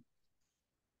company.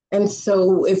 And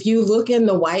so if you look in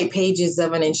the white pages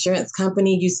of an insurance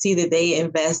company, you see that they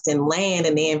invest in land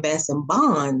and they invest in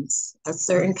bonds,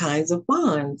 certain kinds of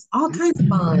bonds, all kinds of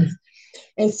bonds.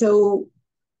 And so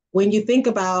when you think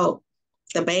about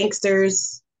the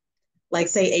banksters, like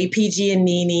say APG and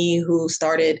Nini, who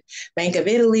started Bank of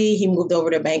Italy. He moved over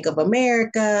to Bank of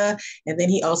America. And then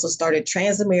he also started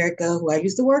Transamerica, who I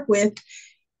used to work with,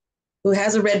 who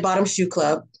has a red bottom shoe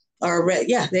club. Or red,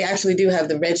 yeah, they actually do have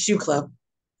the red shoe club.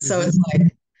 So it's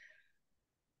like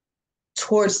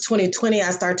towards 2020, I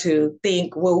start to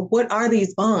think, well, what are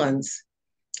these bonds?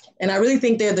 And I really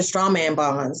think they're the straw man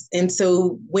bonds. And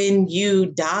so when you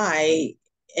die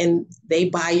and they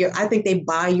buy your, I think they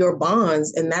buy your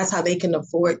bonds, and that's how they can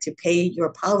afford to pay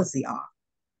your policy off.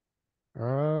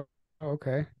 Oh,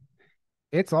 okay.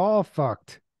 It's all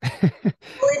fucked.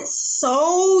 It's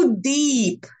so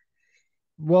deep.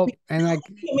 Well, and like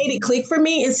it made it click for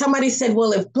me. And somebody said,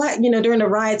 well, if black, during the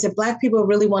riots, if black people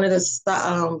really wanted to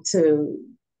stop,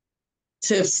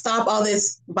 to stop all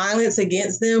this violence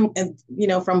against them and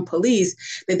from police,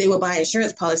 that they would buy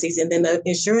insurance policies, and then the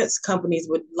insurance companies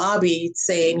would lobby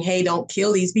saying, hey, don't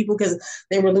kill these people, because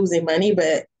they were losing money.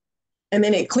 And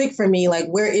then it clicked for me, like,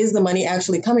 where is the money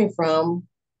actually coming from?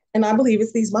 And I believe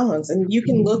it's these bonds, and you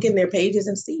can look in their pages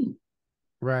and see.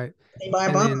 Right. They buy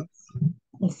and bonds. Then,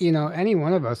 any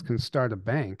one of us can start a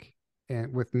bank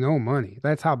and with no money.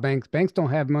 That's how banks don't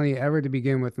have money ever to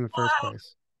begin with in the first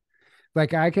place.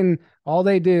 Like all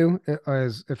they do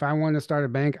is, if I want to start a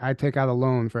bank, I take out a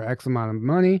loan for X amount of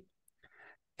money,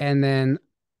 and then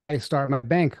I start my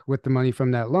bank with the money from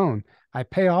that loan. I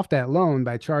pay off that loan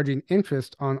by charging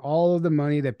interest on all of the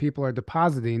money that people are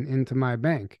depositing into my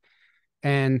bank.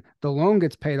 And the loan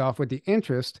gets paid off with the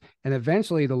interest, and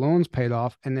eventually the loan's paid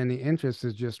off, and then the interest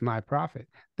is just my profit.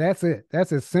 That's it.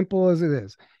 That's as simple as it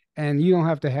is. And you don't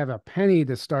have to have a penny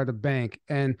to start a bank.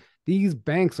 And these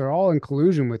banks are all in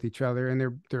collusion with each other, and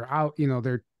they're out,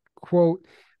 they're quote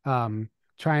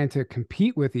trying to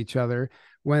compete with each other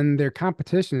when their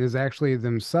competition is actually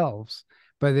themselves.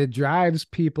 But it drives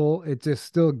people, it just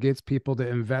still gets people to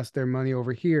invest their money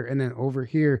over here, and then over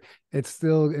here it's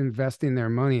still investing their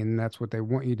money, and that's what they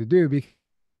want you to do,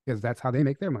 because that's how they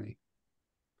make their money.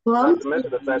 Not to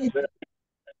mention the fact that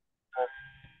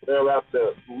they're allowed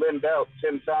to lend out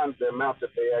 10 times the amount that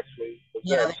they actually possess.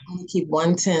 Yeah, they only keep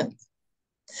 1/10.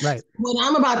 Right. What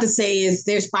I'm about to say is,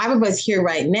 there's 5 of us here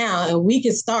right now, and we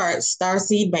could start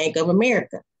Starseed Bank of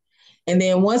America. And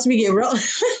then once we get rolling,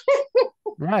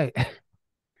 right.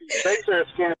 Banks are a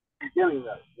scam beginning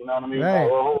though. You know what I mean? Right.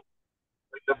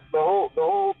 The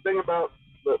whole thing about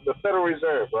the Federal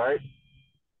Reserve, right?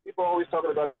 People are always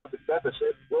talking about the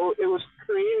deficit. Well, it was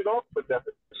created off the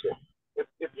deficit.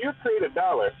 If you create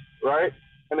 $1, right,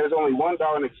 and there's only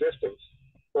 $1 in existence,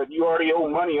 but you already owe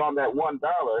money on that $1,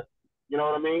 you know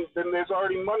what I mean? Then there's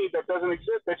already money that doesn't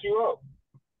exist that you owe,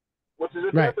 which is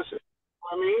a deficit. You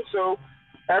know what I mean? So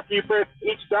after you put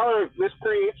each dollar, this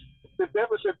creates the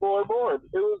deficit more and more. It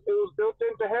was built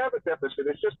in to have a deficit.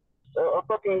 It's just a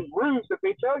fucking ruse that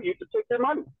they tell you to take your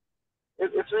money.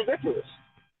 It's ridiculous.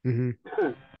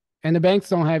 Mm-hmm. And the banks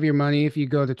don't have your money if you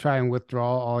go to try and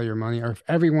withdraw all your money, or if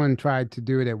everyone tried to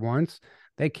do it at once,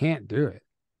 they can't do it.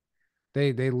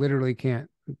 They literally can't.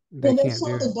 They can't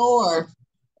shut do the door.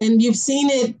 And you've seen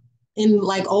it in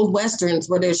like old Westerns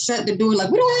where they shut the door,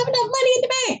 like, we don't have enough money in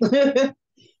the bank.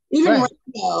 Even right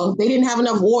now, they didn't have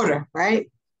enough water, right?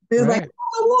 There's like,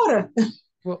 no water.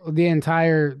 Well,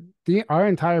 our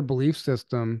entire belief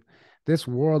system, this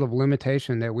world of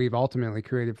limitation that we've ultimately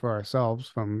created for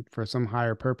ourselves for some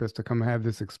higher purpose to come have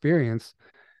this experience,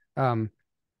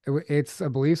 it's a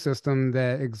belief system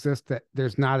that exists that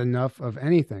there's not enough of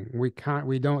anything.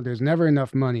 There's never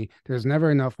enough money. There's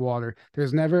never enough water.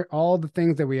 There's never all the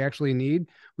things that we actually need.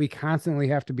 We constantly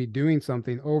have to be doing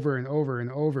something over and over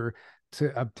and over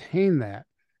to obtain that,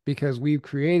 because we've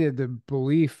created the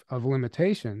belief of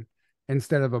limitation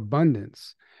instead of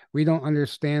abundance. We don't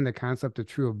understand the concept of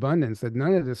true abundance, that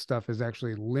none of this stuff is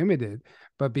actually limited,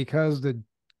 but because the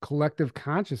collective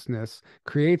consciousness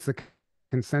creates a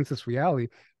consensus reality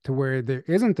to where there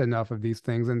isn't enough of these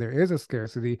things and there is a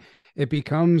scarcity, it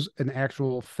becomes an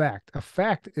actual fact. A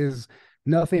fact is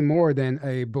nothing more than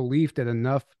a belief that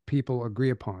enough people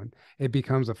agree upon. It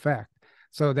becomes a fact.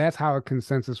 So that's how a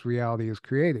consensus reality is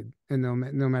created. And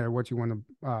no matter what you want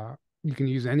to, you can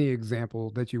use any example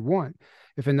that you want.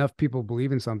 If enough people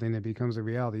believe in something, it becomes a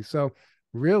reality. So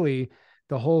really,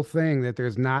 the whole thing that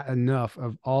there's not enough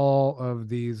of all of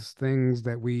these things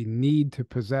that we need to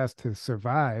possess to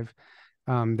survive,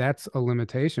 that's a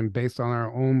limitation based on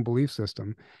our own belief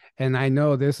system. And I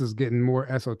know this is getting more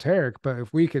esoteric, but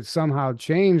if we could somehow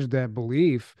change that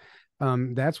belief,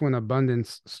 that's when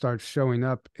abundance starts showing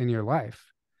up in your life.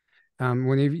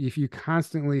 If you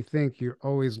constantly think you're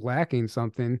always lacking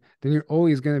something, then you're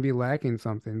always going to be lacking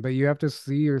something. But you have to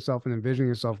see yourself and envision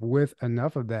yourself with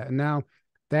enough of that. And now,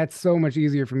 That's so much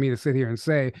easier for me to sit here and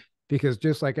say, because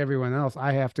just like everyone else,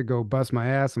 I have to go bust my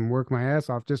ass and work my ass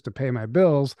off just to pay my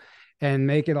bills and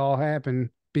make it all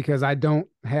happen because I don't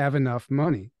have enough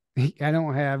money. I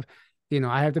don't have,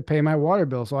 I have to pay my water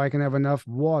bill so I can have enough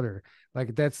water.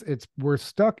 Like we're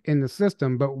stuck in the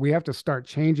system, but we have to start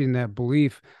changing that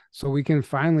belief so we can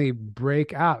finally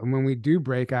break out. And when we do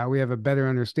break out, we have a better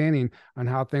understanding on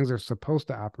how things are supposed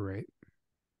to operate.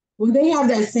 Well, they have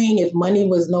that saying, if money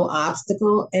was no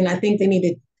obstacle, and I think they need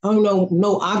to, oh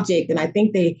no object, and I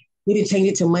think they need to change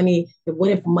it to money.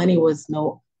 What if money was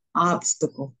no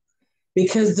obstacle?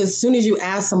 Because as soon as you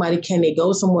ask somebody, can they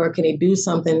go somewhere, can they do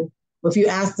something? If you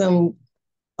ask them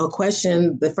a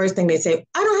question, the first thing they say,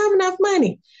 I don't have enough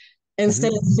money.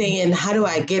 Instead of saying, how do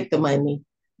I get the money?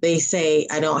 They say,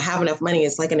 I don't have enough money.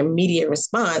 It's like an immediate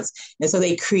response. And so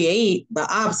they create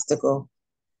the obstacle.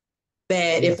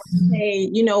 That if I say,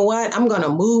 you know what, I'm going to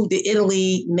move to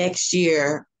Italy next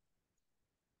year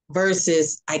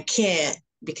versus I can't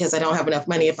because I don't have enough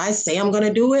money. If I say I'm going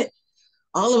to do it,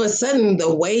 all of a sudden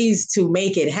the ways to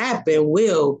make it happen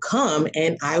will come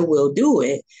and I will do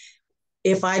it.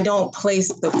 If I don't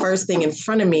place the first thing in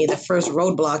front of me, the first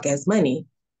roadblock as money.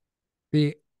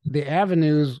 The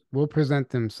avenues will present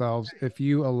themselves if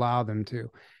you allow them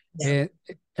to. Yeah.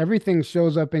 Everything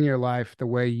shows up in your life the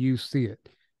way you see it.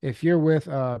 If you're with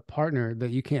a partner that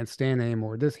you can't stand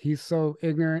anymore, he's so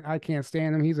ignorant, I can't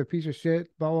stand him, he's a piece of shit,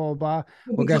 blah, blah, blah.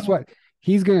 Well, guess what?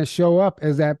 He's going to show up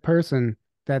as that person,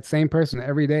 that same person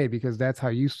every day, because that's how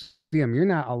you see him. You're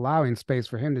not allowing space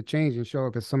for him to change and show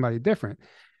up as somebody different.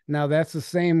 Now, that's the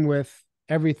same with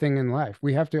everything in life.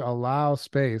 We have to allow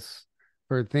space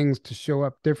for things to show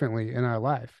up differently in our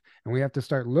life. And we have to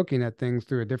start looking at things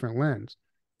through a different lens.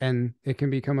 And it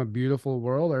can become a beautiful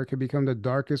world, or it can become the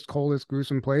darkest, coldest,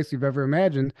 gruesome place you've ever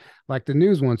imagined, like the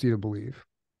news wants you to believe.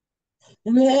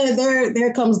 And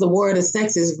there comes the war of the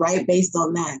sexes, right? Based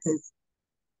on that, because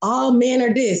all men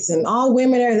are this and all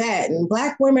women are that, and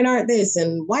black women aren't this,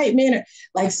 and white men are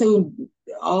like, so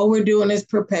all we're doing is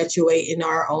perpetuating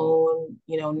our own,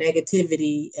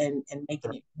 negativity and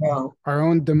making it grow. Our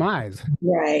own demise.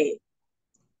 Right.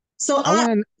 So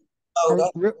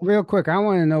real quick, I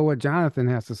want to know what Jonathan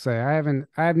has to say.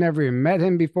 I've never even met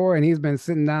him before, and he's been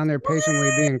sitting down there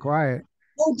patiently being quiet.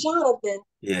 Oh, Jonathan.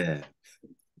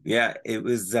 Yeah, it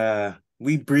was,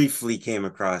 we briefly came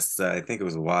across, I think it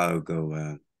was a while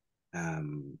ago,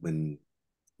 when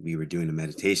we were doing a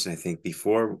meditation, I think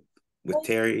before with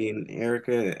Terry and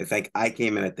Erica. I think I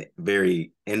came in at the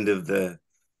very end of the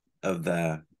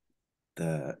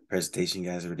presentation you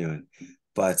guys were doing.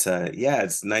 But yeah,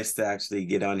 it's nice to actually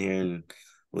get on here and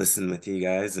listen with you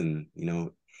guys. And,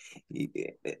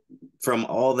 from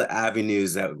all the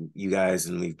avenues that you guys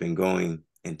and we've been going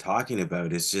and talking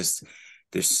about, it's just,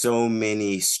 there's so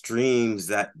many streams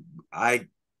that I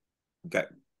got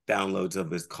downloads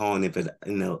of is calling it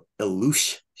an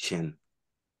illusion,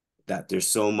 that there's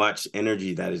so much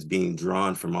energy that is being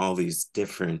drawn from all these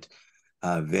different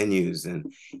venues.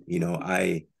 And,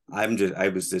 I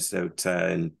was just out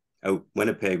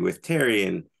Winnipeg with Terry,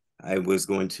 and I was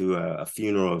going to a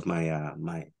funeral of my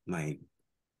my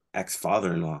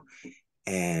ex-father-in-law,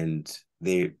 and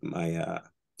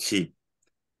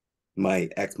my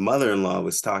ex-mother-in-law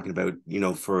was talking about,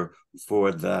 for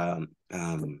the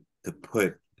to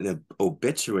put the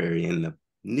obituary in the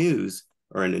news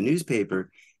or in the newspaper,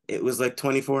 it was like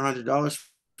 $2,400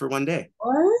 for one day.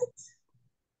 What?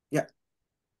 Yeah.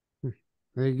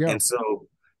 There you go.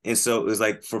 And so it was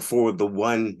like for the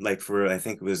one, like for, I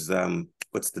think it was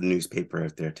what's the newspaper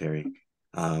out there, Terry?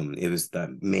 It was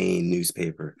the main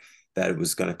newspaper that it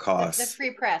was going to cost. The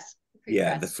Free Press.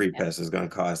 The Free Press is going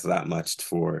to cost that much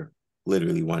for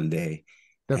literally one day.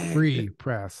 The Free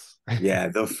Press. Yeah,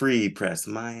 the Free Press,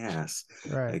 my ass.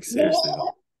 Right. Like, seriously.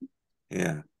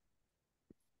 Yeah.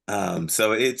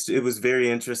 So it was very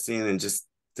interesting, and just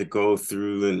to go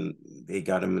through, and they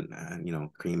got him,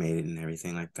 cremated and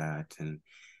everything like that, and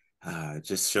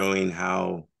just showing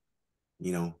how,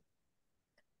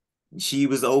 she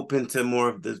was open to more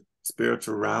of the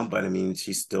spiritual realm, but I mean,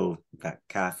 she's still that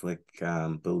Catholic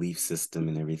belief system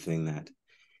and everything, that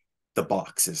the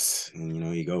boxes, and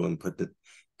you go and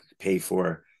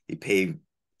you pay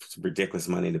ridiculous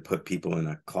money to put people in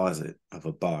a closet of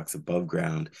a box above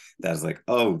ground. That's like,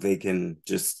 oh, they can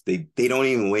just they don't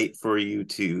even wait for you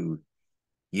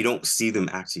don't see them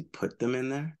actually put them in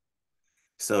there.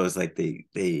 So it's like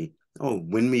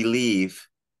when we leave,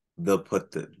 they'll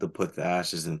put the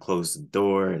ashes and close the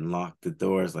door and lock the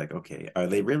doors. Like, okay, are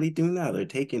they really doing that? They're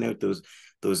taking out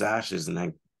those ashes and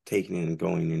like taking it and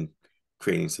going and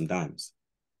creating some dimes,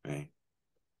 right?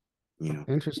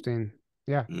 Interesting.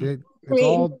 Yeah, Mm. it's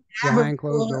all Creating cadavers behind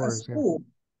closed for a doors. Yeah. school.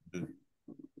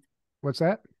 What's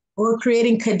that? Or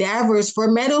creating cadavers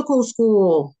for medical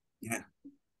school. Yeah.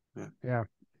 Yeah. Yeah.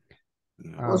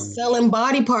 Yeah. Or selling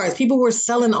body parts. People were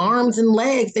selling arms and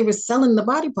legs. They were selling the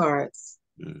body parts.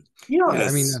 Mm. You know, Yeah,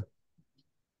 I mean, Yes.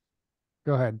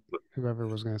 go ahead. Whoever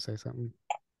was going to say something.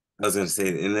 I was gonna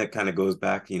say, and that kind of goes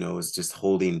back, it's just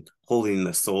holding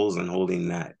the souls and holding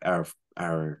that our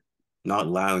not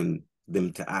allowing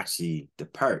them to actually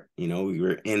depart. We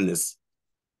were in this,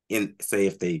 say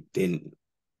if they didn't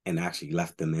and actually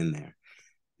left them in there,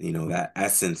 that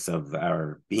essence of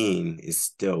our being is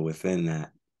still within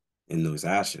that, in those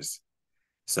ashes.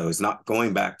 So it's not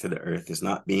going back to the earth. It's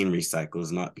not being recycled.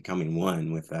 It's not becoming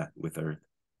one with earth.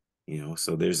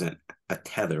 So there's a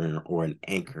tether or an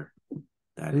anchor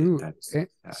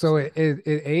So it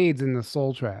aids in the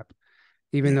soul trap,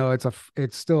 even though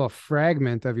it's still a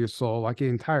fragment of your soul, like the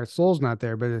entire soul's not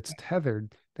there, but it's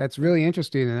tethered. That's really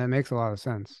interesting, and that makes a lot of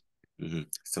sense. Mm-hmm.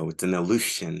 So it's an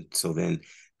illusion. So then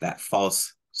that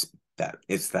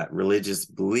it's that religious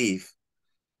belief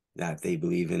that they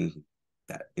believe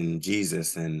in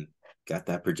Jesus, and got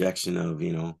that projection of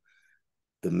the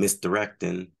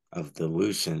misdirecting of the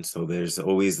illusion. So there's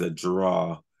always a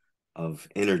draw of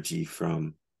energy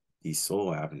from these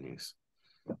soul avenues.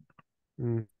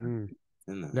 Mm-hmm.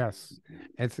 Yes,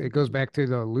 it goes back to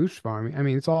the loosh farming. I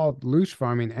mean, it's all loosh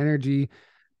farming energy.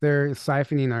 They're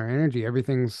siphoning our energy.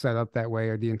 Everything's set up that way,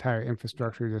 or the entire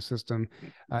infrastructure of the system,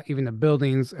 even the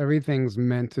buildings, everything's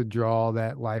meant to draw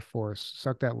that life force,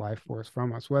 suck that life force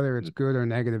from us, whether it's good or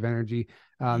negative energy.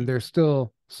 They're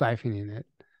still siphoning it.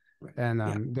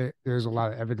 And there's a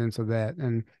lot of evidence of that.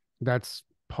 And that's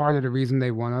part of the reason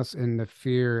they want us in the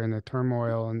fear and the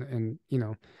turmoil and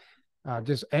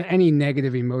just any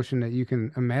negative emotion that you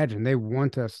can imagine. They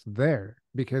want us there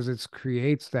because it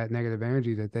creates that negative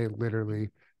energy that they literally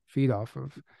feed off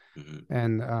of.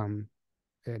 And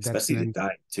especially the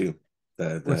diet too.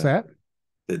 What's that?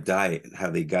 The diet, how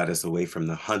they got us away from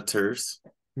the hunters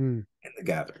and the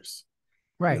gatherers.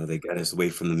 Right. They got us away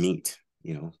from the meat,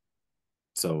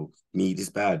 So meat is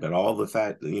bad, but all the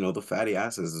fat, the fatty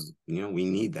acids, we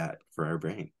need that for our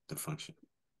brain to function.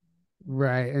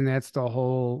 Right. And that's the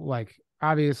whole, like,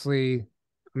 obviously,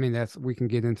 I mean, we can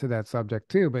get into that subject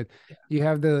too, but you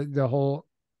have the whole,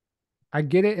 I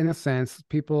get it in a sense.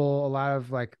 People, a lot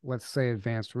of, like, let's say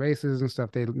advanced races and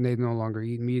stuff, they no longer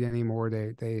eat meat anymore.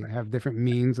 They have different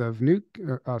means of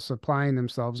supplying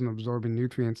themselves and absorbing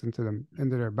nutrients into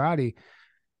their body.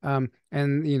 And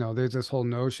there's this whole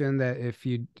notion that if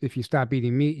you stop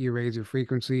eating meat, you raise your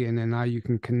frequency, and then now you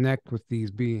can connect with these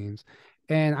beings.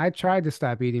 And I tried to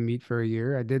stop eating meat for a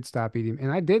year. I did stop eating,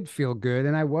 and I did feel good,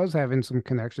 and I was having some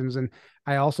connections. And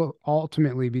I also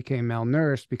ultimately became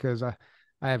malnourished because I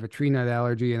have a tree nut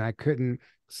allergy, and I couldn't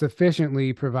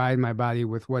sufficiently provide my body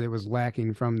with what it was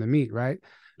lacking from the meat, right?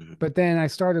 But then I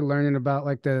started learning about,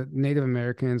 like, the Native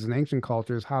Americans and ancient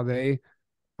cultures, how they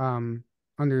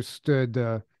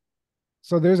understood.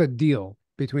 So there's a deal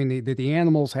between that the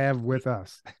animals have with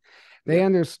us. They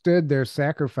understood their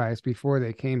sacrifice before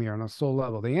they came here on a soul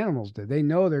level. The animals did. They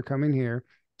know they're coming here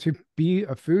to be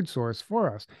a food source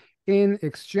for us. In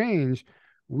exchange,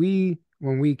 when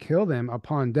we kill them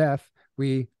upon death,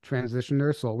 we transition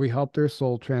their soul. We help their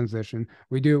soul transition.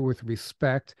 We do it with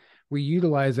respect. We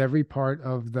utilize every part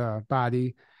of the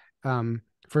body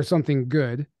for something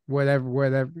good,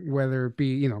 whether it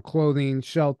be, clothing,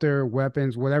 shelter,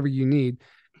 weapons, whatever you need.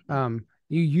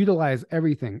 You utilize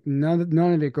everything.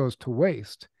 None of it goes to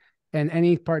waste. And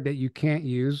any part that you can't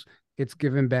use, it's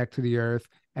given back to the earth.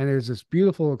 And there's this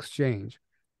beautiful exchange.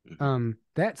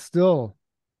 That still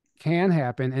can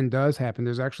happen and does happen.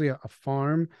 There's actually a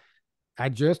farm I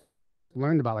just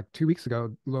learned about like 2 weeks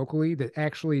ago locally that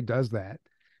actually does that.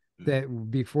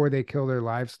 That before they kill their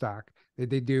livestock,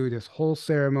 they do this whole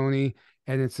ceremony,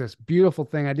 and it's this beautiful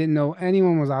thing. I didn't know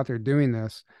anyone was out there doing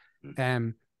this.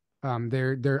 And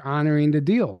they're honoring the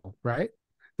deal, right?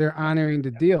 They're honoring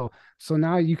the deal. So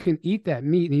now you can eat that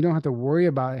meat and you don't have to worry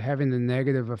about having the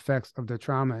negative effects of the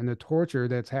trauma and the torture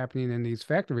that's happening in these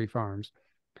factory farms.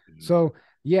 So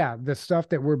yeah, the stuff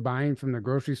that we're buying from the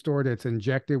grocery store that's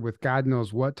injected with God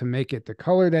knows what to make it the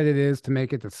color that it is, to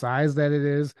make it the size that it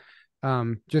is,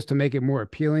 just to make it more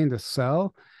appealing to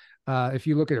sell. If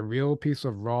you look at a real piece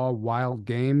of raw wild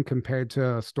game compared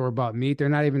to a store-bought meat, they're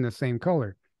not even the same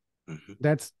color.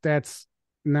 That's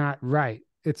not right.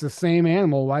 It's the same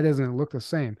animal. Why doesn't it look the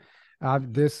same?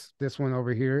 This one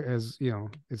over here is,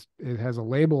 it has a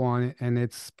label on it, and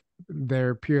it's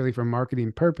there purely for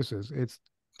marketing purposes. It's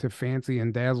to fancy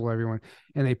and dazzle everyone,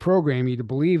 and they program you to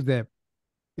believe that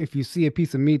if you see a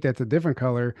piece of meat that's a different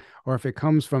color, or if it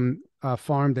comes from a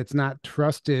farm that's not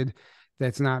trusted,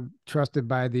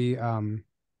 by the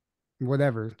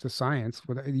whatever, the science,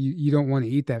 whatever, you don't want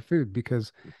to eat that food,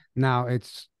 because now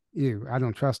it's you. I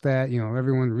don't trust that.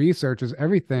 Everyone researches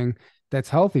everything that's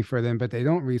healthy for them, but they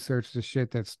don't research the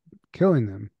shit that's killing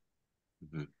them.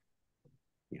 Mm-hmm.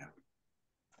 Yeah.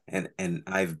 And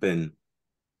I've been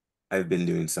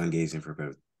doing sun gazing for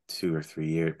about 3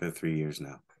 years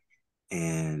now.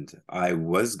 And I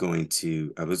was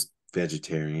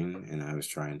vegetarian and I was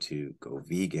trying to go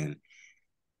vegan.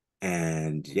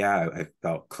 And yeah, I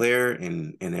felt clear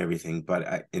and everything,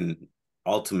 but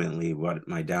ultimately what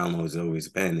my download has always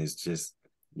been is just,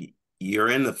 you're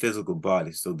in the physical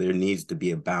body, so there needs to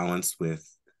be a balance with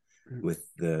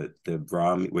the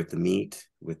raw meat, with the meat,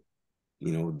 with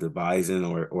the bison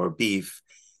or beef.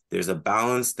 There's a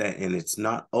balance and it's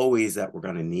not always that we're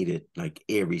going to need it like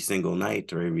every single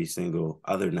night or every single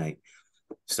other night.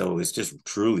 So it's just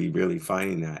truly really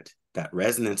finding that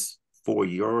resonance for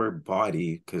your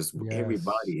body, because every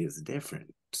body is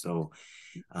different. So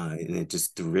and it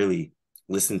just to really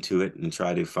listen to it and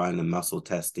try to find the muscle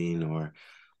testing or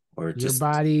your just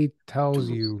body tells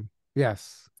you.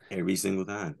 Yes, every single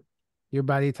time your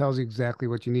body tells you exactly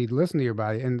what you need. Listen to your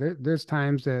body. And there's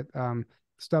times that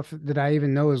stuff that I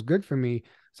even know is good for me,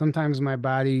 sometimes my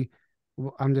body,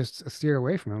 I'm just steer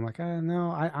away from it. I'm like,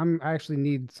 no, I actually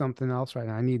need something else right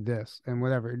now. I need this and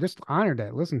whatever. Just honor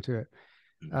that. Listen to it.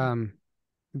 Mm-hmm.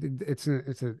 It's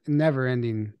a never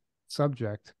ending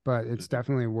subject, but it's Mm-hmm.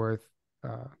 definitely worth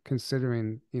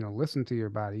considering. Listen to your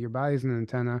body. Your body's an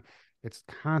antenna. It's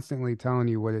constantly telling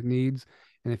you what it needs.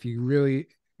 And if you really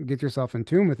get yourself in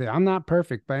tune with it, I'm not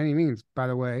perfect by any means, by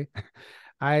the way.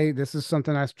 This is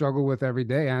something I struggle with every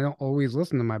day. I don't always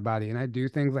listen to my body, and I do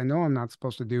things I know I'm not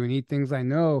supposed to do and eat things I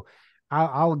know.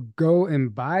 I'll go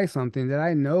and buy something that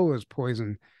I know is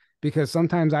poison, because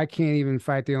sometimes I can't even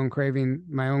fight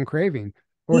my own craving.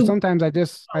 Or sometimes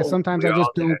sometimes I We're all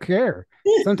just don't there. care.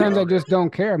 We're Sometimes I all just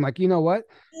don't care. I'm like, you know what?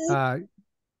 Uh,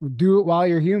 do it while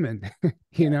you're human,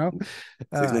 you know? It's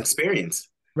an Uh, experience.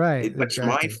 right, But you're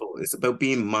exactly. mindful. It's about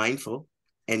being mindful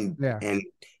and Yeah,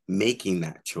 making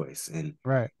that choice. And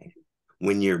right,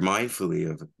 when you're mindfully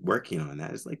of working on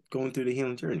that, it's like going through the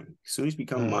healing journey. As soon as you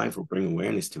become right. mindful, bring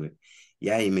awareness to it.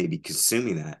 Yeah, you may be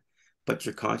consuming that, but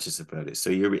you're conscious about it. So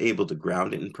you're able to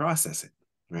ground it and process it.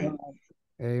 Right.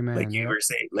 Like Amen. you Yep. were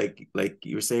saying, like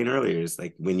you were saying earlier, it's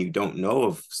like when you don't know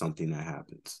of something that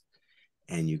happens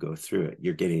and you go through it,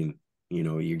 you're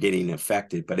getting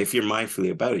affected. But if you're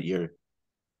mindfully about it,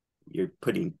 you're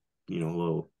putting,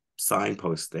 little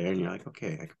signposts there and you're like,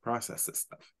 okay, I can process this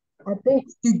stuff. I think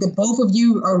the both of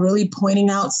you are really pointing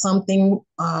out something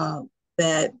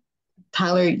that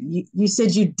Tyler, you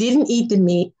said you didn't eat the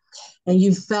meat and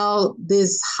you felt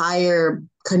this higher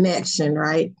connection,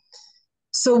 right?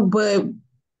 So, but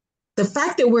the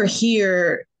fact that we're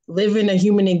here living a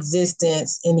human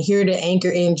existence and here to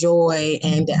anchor in joy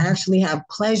and to actually have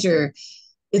pleasure,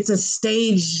 it's a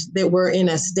stage that we're in,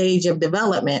 a stage of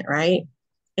development, right?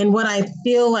 And what I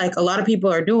feel like a lot of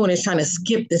people are doing is trying to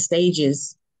skip the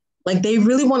stages. Like they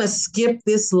really want to skip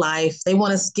this life. They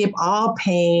want to skip all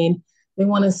pain. They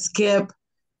want to skip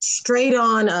straight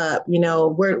on up.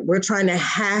 We're trying to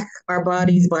hack our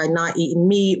bodies by not eating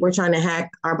meat. We're trying to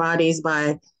hack our bodies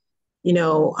by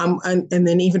and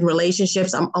then even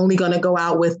relationships, I'm only going to go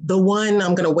out with the one.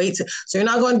 I'm going to wait so you're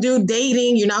not going to do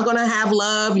dating. You're not going to have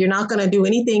love. You're not going to do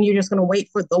anything. You're just going to wait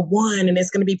for the one and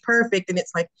it's going to be perfect. And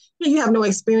it's like, you have no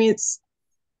experience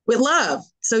with love.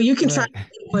 So you can try Right.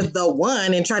 to wait for the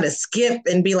one and try to skip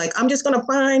and be like, I'm just going to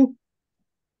find,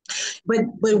 but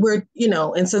we're,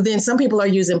 and so then some people are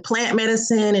using plant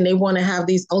medicine and they want to have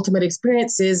these ultimate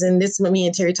experiences. And this is what me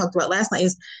and Terry talked about last night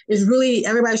is really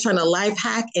everybody's trying to life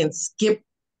hack and skip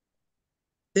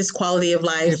this quality of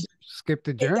life. Skip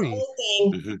the The journey. whole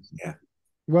thing Mm-hmm. Yeah.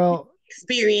 Well,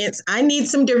 experience. I need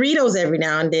some Doritos every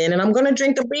now and then, and I'm going to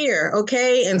drink a beer,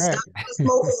 okay, and right. stop to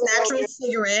smoke this natural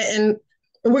cigarette, and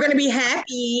we're going to be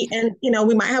happy, and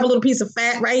we might have a little piece of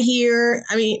fat right here.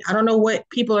 I mean, I don't know what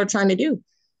people are trying to do.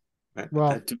 Right. I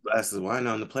Well, had 2 glasses of wine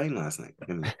on the plane last night.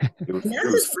 I mean, it was, And it that's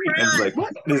a was free. I was like,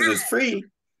 what is this free?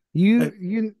 you Like,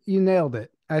 you nailed it.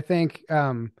 I think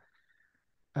I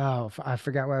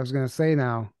forgot what I was going to say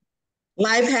now.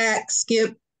 life hack,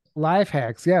 Skip. Life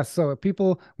hacks. Yes. So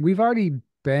we've lived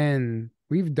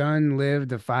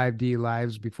the 5D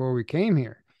lives before we came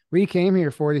here. We came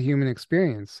here for the human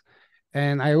experience.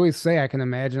 And I always say I can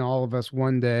imagine all of us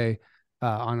one day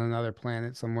on another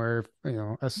planet somewhere,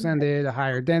 ascended, a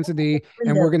higher density, and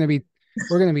Freedom. we're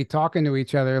gonna be talking to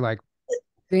each other like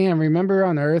Damn, remember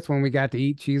on Earth when we got to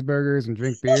eat cheeseburgers and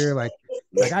drink beer? Like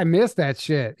I miss that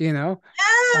shit, you know?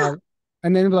 Yeah. Uh,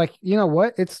 and then be like, you know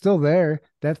what? It's still there.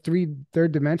 That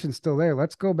third dimension's still there.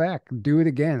 Let's go back, do it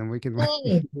again, and we can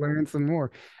Mm. learn some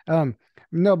more. Um,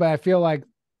 no, but I feel like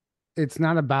it's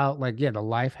not about like, yeah, the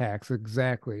life hacks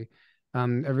exactly.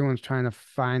 Everyone's trying to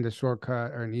find a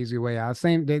shortcut or an easy way out.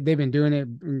 Same, they've been doing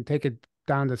it, take it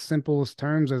down to simplest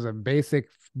terms as a basic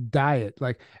diet.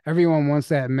 Like everyone wants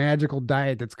that magical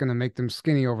diet that's going to make them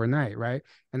skinny overnight, right?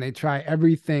 And they try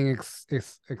everything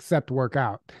except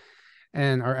workout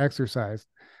and or exercise.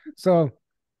 So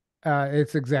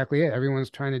it's exactly it. Everyone's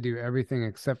trying to do everything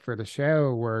except for the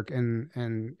shadow work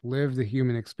and live the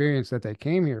human experience that they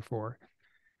came here for.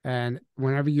 And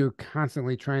whenever you're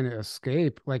constantly trying to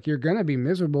escape, like you're going to be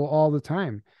miserable all the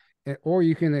time. Or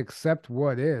you can accept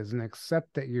what is and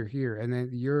accept that you're here and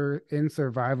then you're in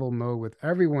survival mode with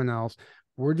everyone else.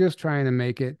 We're just trying to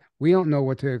make it. We don't know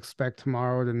what to expect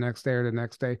tomorrow or the next day or the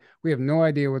next day. We have no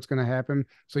idea what's going to happen.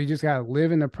 So you just got to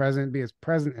live in the present, be as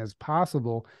present as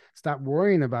possible. Stop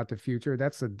worrying about the future.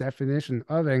 That's the definition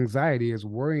of anxiety, is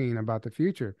worrying about the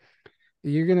future.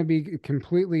 You're going to be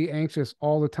completely anxious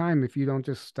all the time if you don't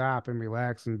just stop and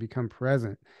relax and become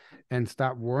present and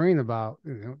stop worrying about,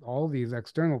 you know, all these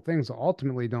external things that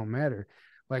ultimately don't matter.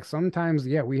 Like sometimes,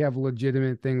 yeah, we have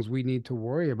legitimate things we need to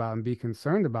worry about and be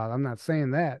concerned about. I'm not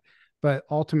saying that, but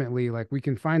ultimately, like we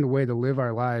can find a way to live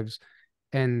our lives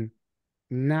and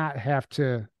not have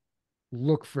to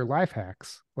look for life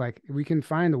hacks. Like we can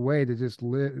find a way to just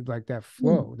live like that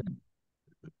flow.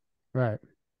 Right.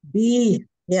 Be.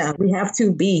 Yeah, we have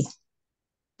to be.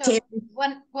 So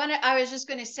one I was just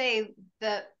going to say,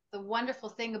 the wonderful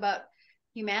thing about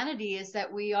humanity is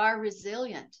that we are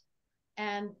resilient,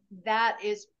 and that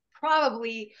is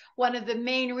probably one of the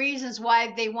main reasons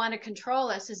why they want to control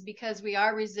us, is because we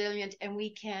are resilient and we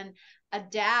can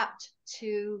adapt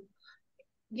to,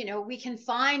 you know, we can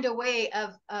find a way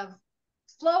of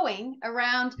flowing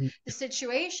around the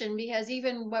situation, because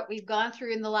even what we've gone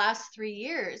through in the last 3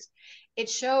 years, it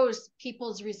shows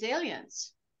people's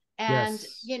resilience. And,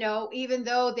 Yes. you know, even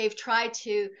though they've tried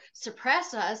to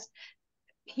suppress us,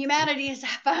 humanity has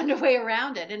found a way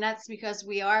around it. And that's because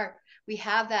we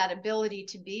have that ability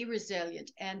to be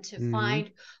resilient and to Mm-hmm.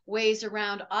 find ways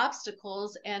around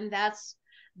obstacles. And that's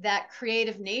that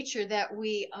creative nature that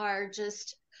we are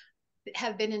just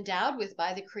have been endowed with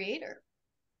by the creator.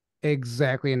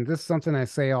 Exactly. And this is something I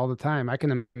say all the time. I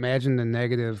can imagine the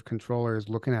negative controllers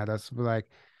looking at us like,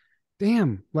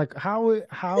 damn, like how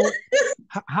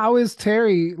is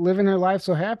Terry living her life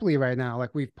so happily right now?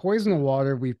 Like we've poisoned the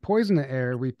water, we've poisoned the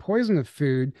air, we've poisoned the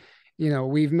food, you know,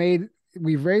 we've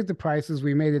raised the prices,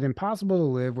 we made it impossible to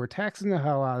live, we're taxing the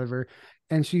hell out of her,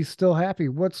 and she's still happy.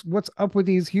 What's up with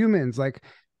these humans? Like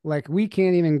we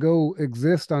can't even go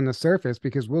exist on the surface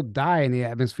because we'll die in the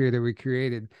atmosphere that we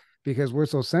created because we're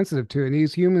so sensitive to it. And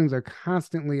these humans are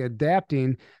constantly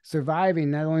adapting, surviving,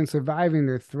 not only surviving,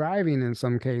 they're thriving in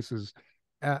some cases.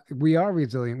 We are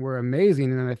resilient. We're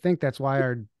amazing. And I think that's why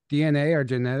our DNA, our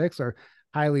genetics are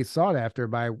highly sought after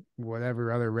by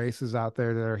whatever other races out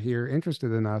there that are here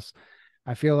interested in us.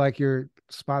 I feel like you're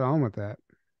spot on with that.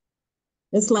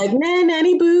 It's like, nah,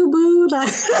 nanny boo boo.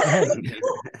 Like,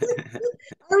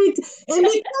 Right. and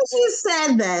because you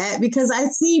said that, because I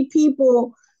see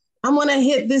people, I'm going to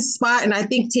hit this spot. And I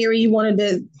think, Terry, you wanted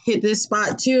to hit this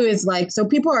spot too. It's like, so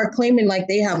people are claiming like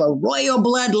they have a royal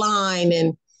bloodline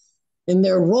and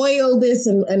they're royal this.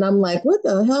 And I'm like, what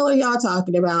the hell are y'all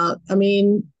talking about? I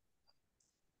mean,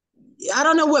 I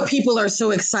don't know what people are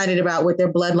so excited about with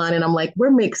their bloodline. And I'm like,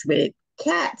 we're mixed with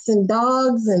cats and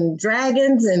dogs and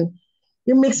dragons, and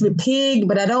you're mixed with pig,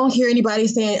 but I don't hear anybody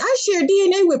saying, I share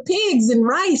DNA with pigs and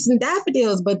rice and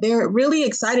daffodils, but they're really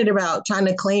excited about trying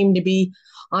to claim to be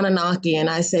Anunnaki. And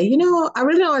I say, I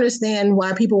really don't understand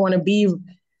why people want to be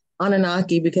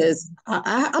Anunnaki, because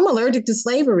I'm allergic to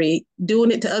slavery,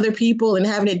 doing it to other people and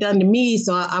having it done to me.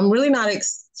 So I'm really not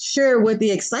sure what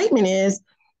the excitement is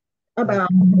Right. about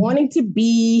wanting to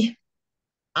be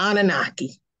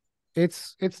Anunnaki.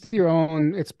 It's your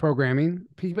own, it's programming.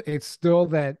 People, it's still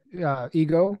that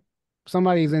ego.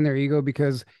 Somebody's in their ego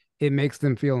because it makes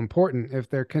them feel important if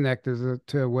they're connected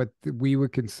to what we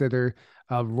would consider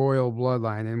a royal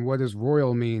bloodline. And what does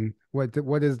royal mean? What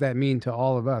does that mean to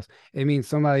all of us? It means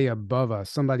somebody above us,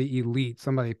 somebody elite,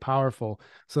 somebody powerful.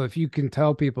 So if you can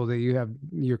tell people that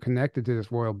you're connected to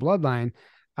this royal bloodline,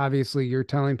 obviously you're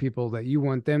telling people that you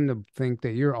want them to think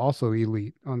that you're also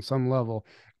elite on some level.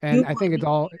 You And I want to think be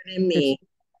better than it's me.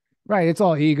 Right. It's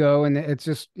all ego. And it's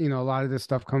just, you know, a lot of this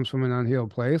stuff comes from an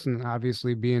unhealed place. And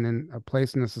obviously being in a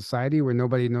place in a society where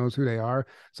nobody knows who they are.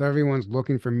 So everyone's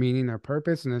looking for meaning or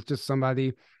purpose. And it's just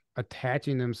somebody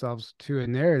attaching themselves to a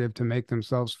narrative to make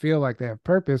themselves feel like they have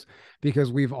purpose, because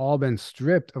we've all been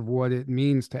stripped of what it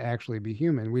means to actually be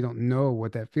human. We don't know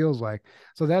what that feels like.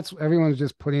 So that's, everyone's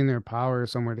just putting their power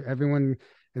somewhere. Everyone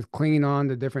is clinging on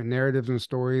to different narratives and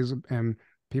stories, and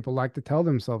people like to tell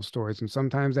themselves stories, and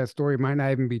sometimes that story might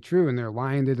not even be true and they're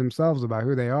lying to themselves about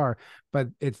who they are, but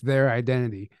it's their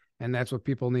identity. And that's what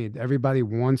people need. Everybody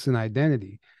wants an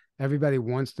identity. Everybody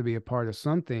wants to be a part of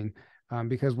something,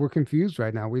 because we're confused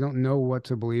right now. We don't know what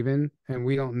to believe in, and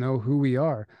we don't know who we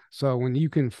are. So when you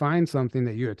can find something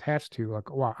that you attach to,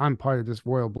 like, wow, I'm part of this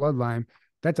royal bloodline,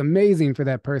 that's amazing for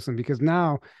that person, because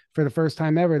now for the first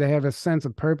time ever, they have a sense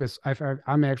of purpose.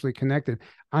 I'm actually connected.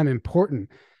 I'm important.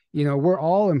 You know, we're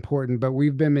all important, but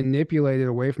we've been manipulated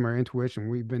away from our intuition.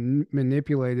 We've been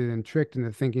manipulated and tricked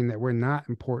into thinking that we're not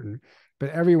important, but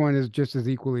everyone is just as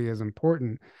equally as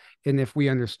important. And if we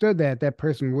understood that, that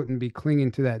person wouldn't be clinging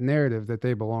to that narrative that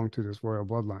they belong to this royal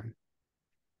bloodline.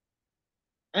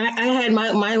 I had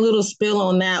my little spill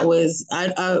on that was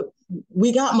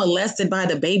we got molested by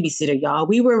the babysitter, y'all.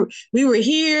 We were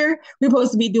here. We were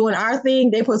supposed to be doing our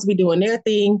thing. They're supposed to be doing their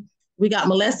thing. We got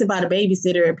molested by the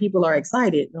babysitter, and people are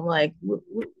excited. I'm like, what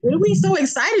are we so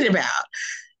excited about?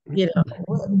 You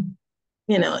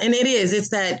know, and it's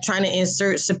that trying to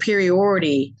insert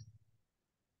superiority,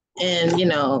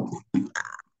 and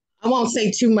I won't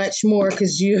say too much more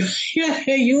because you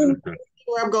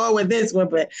where I'm going with this one,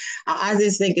 but I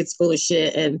just think it's full of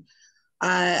shit. And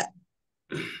I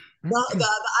the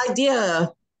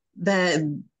idea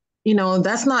that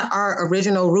that's not our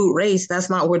original root race. That's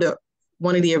not where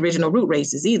one of the original root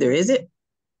races either, is it?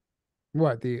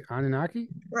 What, the Anunnaki?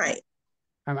 Right.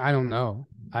 I don't know.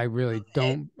 I really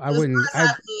don't. I That's wouldn't.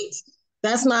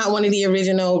 that's not one of the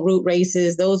original root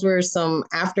races. Those were some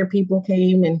after people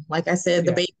came, and like I said,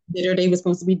 the babysitter, they were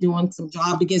supposed to be doing some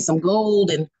job to get some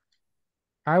gold, and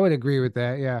I would agree with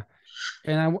that. Yeah.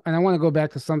 And I want to go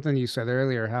back to something you said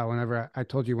earlier, how whenever I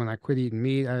told you when I quit eating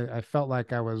meat, I felt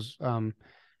like I was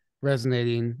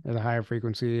resonating at a higher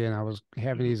frequency and I was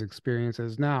having these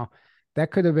experiences. Now, that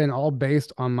could have been all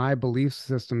based on my belief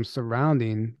system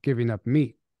surrounding giving up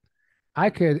meat.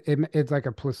 It's like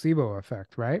a placebo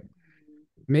effect, right?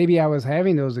 Maybe I was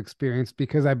having those experiences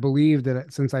because I believed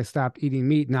that since I stopped eating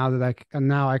meat, now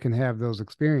I can have those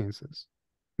experiences.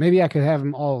 Maybe I could have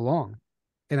them all along,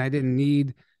 and I didn't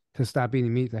need to stop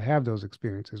eating meat to have those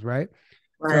experiences, right?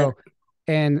 So,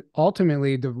 and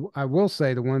ultimately, I will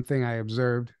say the one thing I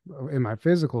observed in my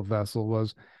physical vessel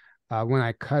was when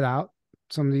I cut out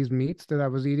some of these meats that I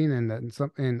was eating,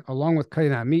 and along with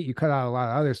cutting out meat, you cut out a lot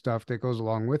of other stuff that goes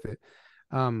along with it.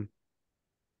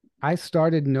 I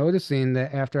started noticing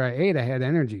that after I ate, I had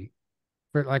energy.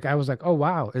 But like I was like, oh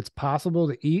wow, it's possible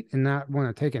to eat and not want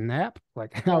to take a nap.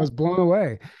 Like I was blown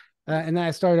away. And then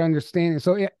I started understanding.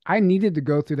 So I needed to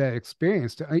go through that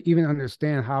experience to even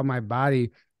understand how my body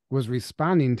was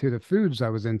responding to the foods I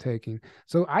was intaking.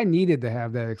 So I needed to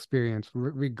have that experience,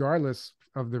 regardless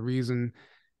of the reason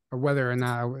or whether or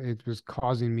not it was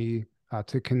causing me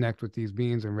to connect with these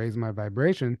beings and raise my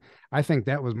vibration. I think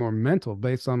that was more mental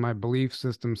based on my belief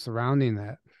system surrounding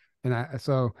that. And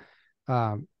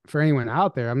for anyone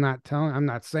out there, I'm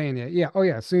not saying that, yeah, oh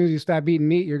yeah, as soon as you stop eating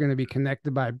meat, you're going to be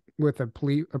connected with a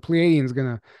Pleiadian's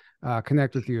going to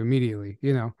connect with you immediately,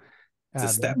 you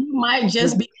might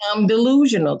just become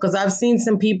delusional, because I've seen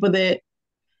some people that,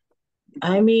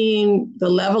 the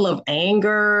level of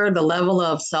anger, the level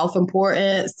of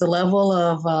self-importance, the level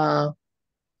of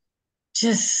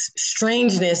just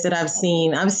strangeness that I've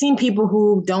seen people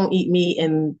who don't eat meat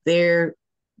and they're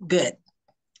good.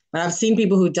 But I've seen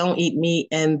people who don't eat meat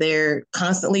and they're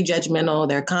constantly judgmental.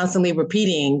 They're constantly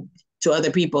repeating to other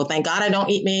people, thank God I don't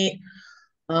eat meat.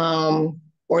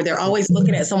 Or they're always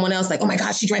looking at someone else like, oh my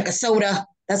gosh, she drank a soda.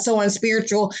 That's so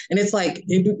unspiritual. And it's like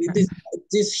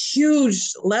this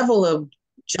huge level of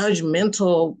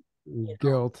judgmental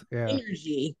guilt,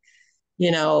 energy,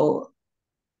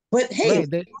 But hey,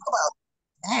 right, talk about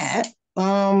that.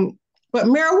 But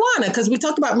marijuana, because we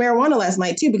talked about marijuana last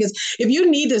night too, because if you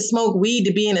need to smoke weed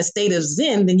to be in a state of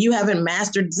Zen, then you haven't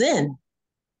mastered Zen.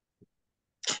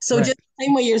 So just the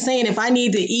same way you're saying, if I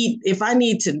need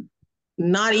to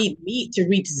not eat meat to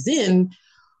reach Zen,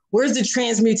 where's the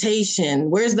transmutation?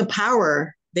 Where's the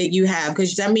power that you have?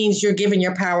 Because that means you're giving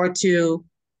your power to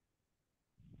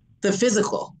the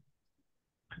physical.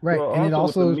 Right. Well, and it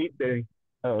also, the meat thing,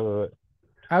 I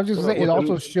was just saying, it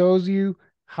also shows you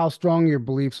how strong your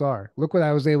beliefs are. Look what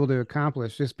I was able to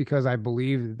accomplish just because I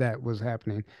believed that was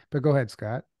happening. But go ahead,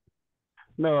 Scott.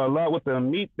 No, a lot with the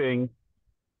meat thing.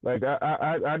 Like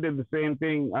I did the same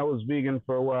thing. I was vegan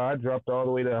for a while. I dropped all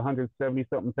the way to 170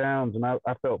 something pounds, and I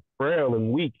felt frail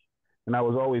and weak, and I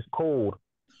was always cold.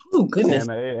 Oh goodness.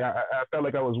 And I felt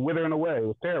like I was withering away. It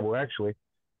was terrible, actually.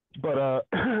 But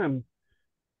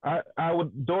I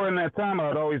would, during that time, I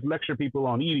would always lecture people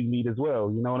on eating meat as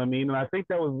well. You know what I mean? And I think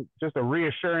that was just a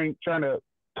reassuring, trying to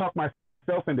talk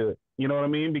myself into it. You know what I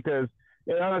mean? Because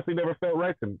it honestly never felt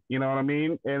right to me. You know what I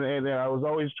mean? And I was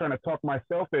always trying to talk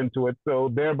myself into it,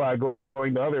 so thereby going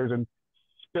to others and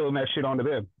spilling that shit onto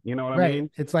them. You know what I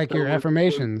mean? It's like So your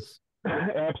affirmations.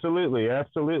 absolutely,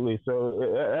 absolutely.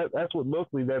 So that's what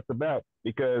mostly that's about,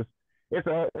 because it's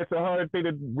a hard thing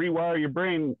to rewire your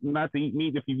brain not to eat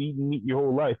meat if you've eaten meat your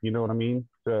whole life. You know what I mean?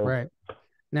 So Right.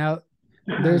 Now,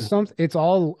 there's it's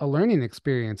all a learning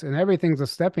experience, and everything's a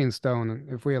stepping stone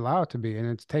if we allow it to be. And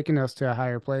it's taking us to a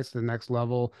higher place, the next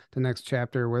level, the next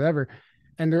chapter, whatever.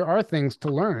 And there are things to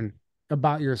learn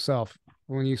about yourself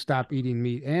when you stop eating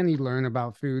meat, and you learn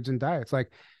about foods and diets.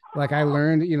 Like I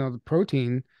learned, the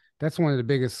protein, that's one of the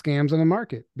biggest scams on the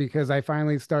market, because I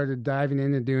finally started diving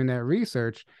in and doing that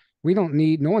research. We don't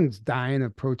need, no one's dying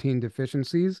of protein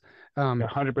deficiencies.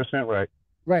 100% right.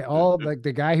 Right. All like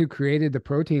the guy who created the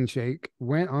protein shake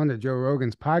went on to Joe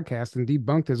Rogan's podcast and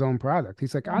debunked his own product.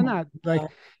 He's like, I'm not like,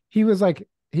 he was like,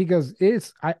 he goes,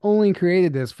 I only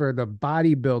created this for the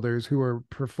bodybuilders who are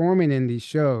performing in these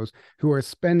shows, who are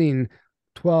spending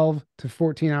 12 to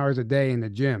 14 hours a day in the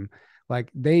gym. Like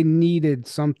they needed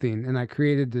something, and I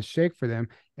created this shake for them,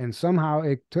 and somehow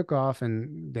it took off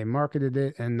and they marketed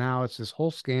it. And now it's this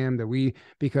whole scam that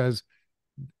because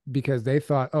they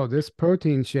thought, oh, this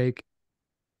protein shake,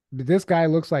 this guy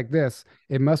looks like this,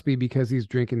 it must be because he's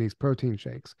drinking these protein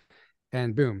shakes.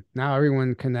 And boom, now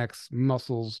everyone connects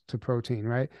muscles to protein,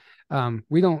 right?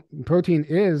 Protein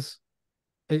is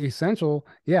essential.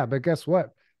 Yeah. But guess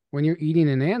what? When you're eating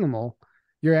an animal,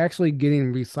 you're actually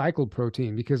getting recycled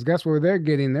protein, because guess where they're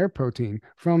getting their protein?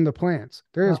 From the plants.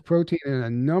 There is protein in a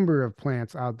number of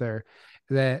plants out there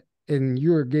and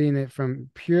you're getting it from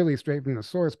purely straight from the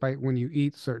source by when you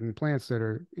eat certain plants that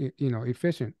are,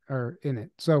 efficient or in it.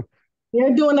 So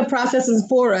they're doing the processes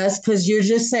for us, because you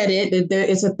just said it,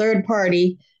 that it's a third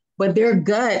party, but their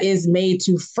gut is made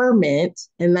to ferment,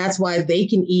 and that's why they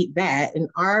can eat that. And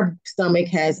our stomach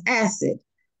has acid,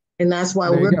 and that's why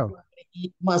we're going to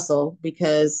eat muscle,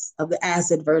 because of the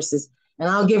acid versus. And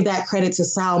I'll give that credit to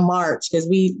Sal March, because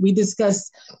we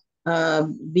discussed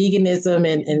veganism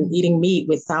and eating meat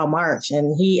with Sal March,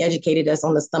 and he educated us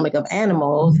on the stomach of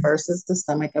animals versus the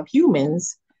stomach of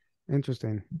humans.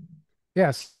 Interesting.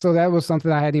 Yes. So that was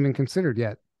something I hadn't even considered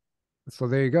yet. So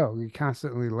there you go. You're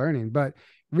constantly learning. But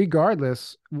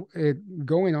regardless,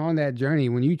 going on that journey,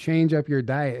 when you change up your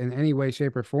diet in any way,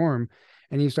 shape, or form,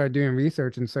 and you start doing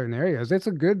research in certain areas, it's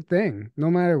a good thing, no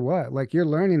matter what. Like you're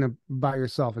learning about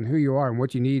yourself and who you are and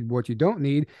what you need, what you don't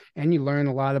need. And you learn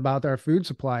a lot about our food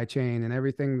supply chain and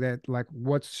everything, that like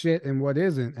what's shit and what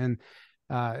isn't. And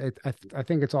I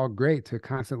think it's all great to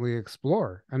constantly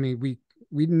explore. I mean,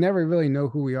 we never really know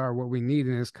who we are, what we need,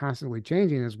 and it's constantly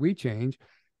changing as we change.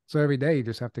 So every day you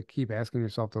just have to keep asking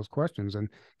yourself those questions and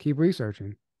keep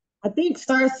researching. I think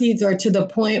starseeds are to the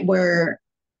point where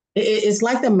it's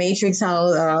like the Matrix,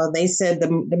 how they said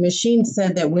the machine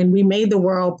said that when we made the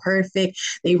world perfect,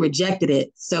 they rejected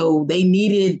it. So they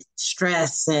needed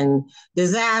stress and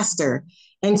disaster.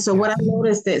 And so what I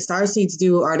noticed that starseeds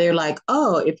do are they're like,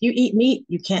 oh, if you eat meat,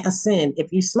 you can't ascend.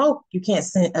 If you smoke, you can't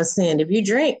ascend. If you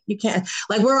drink, you can't.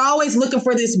 Like we're always looking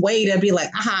for this way to be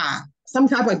like, aha, some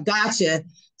type of gotcha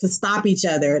to stop each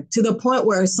other, to the point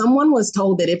where someone was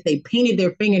told that if they painted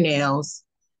their fingernails,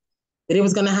 that it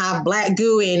was going to have black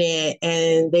goo in it,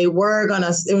 and it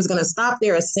was going to stop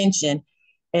their ascension.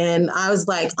 And I was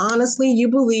like, honestly, you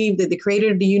believe that the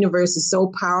creator of the universe is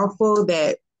so powerful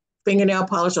that fingernail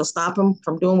polish will stop him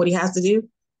from doing what he has to do?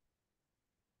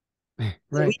 Right.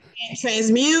 So we can't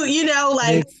transmute,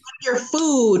 like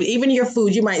even your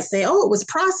food, you might say, oh, it was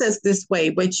processed this way,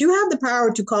 but you have the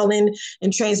power to call in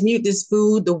and transmute this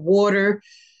food, the water.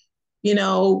 I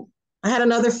had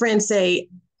another friend say,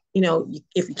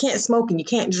 if you can't smoke and you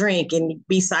can't drink and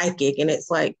be psychic. And it's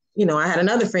like, I had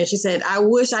another friend, she said, I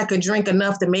wish I could drink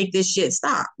enough to make this shit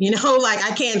stop. Like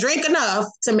I can't drink enough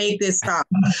to make this stop.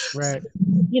 Right.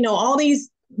 All these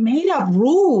made up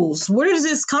rules. Where is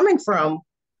this coming from?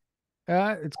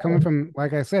 It's coming from,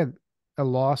 like I said, a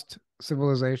lost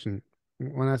civilization.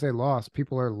 When I say lost,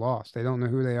 people are lost. They don't know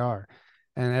who they are.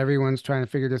 And everyone's trying to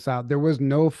figure this out. There was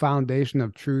no foundation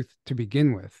of truth to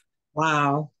begin with.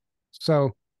 Wow.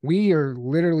 So we are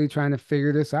literally trying to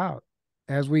figure this out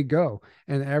as we go.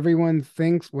 And everyone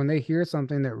thinks when they hear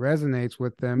something that resonates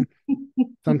with them,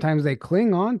 sometimes they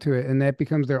cling on to it and that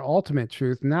becomes their ultimate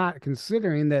truth, not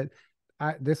considering that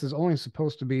this is only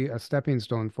supposed to be a stepping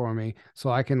stone for me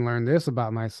so I can learn this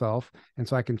about myself and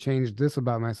so I can change this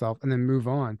about myself and then move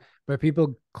on. But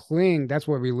people cling, that's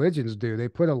what religions do. They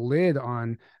put a lid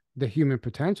on the human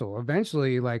potential.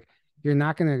 Eventually, like, you're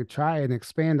not going to try and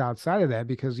expand outside of that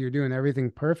because you're doing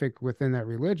everything perfect within that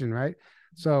religion, right?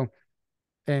 So,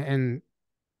 and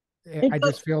I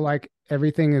just feel like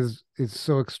everything is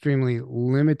so extremely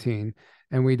limiting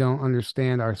and we don't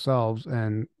understand ourselves,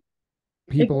 and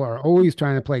people are always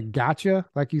trying to play gotcha,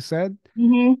 like you said.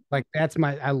 Mm-hmm. Like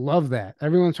I love that.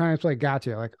 Everyone's trying to play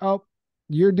gotcha. Like, oh,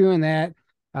 you're doing that.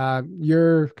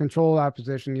 You're controlled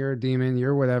opposition, you're a demon,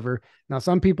 you're whatever. Now,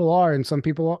 some people are, and some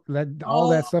people that all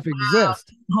that stuff wow.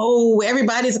 exists. Oh,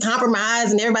 everybody's a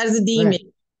compromise and everybody's a demon. Right.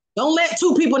 Don't let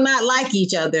two people not like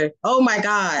each other. Oh my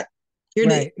God. You're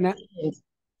right.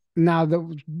 Now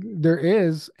there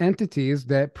is entities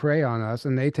that prey on us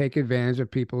and they take advantage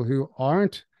of people who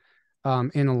aren't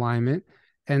in alignment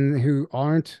and who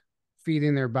aren't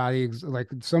feeding their bodies. Like,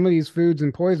 some of these foods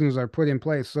and poisons are put in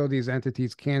place so these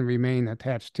entities can remain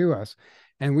attached to us.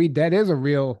 And that is a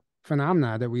real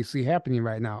phenomena that we see happening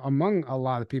right now among a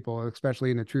lot of people,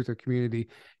 especially in the truther community.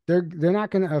 They're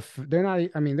not going to, they're not,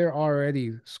 I mean, they're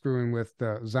already screwing with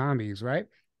the zombies, right?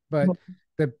 But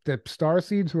the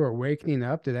starseeds who are waking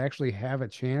up that actually have a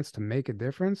chance to make a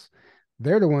difference,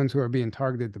 they're the ones who are being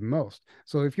targeted the most.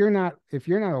 So if you're not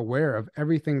aware of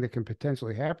everything that can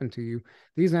potentially happen to you,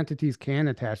 these entities can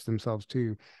attach themselves to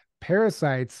you.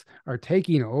 Parasites are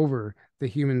taking over the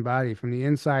human body from the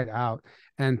inside out,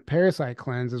 and parasite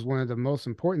cleanse is one of the most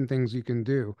important things you can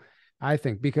do, I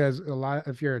think, because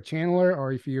if you're a channeler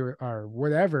or if you are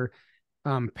whatever,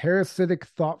 parasitic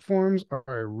thought forms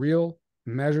are real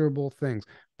measurable things.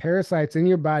 Parasites in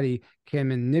your body can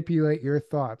manipulate your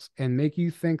thoughts and make you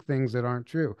think things that aren't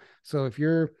true. So if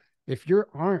you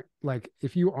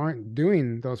aren't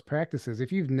doing those practices,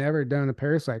 if you've never done a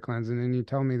parasite cleanse and then you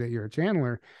tell me that you're a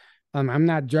channeler, I'm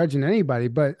not judging anybody,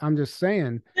 but I'm just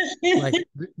saying, like,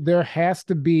 there has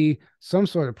to be some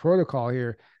sort of protocol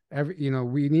here.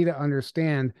 We need to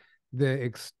understand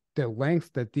the lengths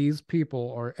that these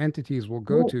people or entities will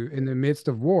go to in the midst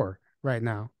of war right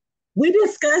now. We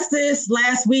discussed this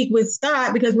last week with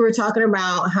Scott because we were talking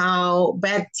about how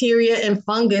bacteria and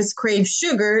fungus crave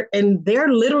sugar, and they're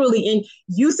literally in.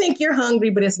 You think you're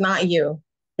hungry, but it's not you.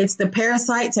 It's the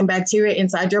parasites and bacteria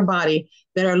inside your body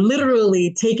that are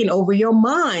literally taking over your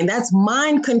mind. That's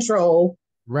mind control,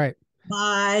 right?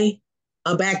 By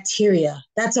a bacteria.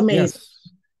 That's amazing.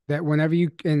 Yes. That whenever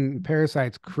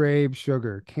parasites crave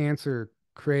sugar, cancer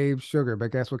craves sugar,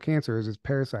 but guess what cancer is? It's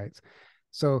parasites.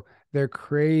 So they're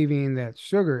craving that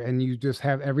sugar, and you just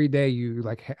have every day you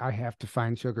like, I have to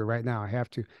find sugar right now. I have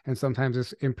to. And sometimes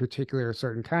it's in particular a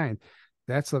certain kind.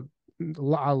 That's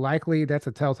that's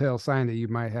a telltale sign that you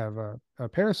might have a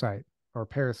parasite or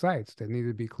parasites that need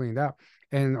to be cleaned up.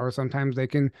 Or sometimes they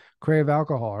can crave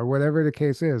alcohol or whatever the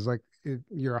case is. Like,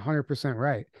 you're 100%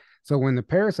 right. So when the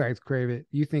parasites crave it,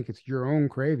 you think it's your own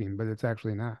craving, but it's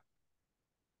actually not.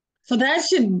 So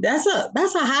that's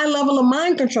a high level of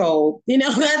mind control. So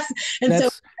I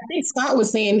think Scott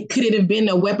was saying, could it have been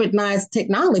a weaponized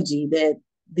technology, that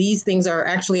these things are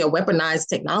actually a weaponized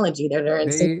technology that are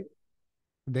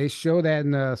they show that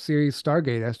in the series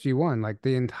Stargate SG-1. Like,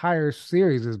 the entire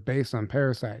series is based on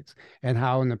parasites and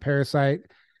how when the parasite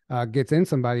gets in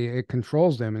somebody, it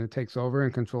controls them and it takes over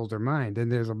and controls their mind.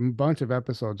 And there's a bunch of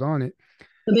episodes on it.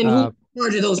 And then who's in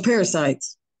charge of those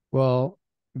parasites? Well,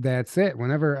 that's it.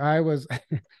 Whenever I have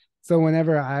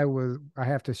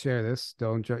to share this.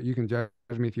 You can judge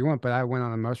me if you want, but I went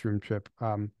on a mushroom trip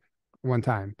one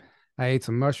time. I ate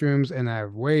some mushrooms and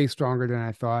I'm way stronger than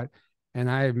I thought. And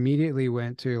I immediately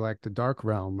went to like the dark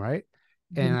realm, right?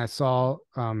 Mm-hmm. And I saw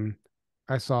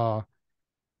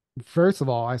first of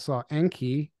all, I saw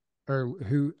Enki, or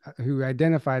who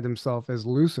identified himself as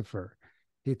Lucifer.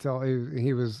 He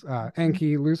was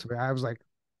Enki Lucifer. I was like,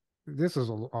 this is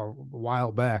a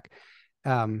while back.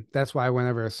 That's why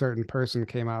whenever a certain person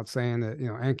came out saying that,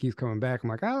 Enki's coming back, I'm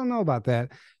like, I don't know about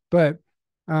that. But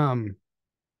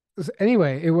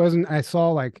anyway, it wasn't. I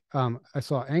saw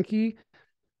Enki.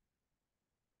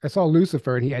 I saw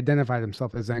Lucifer, and he identified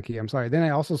himself as Enki. I'm sorry. Then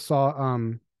I also saw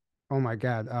oh my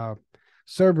God,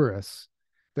 Cerberus,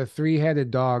 the three-headed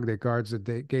dog that guards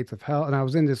the gates of hell. And I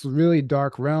was in this really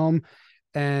dark realm,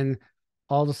 and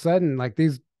all of a sudden, like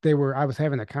I was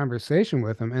having a conversation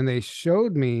with them, and they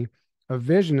showed me a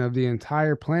vision of the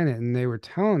entire planet, and they were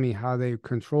telling me how they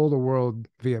control the world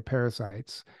via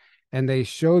parasites. And they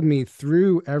showed me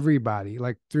through everybody,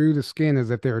 like through the skin, as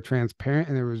if they were transparent,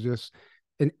 and there was just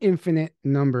an infinite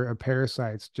number of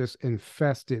parasites just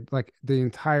infested like the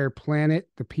entire planet,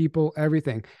 the people,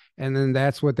 everything. And then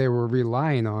that's what they were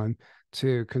relying on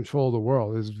to control the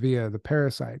world, is via the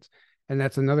parasites. And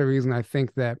that's another reason I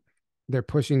think that they're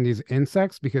pushing these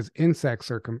insects, because insects,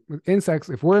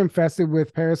 if we're infested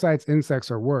with parasites,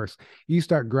 insects are worse. You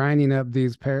start grinding up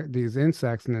these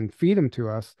insects and then feed them to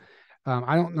us.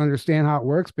 I don't understand how it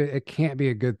works, but it can't be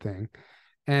a good thing.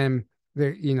 And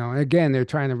they're, again, they're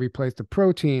trying to replace the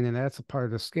protein, and that's a part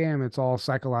of the scam. It's all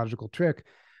psychological trick.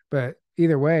 But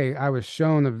either way, I was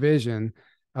shown a vision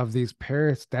of these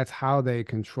parasites. That's how they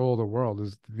control the world,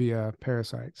 is via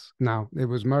parasites. Now, it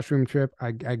was mushroom trip.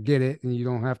 I get it, and you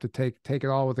don't have to take it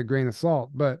all with a grain of salt,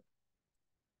 but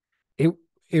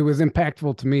it was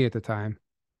impactful to me at the time.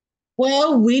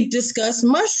 Well, we discussed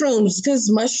mushrooms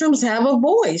because mushrooms have a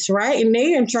voice, right? And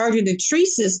they're in charge of the tree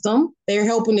system. They're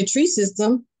helping the tree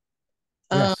system.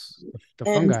 Yes, the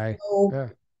fungi. So yeah.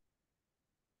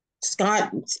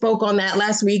 Scott spoke on that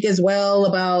last week as well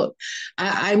about,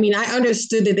 I mean, I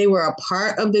understood that they were a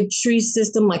part of the tree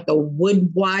system, like the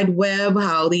wood wide web,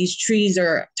 how these trees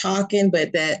are talking,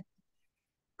 but that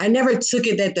I never took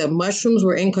it that the mushrooms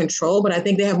were in control, but I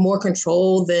think they have more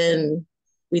control than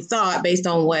we thought based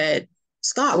on what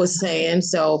Scott was saying.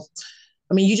 So,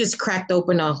 I mean, you just cracked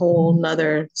open a whole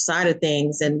nother side of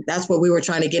things. And that's what we were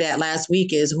trying to get at last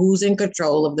week, is who's in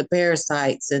control of the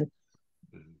parasites. And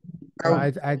well,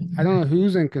 I don't know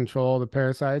who's in control of the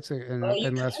parasites,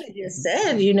 unless just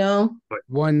said,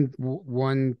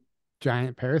 one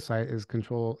giant parasite is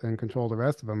control the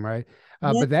rest of them, right?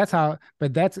 But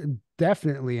that's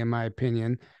definitely, in my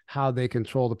opinion, how they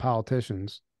control the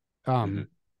politicians.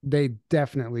 They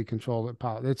definitely control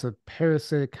it's a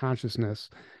parasitic consciousness,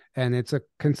 and it's a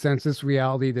consensus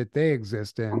reality that they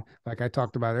exist in, like I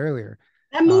talked about earlier.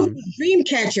 That movie,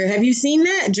 Dreamcatcher. Have you seen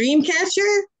that?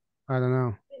 Dreamcatcher? I don't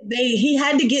know. He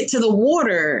had to get to the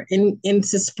water and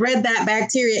to spread that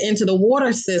bacteria into the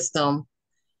water system.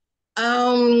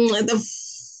 There's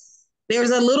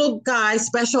a little guy,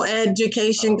 special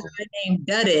education guy named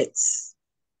Duddits,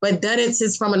 but Duddits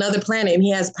is from another planet and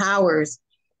he has powers,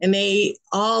 and they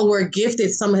all were gifted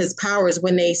some of his powers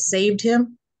when they saved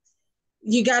him.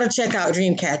 You got to check out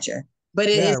Dreamcatcher. But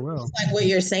it's like what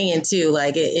you're saying too,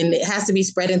 like and it has to be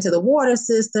spread into the water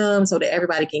system so that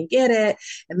everybody can get it.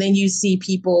 And then you see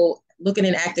people looking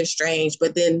and acting strange,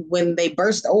 but then when they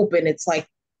burst open, it's like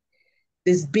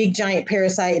this big giant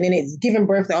parasite, and then it's giving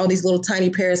birth to all these little tiny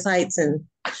parasites, and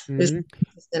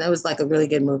that was like a really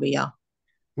good movie, y'all.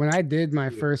 When I did my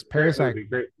first parasite,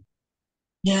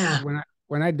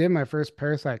 when I did my first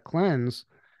parasite cleanse,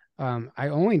 I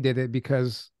only did it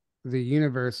because the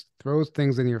universe throws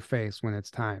things in your face when it's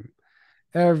time.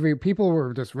 People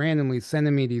were just randomly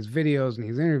sending me these videos and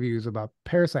these interviews about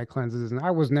parasite cleanses, and I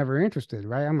was never interested,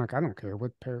 right? I'm like, I don't care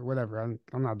whatever.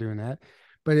 I'm not doing that.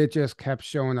 But it just kept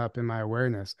showing up in my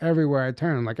awareness everywhere I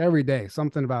turned, like every day,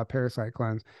 something about parasite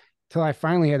cleanse, till I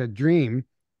finally had a dream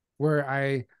where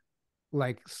I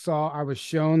was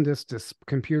shown this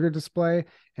computer display,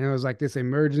 and it was like this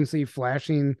emergency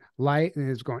flashing light, and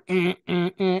it's going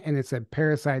and it said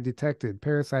parasite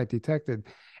detected.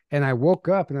 And I woke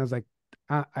up and I was like,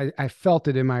 I felt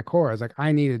it in my core. I was like,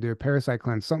 I need to do a parasite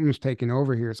cleanse. Something's taking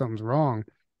over here. Something's wrong.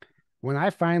 When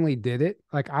I finally did it,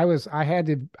 like I had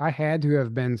to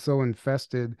have been so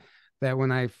infested that when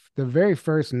the very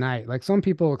first night, like some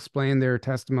people explain their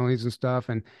testimonies and stuff,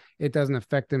 and it doesn't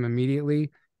affect them immediately.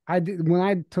 When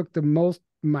I took the most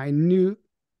minute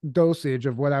dosage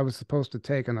of what I was supposed to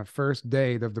take on the first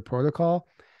day of the protocol,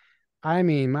 I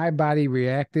mean, my body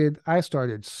reacted. I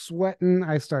started sweating.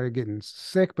 I started getting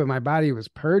sick, but my body was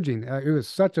purging. It was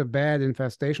such a bad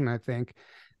infestation, I think,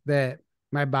 that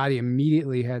my body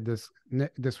immediately had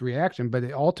this reaction.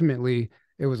 But ultimately,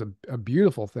 it was a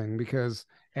beautiful thing, because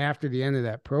after the end of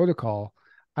that protocol,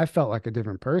 I felt like a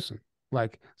different person.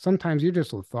 Like sometimes you're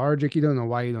just lethargic. You don't know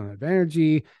why you don't have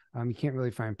energy. You can't really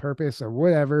find purpose or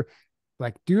whatever.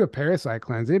 Like, do a parasite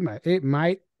cleanse. It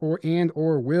might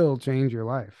or will change your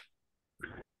life.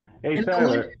 Hey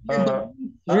Tyler,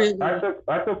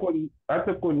 I took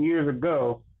one years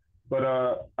ago,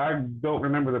 but I don't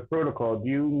remember the protocol. Do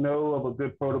you know of a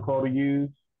good protocol to use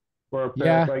for a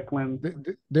parasite cleanse?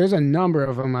 There's a number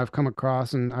of them I've come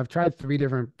across, and I've tried 3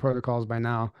 different protocols by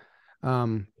now.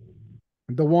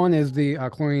 The one is the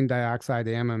chlorine dioxide,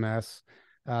 the MMS.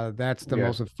 That's the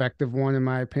most effective one, in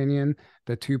my opinion.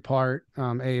 The 2-part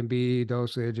A and B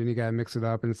dosage, and you got to mix it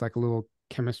up, and it's like a little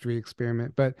chemistry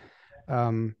experiment. But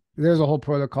There's a whole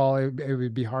protocol. It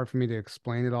would be hard for me to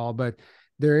explain it all, but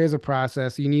there is a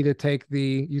process. You need to take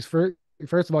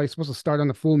first of all, you're supposed to start on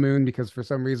the full moon because for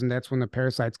some reason that's when the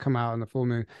parasites come out on the full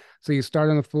moon. So you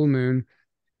start on the full moon,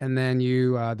 and then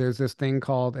there's this thing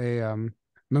called a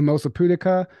mimosa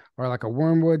pudica, or like a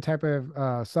wormwood type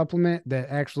of supplement that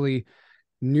actually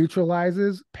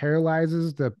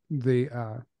paralyzes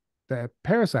the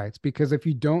parasites, because if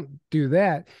you don't do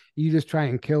that, you just try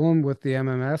and kill them with the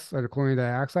MMS, or the chlorine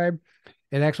dioxide.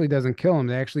 It actually doesn't kill them.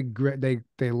 They actually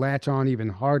they latch on even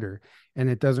harder, and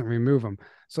it doesn't remove them.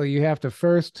 So you have to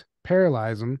first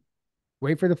paralyze them,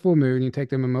 wait for the full moon. You take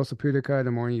the mimosa pudica in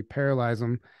the morning, you paralyze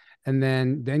them, and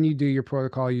then you do your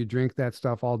protocol. You drink that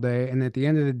stuff all day, and at the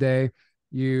end of the day,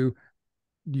 you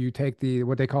take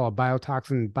what they call a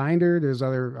biotoxin binder. There's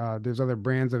other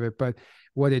brands of it, but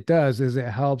what it does is it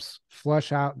helps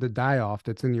flush out the die-off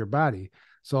that's in your body.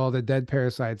 So all the dead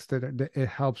parasites that it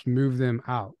helps move them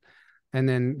out. And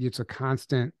then it's a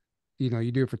constant,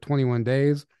 you do it for 21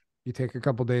 days. You take a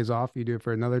couple days off. You do it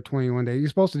for another 21 days. You're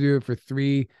supposed to do it for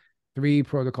three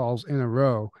protocols in a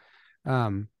row.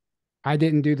 I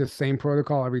didn't do the same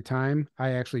protocol every time.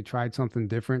 I actually tried something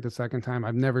different the second time.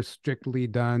 I've never strictly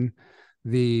done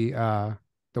the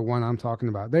one I'm talking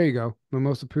about. There you go,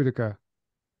 mimosa pudica.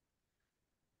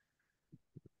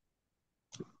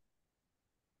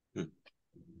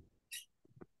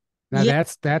 Now Yeah.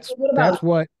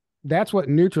 that's what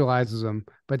neutralizes them,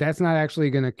 but that's not actually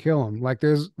going to kill them.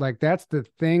 That's the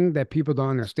thing that people don't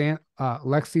understand.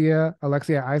 Alexia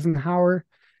Eisenhower,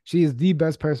 she is the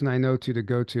best person I know to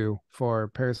go to for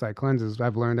parasite cleanses.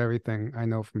 I've learned everything I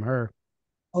know from her.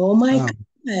 Oh my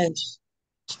gosh.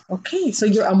 Okay, so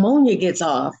your ammonia gets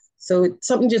off. So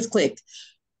something just clicked.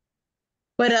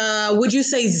 But would you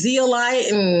say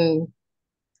zeolite and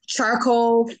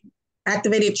charcoal,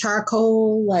 activated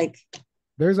charcoal, like?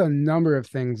 There's a number of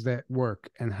things that work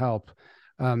and help.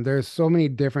 There's so many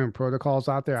different protocols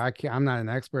out there. I'm not an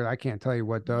expert. I can't tell you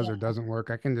what does or doesn't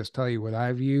work. I can just tell you what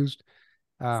I've used.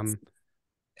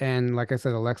 And like I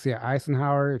said, Alexia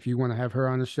Eisenhower, if you want to have her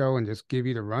on the show and just give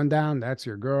you the rundown, that's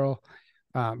your girl.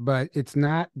 But it's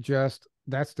not just,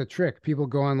 that's the trick. People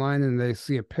go online and they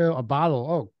see a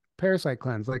bottle, oh, parasite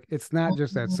cleanse. Like, it's not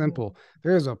just that simple.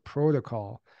 There's a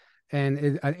protocol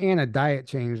and a diet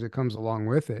change that comes along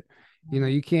with it.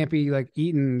 You can't be like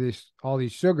eating all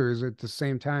these sugars at the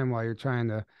same time while you're trying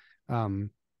to,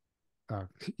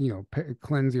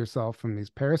 cleanse yourself from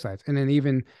these parasites. And then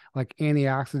even like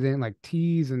antioxidant, like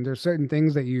teas, and there's certain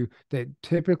things that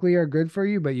typically are good for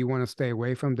you, but you want to stay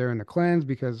away from during the cleanse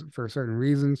because for certain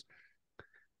reasons.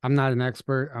 I'm not an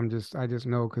expert. I just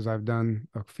know because I've done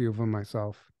a few of them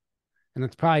myself. And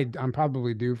I'm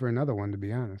probably due for another one, to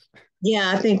be honest.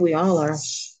 Yeah, I think we all are.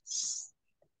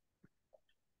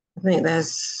 I think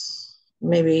that's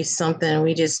maybe something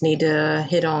we just need to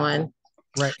hit on.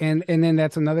 Right. And then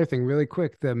that's another thing really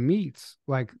quick. The meats,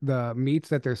 like the meats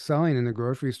that they're selling in the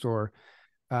grocery store,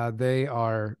 they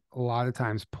are a lot of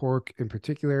times, pork in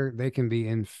particular, they can be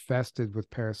infested with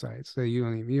parasites. So you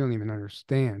don't even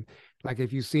understand. Like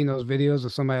if you've seen those videos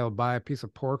of somebody will buy a piece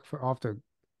of pork off the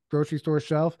grocery store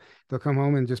shelf, they'll come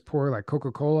home and just pour like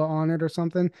Coca-Cola on it or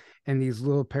something, and these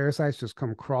little parasites just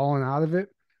come crawling out of it.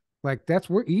 Like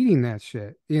we're eating that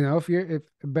shit,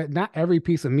 but not every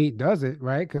piece of meat does it,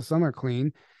 right? Because some are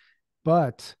clean,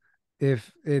 but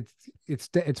if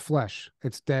it's flesh,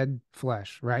 it's dead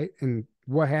flesh, right? And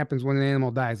what happens when an animal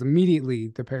dies? Immediately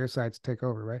the parasites take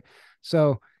over, right?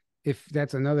 So if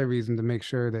that's another reason to make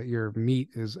sure that your meat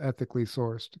is ethically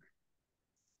sourced.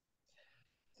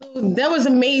 That was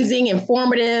amazing,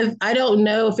 informative. I don't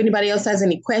know if anybody else has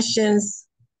any questions.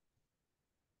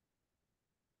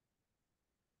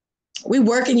 We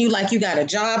working you like you got a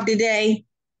job today.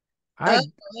 I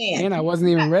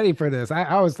wasn't even ready for this. I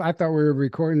thought we were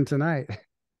recording tonight.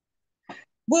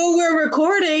 Well, we're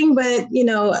recording, but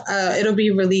it'll be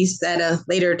released at a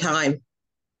later time.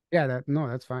 Yeah,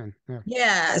 that's fine.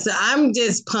 Yeah. So I'm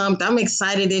just pumped. I'm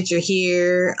excited that you're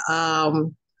here.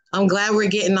 I'm glad we're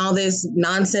getting all this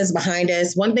nonsense behind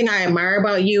us. One thing I admire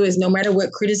about you is no matter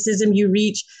what criticism you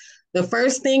reach, the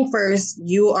first thing first,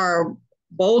 you are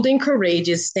bold and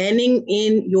courageous, standing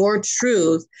in your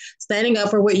truth, standing up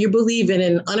for what you believe in,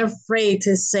 and unafraid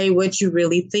to say what you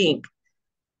really think.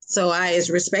 So I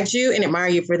respect you and admire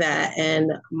you for that.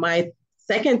 And my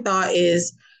second thought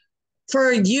is,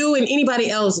 for you and anybody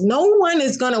else, no one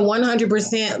is going to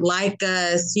 100% like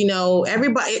us.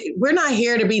 Everybody, we're not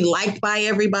here to be liked by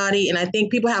everybody. And I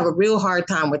think people have a real hard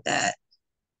time with that.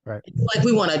 Right. Like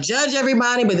we want to judge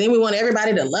everybody, but then we want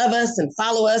everybody to love us and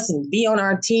follow us and be on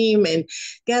our team. And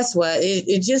guess what?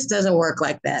 It just doesn't work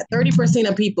like that. 30%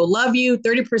 of people love you.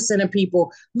 30% of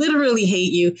people literally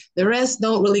hate you. The rest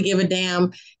don't really give a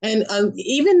damn. And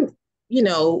even, you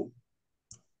know,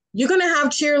 you're going to have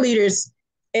cheerleaders,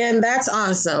 and that's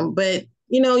awesome. But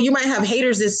you know, you might have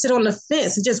haters that sit on the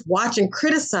fence and just watch and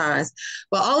criticize.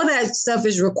 But all of that stuff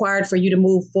is required for you to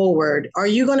move forward. Are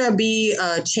you going to be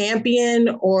a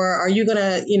champion, or are you going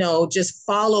to, you know, just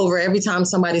fall over every time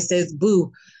somebody says boo?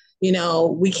 You know,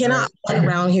 we cannot run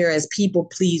around here as people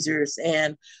pleasers.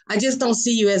 And I just don't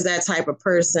see you as that type of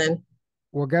person.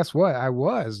 Well, guess what? I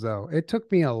was, though. It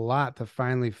took me a lot to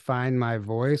finally find my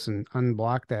voice and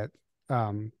unblock that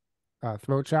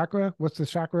throat chakra. What's the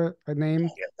chakra name?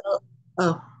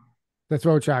 Oh, The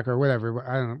throat chakra, whatever.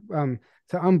 I don't know.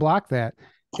 To unblock that,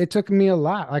 it took me a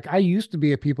lot. Like I used to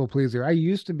be a people pleaser. I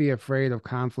used to be afraid of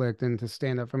conflict and to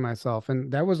stand up for myself.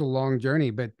 And that was a long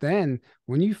journey. But then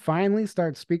when you finally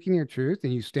start speaking your truth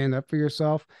and you stand up for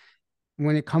yourself,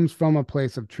 when it comes from a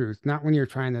place of truth, not when you're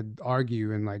trying to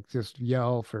argue and like just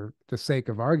yell for the sake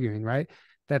of arguing, right?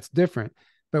 That's different.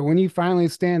 But when you finally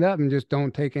stand up and just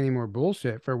don't take any more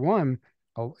bullshit, for one,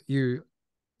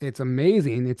 it's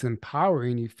amazing, it's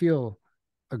empowering. You feel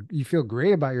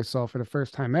great about yourself for the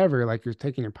first time ever, like you're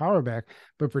taking your power back.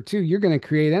 But for two, you're going to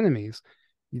create enemies.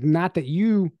 Not that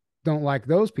you don't like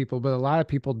those people, but a lot of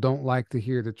people don't like to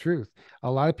hear the truth.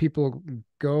 A lot of people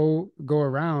go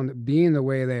around being the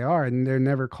way they are, and they're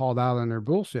never called out on their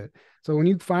bullshit. So when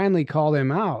you finally call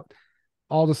them out,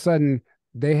 all of a sudden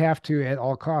they have to at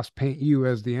all costs paint you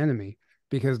as the enemy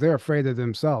because they're afraid of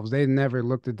themselves. They never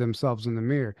looked at themselves in the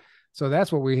mirror. So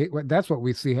that's what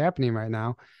we see happening right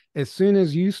now. As soon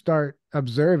as you start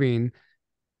observing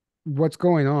what's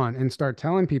going on and start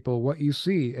telling people what you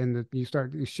see, and you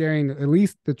start sharing at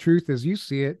least the truth as you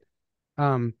see it,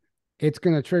 it's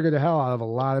going to trigger the hell out of a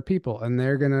lot of people, and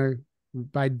they're going to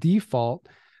by default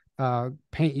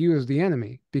paint you as the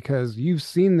enemy because you've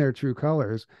seen their true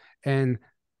colors. And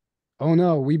oh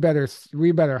no, we better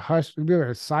hush, we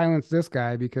better silence this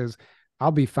guy because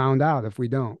I'll be found out if we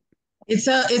don't. It's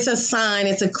a sign.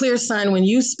 It's a clear sign when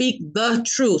you speak the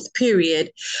truth,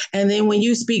 period. And then when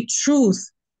you speak truth,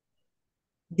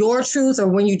 your truth, or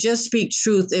when you just speak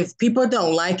truth, if people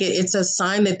don't like it, it's a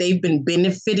sign that they've been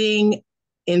benefiting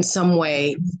in some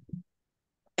way.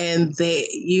 And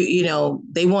you know,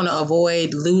 they want to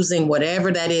avoid losing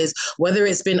whatever that is, whether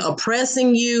it's been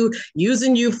oppressing you,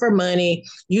 using you for money,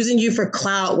 using you for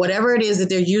clout, whatever it is that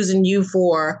they're using you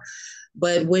for.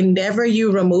 But whenever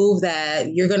you remove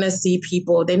that, you're going to see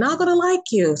people, they're not going to like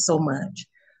you so much.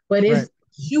 But if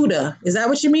Vishuddha, is that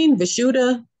what you mean?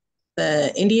 Vishuddha,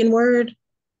 the Indian word?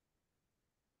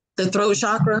 The throat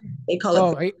chakra? They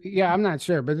call it. Yeah, I'm not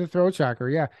sure, but the throat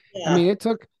chakra, yeah. I mean,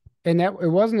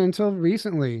 it wasn't until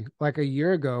recently, like a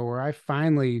year ago, where I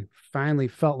finally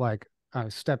felt like I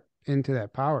stepped into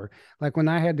that power. Like when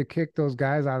I had to kick those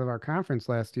guys out of our conference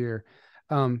last year,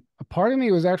 a part of me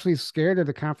was actually scared of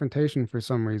the confrontation for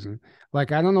some reason.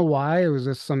 Like, I don't know why. It was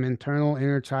just some internal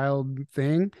inner child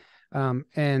thing.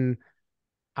 And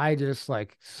I just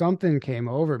like something came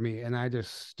over me and I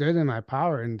just stood in my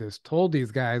power and just told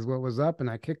these guys what was up, and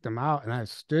I kicked them out and I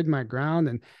stood my ground,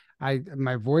 and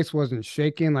my voice wasn't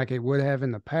shaking like it would have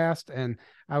in the past. And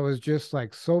I was just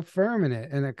like so firm in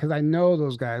it. And because I know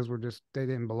those guys they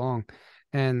didn't belong.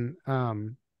 And,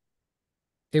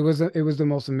 it was the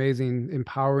most amazing,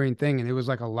 empowering thing. And it was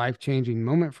like a life-changing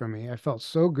moment for me. I felt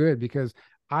so good because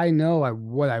I know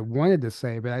what I wanted to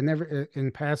say, but I never,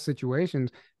 in past situations,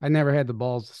 I never had the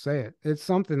balls to say it. It's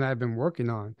something that I've been working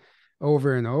on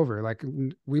over and over. Like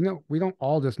we know we don't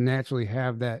all just naturally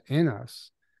have that in us.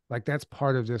 Like that's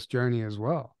part of this journey as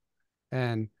well.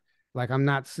 And like, I'm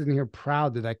not sitting here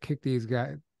proud that I kicked these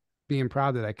guys, being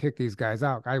proud that I kicked these guys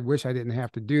out. I wish I didn't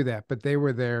have to do that, but they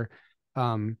were there,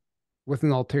 with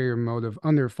an ulterior motive,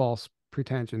 under false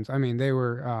pretensions. I mean, they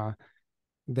were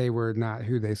not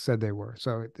who they said they were.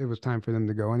 So it was time for them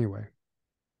to go anyway.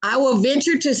 I will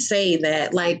venture to say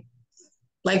that, like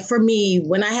for me,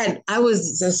 when I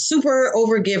was a super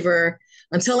overgiver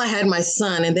until I had my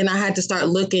son, and then I had to start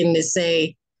looking to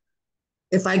say,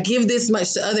 if I give this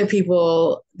much to other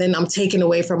people, then I'm taking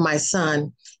away from my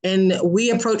son. And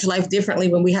we approach life differently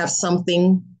when we have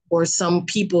something or some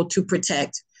people to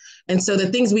protect. And so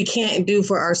the things we can't do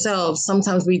for ourselves,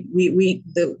 sometimes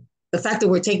the fact that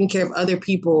we're taking care of other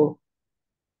people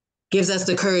gives us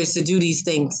the courage to do these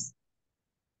things.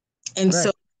 And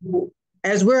so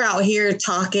as we're out here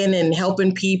talking and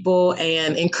helping people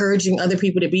and encouraging other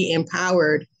people to be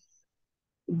empowered,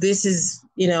 this is,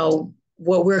 you know,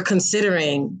 what we're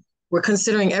considering. we're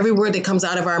considering every word that comes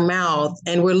out of our mouth,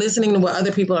 and we're listening to what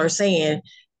other people are saying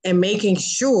and making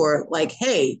sure, like,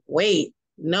 hey, wait,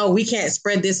 no, we can't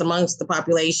spread this amongst the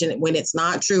population when it's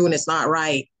not true and it's not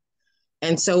right.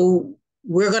 And so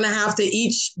we're going to have to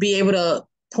each be able to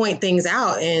point things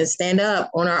out and stand up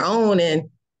on our own. And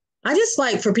I just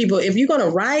like for people, if you're going to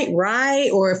write,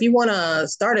 or if you want to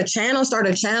start a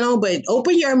channel, but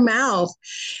open your mouth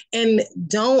and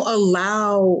don't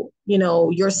allow,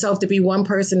 yourself to be one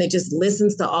person that just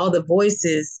listens to all the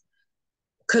voices.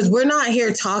 Because we're not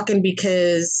here talking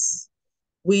because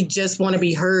we just want to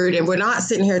be heard. And we're not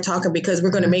sitting here talking because we're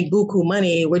going to make buku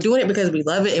money. We're doing it because we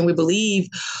love it and we believe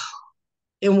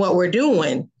in what we're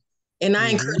doing. And I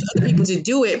encourage other people to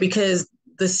do it, because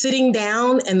the sitting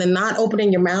down and the not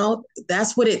opening your mouth,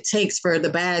 that's what it takes for the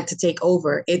bad to take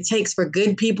over. It takes for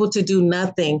good people to do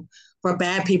nothing, for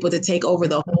bad people to take over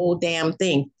the whole damn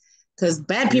thing. Because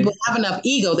bad people have enough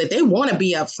ego that they want to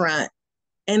be up front,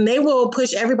 and they will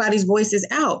push everybody's voices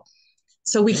out.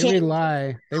 So they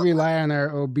rely on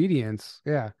our obedience.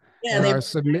 Yeah. Yeah.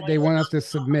 They want us to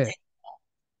submit.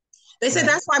 They said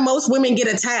that's why most women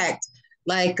get attacked.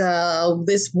 Like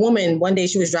this woman, one day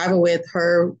she was driving with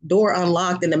her door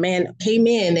unlocked, and the man came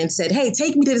in and said, hey,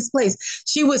 take me to this place.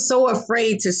 She was so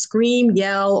afraid to scream,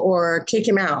 yell, or kick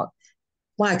him out.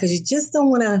 Why? Because you just don't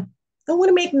want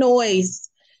to make noise.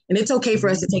 And it's okay for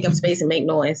us to take up space and make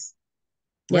noise.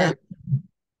 Yeah.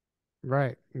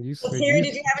 Right. Terry,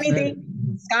 did you have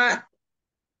anything? Scott?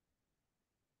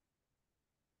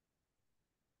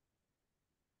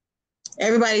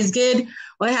 Everybody's good?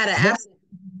 Well, I had an app.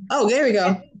 Oh, there we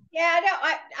go. Yeah,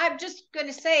 no, I'm just going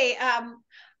to say,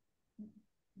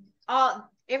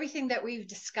 everything that we've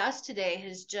discussed today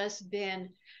has just been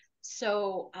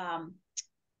so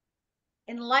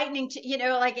enlightening to,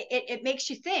 like it makes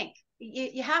you think.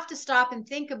 You have to stop and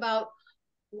think about,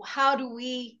 how do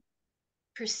we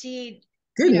proceed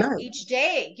each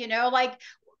day, like,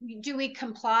 do we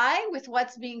comply with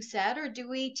what's being said, or do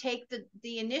we take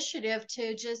the initiative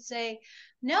to just say,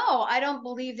 no, I don't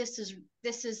believe this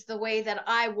is the way that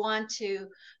I want to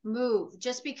move.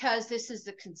 Just because this is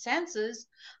the consensus,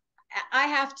 I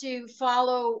have to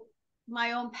follow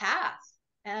my own path.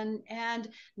 And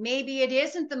maybe it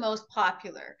isn't the most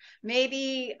popular.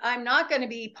 Maybe I'm not going to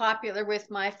be popular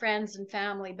with my friends and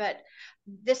family, but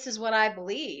this is what I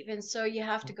believe. And so you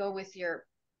have to go with your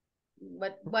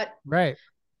what right.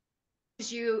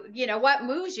 What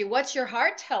moves you, what's your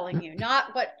heart telling you,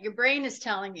 not what your brain is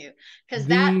telling you, because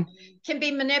that can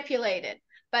be manipulated.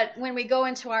 But when we go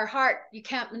into our heart, you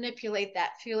can't manipulate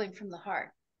that feeling from the heart.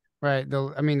 Right. The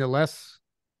less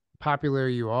popular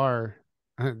you are,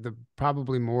 the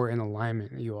probably more in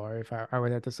alignment you are, if I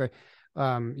would have to say.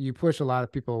 You push a lot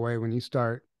of people away when you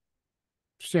start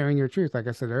sharing your truth, like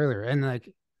I said earlier. And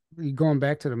like, going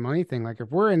back to the money thing, like, if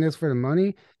we're in this for the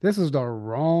money, this is the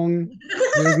wrong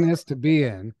business to be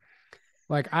in.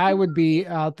 Like, I would be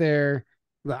out there,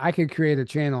 I could create a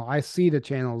channel. I see the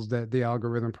channels that the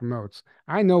algorithm promotes.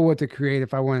 I know what to create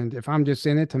if I'm just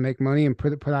in it to make money and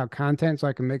put out content so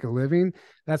I can make a living.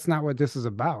 That's not what this is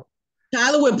about.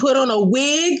 Tyler would put on a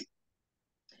wig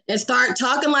and start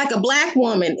talking like a Black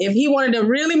woman if he wanted to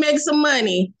really make some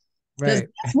money. Because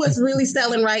that's what's really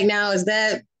selling right now, is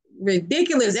that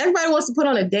ridiculous. Everybody wants to put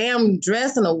on a damn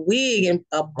dress and a wig and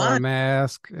a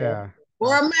mask. Yeah.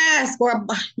 Or a mask or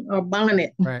a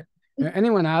bonnet. Right.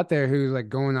 Anyone out there who's like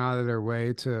going out of their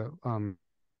way to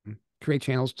create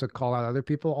channels to call out other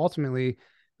people, ultimately,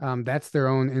 that's their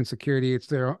own insecurity.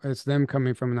 It's them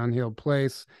coming from an unhealed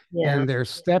place, and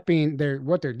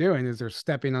what they're doing is they're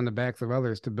stepping on the backs of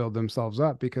others to build themselves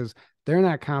up, because they're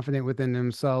not confident within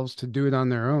themselves to do it on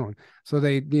their own. So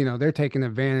they're taking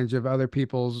advantage of other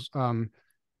people's,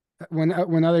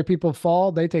 when other people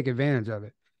fall, they take advantage of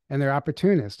it, and they're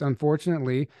opportunists.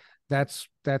 Unfortunately, that's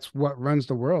what runs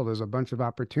the world, is a bunch of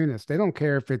opportunists. They don't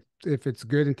care if it's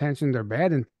good intentions or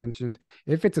bad intentions.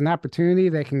 If it's an opportunity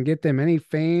that can get them any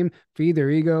fame, feed their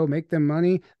ego, make them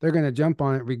money, they're going to jump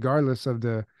on it regardless of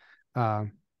the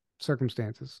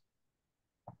circumstances.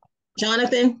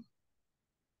 Jonathan?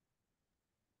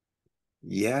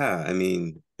 Yeah, I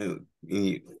mean,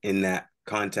 in that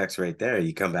context right there,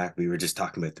 you come back, we were just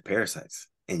talking about the parasites,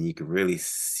 and you can really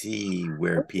see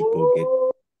where people get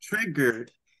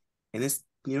triggered. And it's,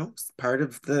 it's part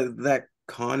of that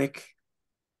chronic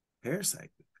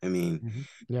parasite. I mean,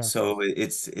 so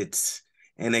it's,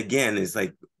 and again, it's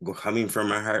like coming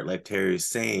from our heart, like Terry was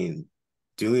saying,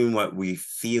 doing what we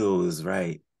feel is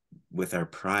right with our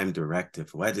prime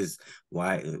directive.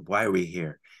 Why are we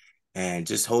here? And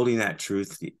just holding that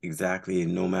truth exactly.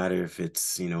 And no matter if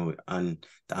it's, the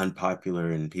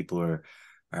unpopular and people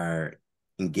are,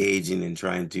 engaging and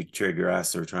trying to trigger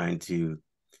us or trying to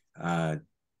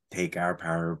take our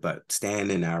power, but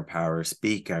stand in our power,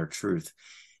 speak our truth,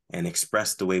 and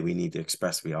express the way we need to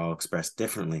express. We all express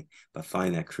differently, but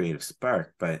find that creative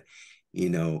spark. But, you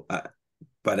know,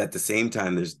 but at the same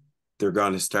time, they're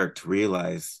going to start to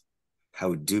realize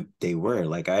how duped they were.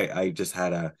 Like I just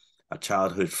had a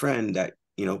childhood friend that,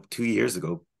 you know, 2 years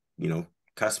ago, you know,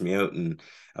 cussed me out and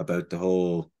about the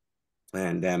whole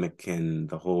pandemic and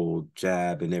the whole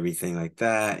jab and everything like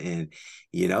that. And,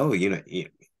 you know,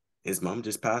 his mom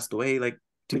just passed away like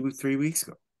 2-3 weeks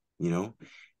ago, you know?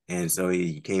 And so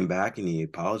he came back and he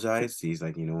apologized. He's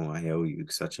like, you know, I owe you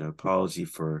such an apology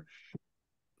for,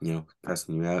 you know,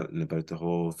 cussing you out and about the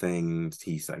whole thing.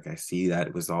 He's like, I see that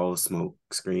it was all a smoke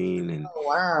screen. And Oh,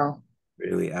 wow.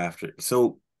 really after.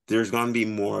 So there's going to be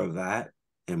more of that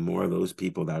and more of those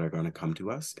people that are going to come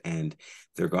to us, and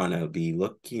they're going to be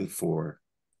looking for,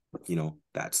 you know,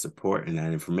 that support and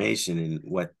that information and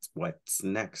what's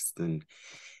next. And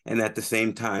at the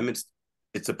same time,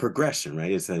 it's a progression,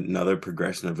 right? It's another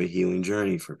progression of a healing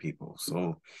journey for people.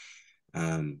 So,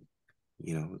 you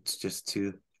know, it's just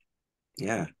to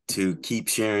keep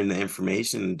sharing the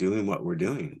information and doing what we're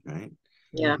doing, right?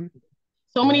 Yeah.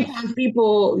 So many times we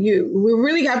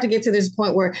really have to get to this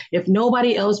point where if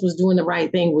nobody else was doing the right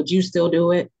thing, would you still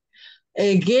do it?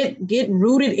 And get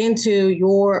rooted into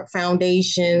your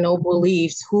foundational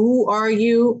beliefs. Who are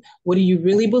you? What do you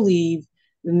really believe?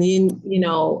 And then, you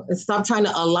know, and stop trying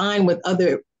to align with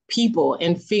other people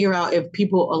and figure out if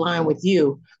people align with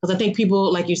you. Because I think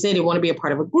people, like you said, they want to be a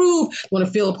part of a group, want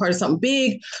to feel a part of something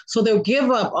big. So they'll give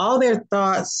up all their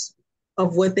thoughts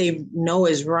of what they know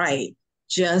is right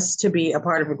just to be a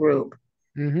part of a group.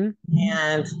 Mm-hmm.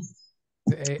 And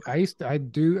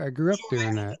I grew up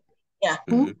doing that. yeah.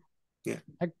 Mm-hmm. Yeah.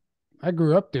 I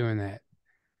grew up doing that.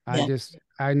 Yeah.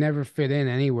 I never fit in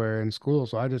anywhere in school,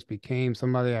 so I just became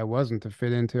somebody I wasn't to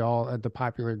fit into all at the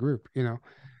popular group, you know.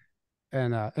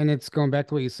 And it's going back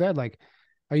to what you said, like,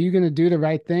 are you going to do the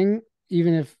right thing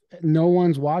even if no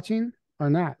one's watching or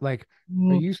not? Like,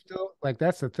 are you still, like,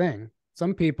 that's the thing.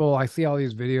 Some people, I see all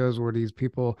these videos where these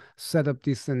people set up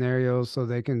these scenarios so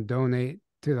they can donate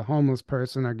to the homeless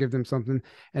person or give them something,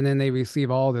 and then they receive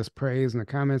all this praise in the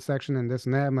comment section and this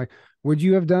and that. I'm like, would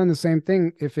you have done the same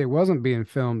thing if it wasn't being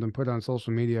filmed and put on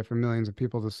social media for millions of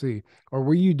people to see? Or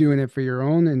were you doing it for your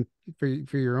own and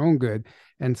for your own good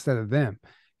instead of them?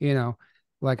 You know,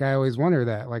 like, I always wonder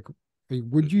that, like,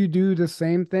 would you do the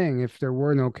same thing if there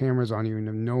were no cameras on you and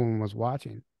if no one was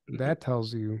watching? That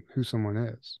tells you who someone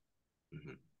is.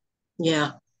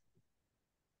 Yeah.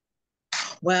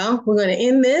 Well, we're going to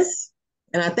end this.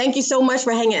 And I thank you so much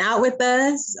for hanging out with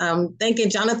us. Thanking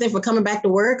Jonathan for coming back to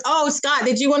work. Oh, Scott,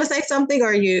 did you want to say something, or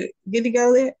are you good to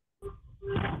go there?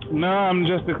 No, I'm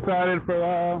just excited for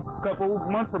a couple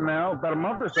months from now, about a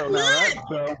month or so now, right?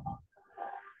 So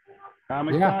I'm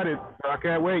excited. So I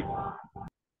can't wait.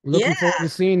 Looking forward to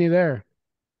seeing you there.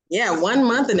 Yeah, 1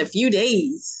 month and a few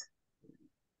days.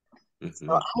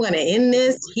 So I'm going to end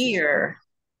this here.